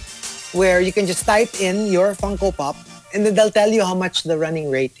website where you can just type in your Funko Pop and then they'll tell you how much the running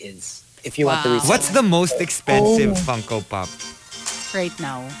rate is if you want to Wow. resell. what's the most expensive Funko Pop? right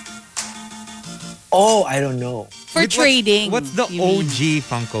now. Oh, I don't know. For What's- trading. What's the you mean? OG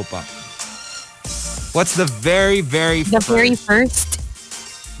Funko Pop? What's the very, very The very first? first.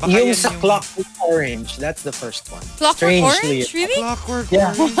 Baka Yung yan sa Clockwork Orange, that's the first one. Clockwork Strangely, Orange? Really? Clockwork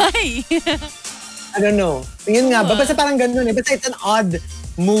Yeah. Orange. Why? I don't know. Yun nga, basta parang ganun eh. Basta it's an odd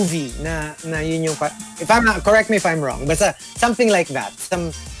movie na yun yung, if I'm not, correct me if I'm wrong, basta something like that.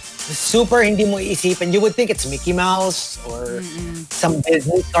 Some super hindi mo iisipin. You would think it's Mickey Mouse or some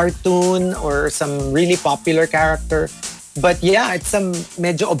Disney cartoon or some really popular character. But yeah, it's some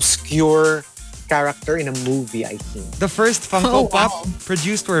medyo obscure character in a movie, I think. The first Funko Pop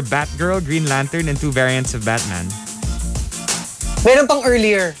produced were Batgirl, Green Lantern, and 2 variants of Batman. Meron pang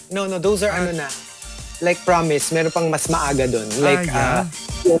earlier. No, those are ano na. Like Promise, meron pang mas maaga dun. Like, yeah.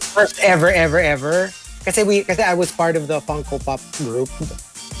 yung first ever. Kasi I was part of the Funko Pop group.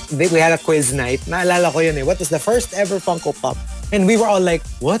 We had a quiz night. Naalala ko yun eh. What was the first ever Funko Pop? And we were all like,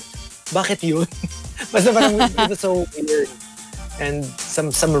 what? Bakit yun? Basta parang it was so weird. And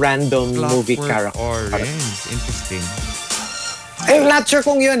some random movie Clockwork character. Orange. Interesting. I'm not sure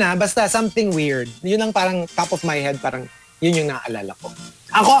kung yun basta something weird. Yun ang parang top of my head, parang yun yung naalala ko.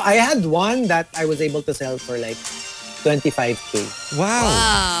 Ako, I had one that I was able to sell for like 25K. Wow.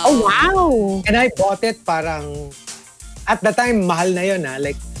 Oh, wow. And I bought it parang, at the time, mahal na yun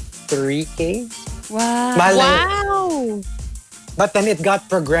like 3K. Wow. Mahal na yun. Wow. But then it got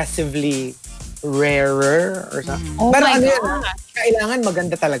progressively rarer or something. Oh Pero my ano yun, gosh. kailangan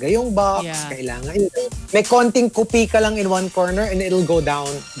maganda talaga yung box. Yeah. Kailangan may konting kupi ka lang in one corner and it'll go down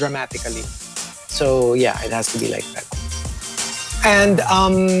dramatically. So yeah, it has to be like that. And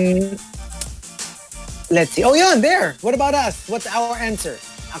let's see. Oh yun, there. What about us? What's our answer?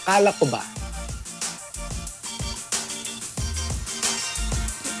 Akala ko ba?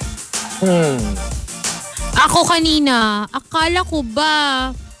 Ako kanina, akala ko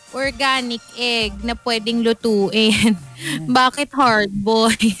ba organic egg na pwedeng lutuin? Bakit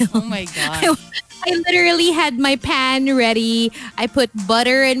hard-boiled? Oh my God. I literally had my pan ready. I put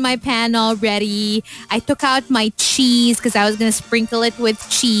butter in my pan already. I took out my cheese because I was gonna sprinkle it with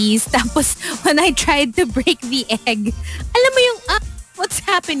cheese. Tapos, when I tried to break the egg, alam mo yung, what's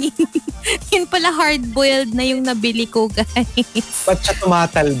happening? Yun pala hard-boiled na yung nabili ko, guys. Ba't siya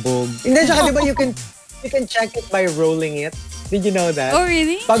tumatalbog? Hindi, tsaka di ba you can check it by rolling it? Did you know that? Oh,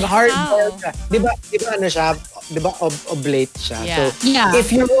 really? Pag hard How? boiled siya, di ba ano siya, di ba oblate siya. Yeah. So, Yeah.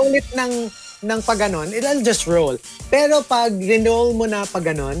 if you roll it ng pag ganon, it'll just roll. Pero pag roll mo na pag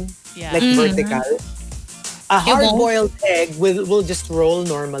ganon, Yeah. like vertical, a It won't. hard-boiled egg will just roll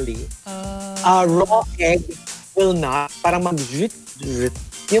normally. A raw egg will not. Parang mag-zhut.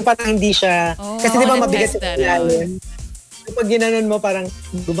 Yung parang hindi siya, kasi di ba let's mabigat test that yung ilalim. Pag ginanon mo, parang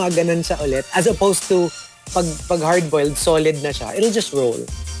gumaganon siya ulit. As opposed to, pag hard-boiled, solid na siya. It'll just roll.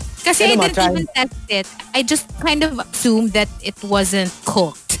 Kasi I Ano mo, didn't try even test it. I just kind of assumed that it wasn't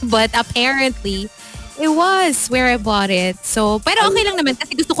cooked. But apparently, it was where I bought it. So, pero okay lang naman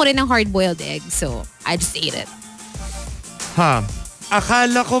kasi gusto ko rin ng hard-boiled egg. So, I just ate it.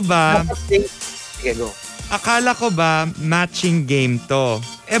 Akala ko ba, Sige, go. akala ko ba matching game to?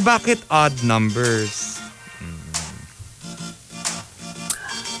 Eh bakit odd numbers?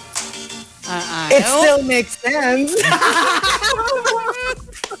 It still makes sense.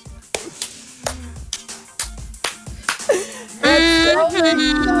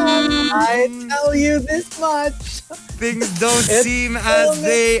 I tell you this much. Things don't It seem still as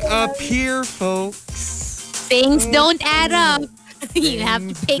they makes sense. appear, folks. Things don't add up. You have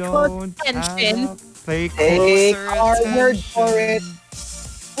to pay close Don't attention. add up. Pay Take closer our word for it. attention.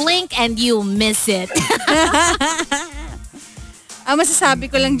 Blink and you'll miss it. Ang masasabi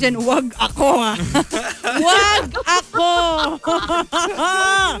ko lang dyan, wag ako Wag ako!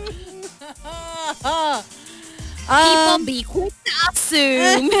 People be quick to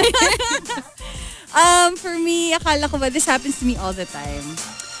assume. For me, akala ko ba, this happens to me all the time.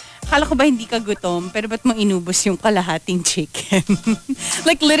 akala ko ba hindi ka gutom, pero ba't mo inubos yung kalahating chicken?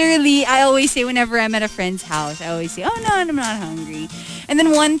 Like literally, I always say whenever I'm at a friend's house, I always say, oh no, I'm not hungry. And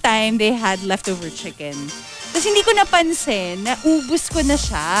then one time, they had leftover chicken. Tapos hindi ko napansin na ubos ko na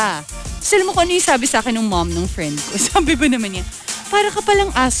siya. Tapos alam mo kung ano yung sabi sa akin ng mom ng friend ko? Sabi ba naman niya, para ka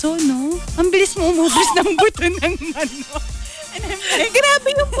palang aso, no? Ang bilis mo umubos ng buto ng manok. And I'm like, grabe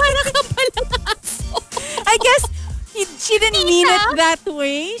yung para ka palang aso. I guess, she didn't mean it that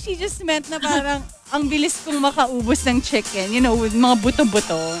way. She just meant na parang ang bilis kong makaubos ng chicken, you know, with mga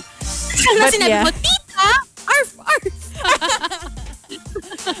buto-buto. But sinabi mo, tita, arf, arf.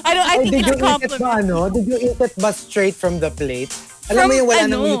 I think did it's a you eat it compliment. ba, ano? Did you eat it ba straight from the plate? Alam mo yung wala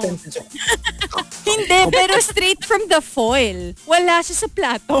nang utensil. Hindi, pero straight from the foil. Wala siya sa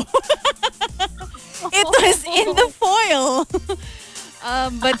plato. It was in the foil.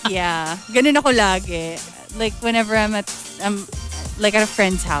 But yeah, ganun ako lagi. Like whenever I'm like at a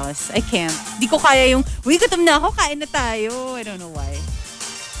friend's house, I can't. Di ko kaya yung, uy, gutom na ako, kain na tayo. I don't know why.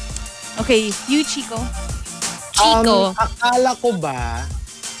 Okay, you, Chico. Akala ko ba,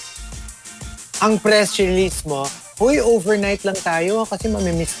 ang press release mo, huy, overnight lang tayo kasi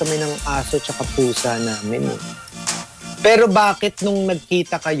mamimiss kami ng aso tsaka pusa namin. Pero bakit nung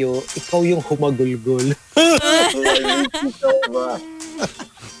nagkita kayo, ikaw yung humagulgol? Ikaw ba?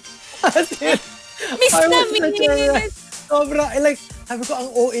 Miss namin. Sobra, like, sabi ko, ang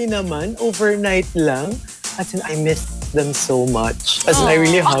OA naman, overnight lang. As in, I missed them so much. As in, I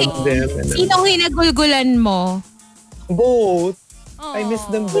really hugged them. Sino hinagulgulan mo? Both. I miss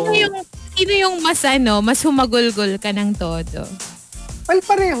them both. Sino yung mas humagulgol ka ng todo? Well,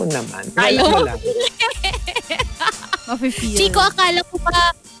 pareho naman. Ayaw. Mafe-feel. Chico, akala ko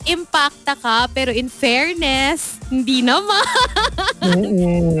pa impacta ka, pero in fairness, hindi naman.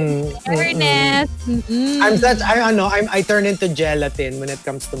 Fairness. I turn into gelatin when it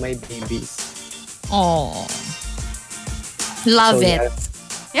comes to my babies. Oh. Love it.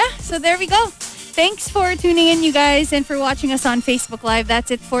 Yeah, so there we go. Thanks for tuning in, you guys, and for watching us on Facebook Live. That's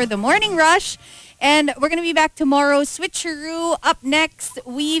it for the Morning Rush. And we're going to be back tomorrow. Switcheroo. Up next,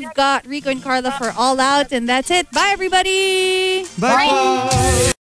 we've got Rico and Carla for All Out. And that's it. Bye, everybody. Bye.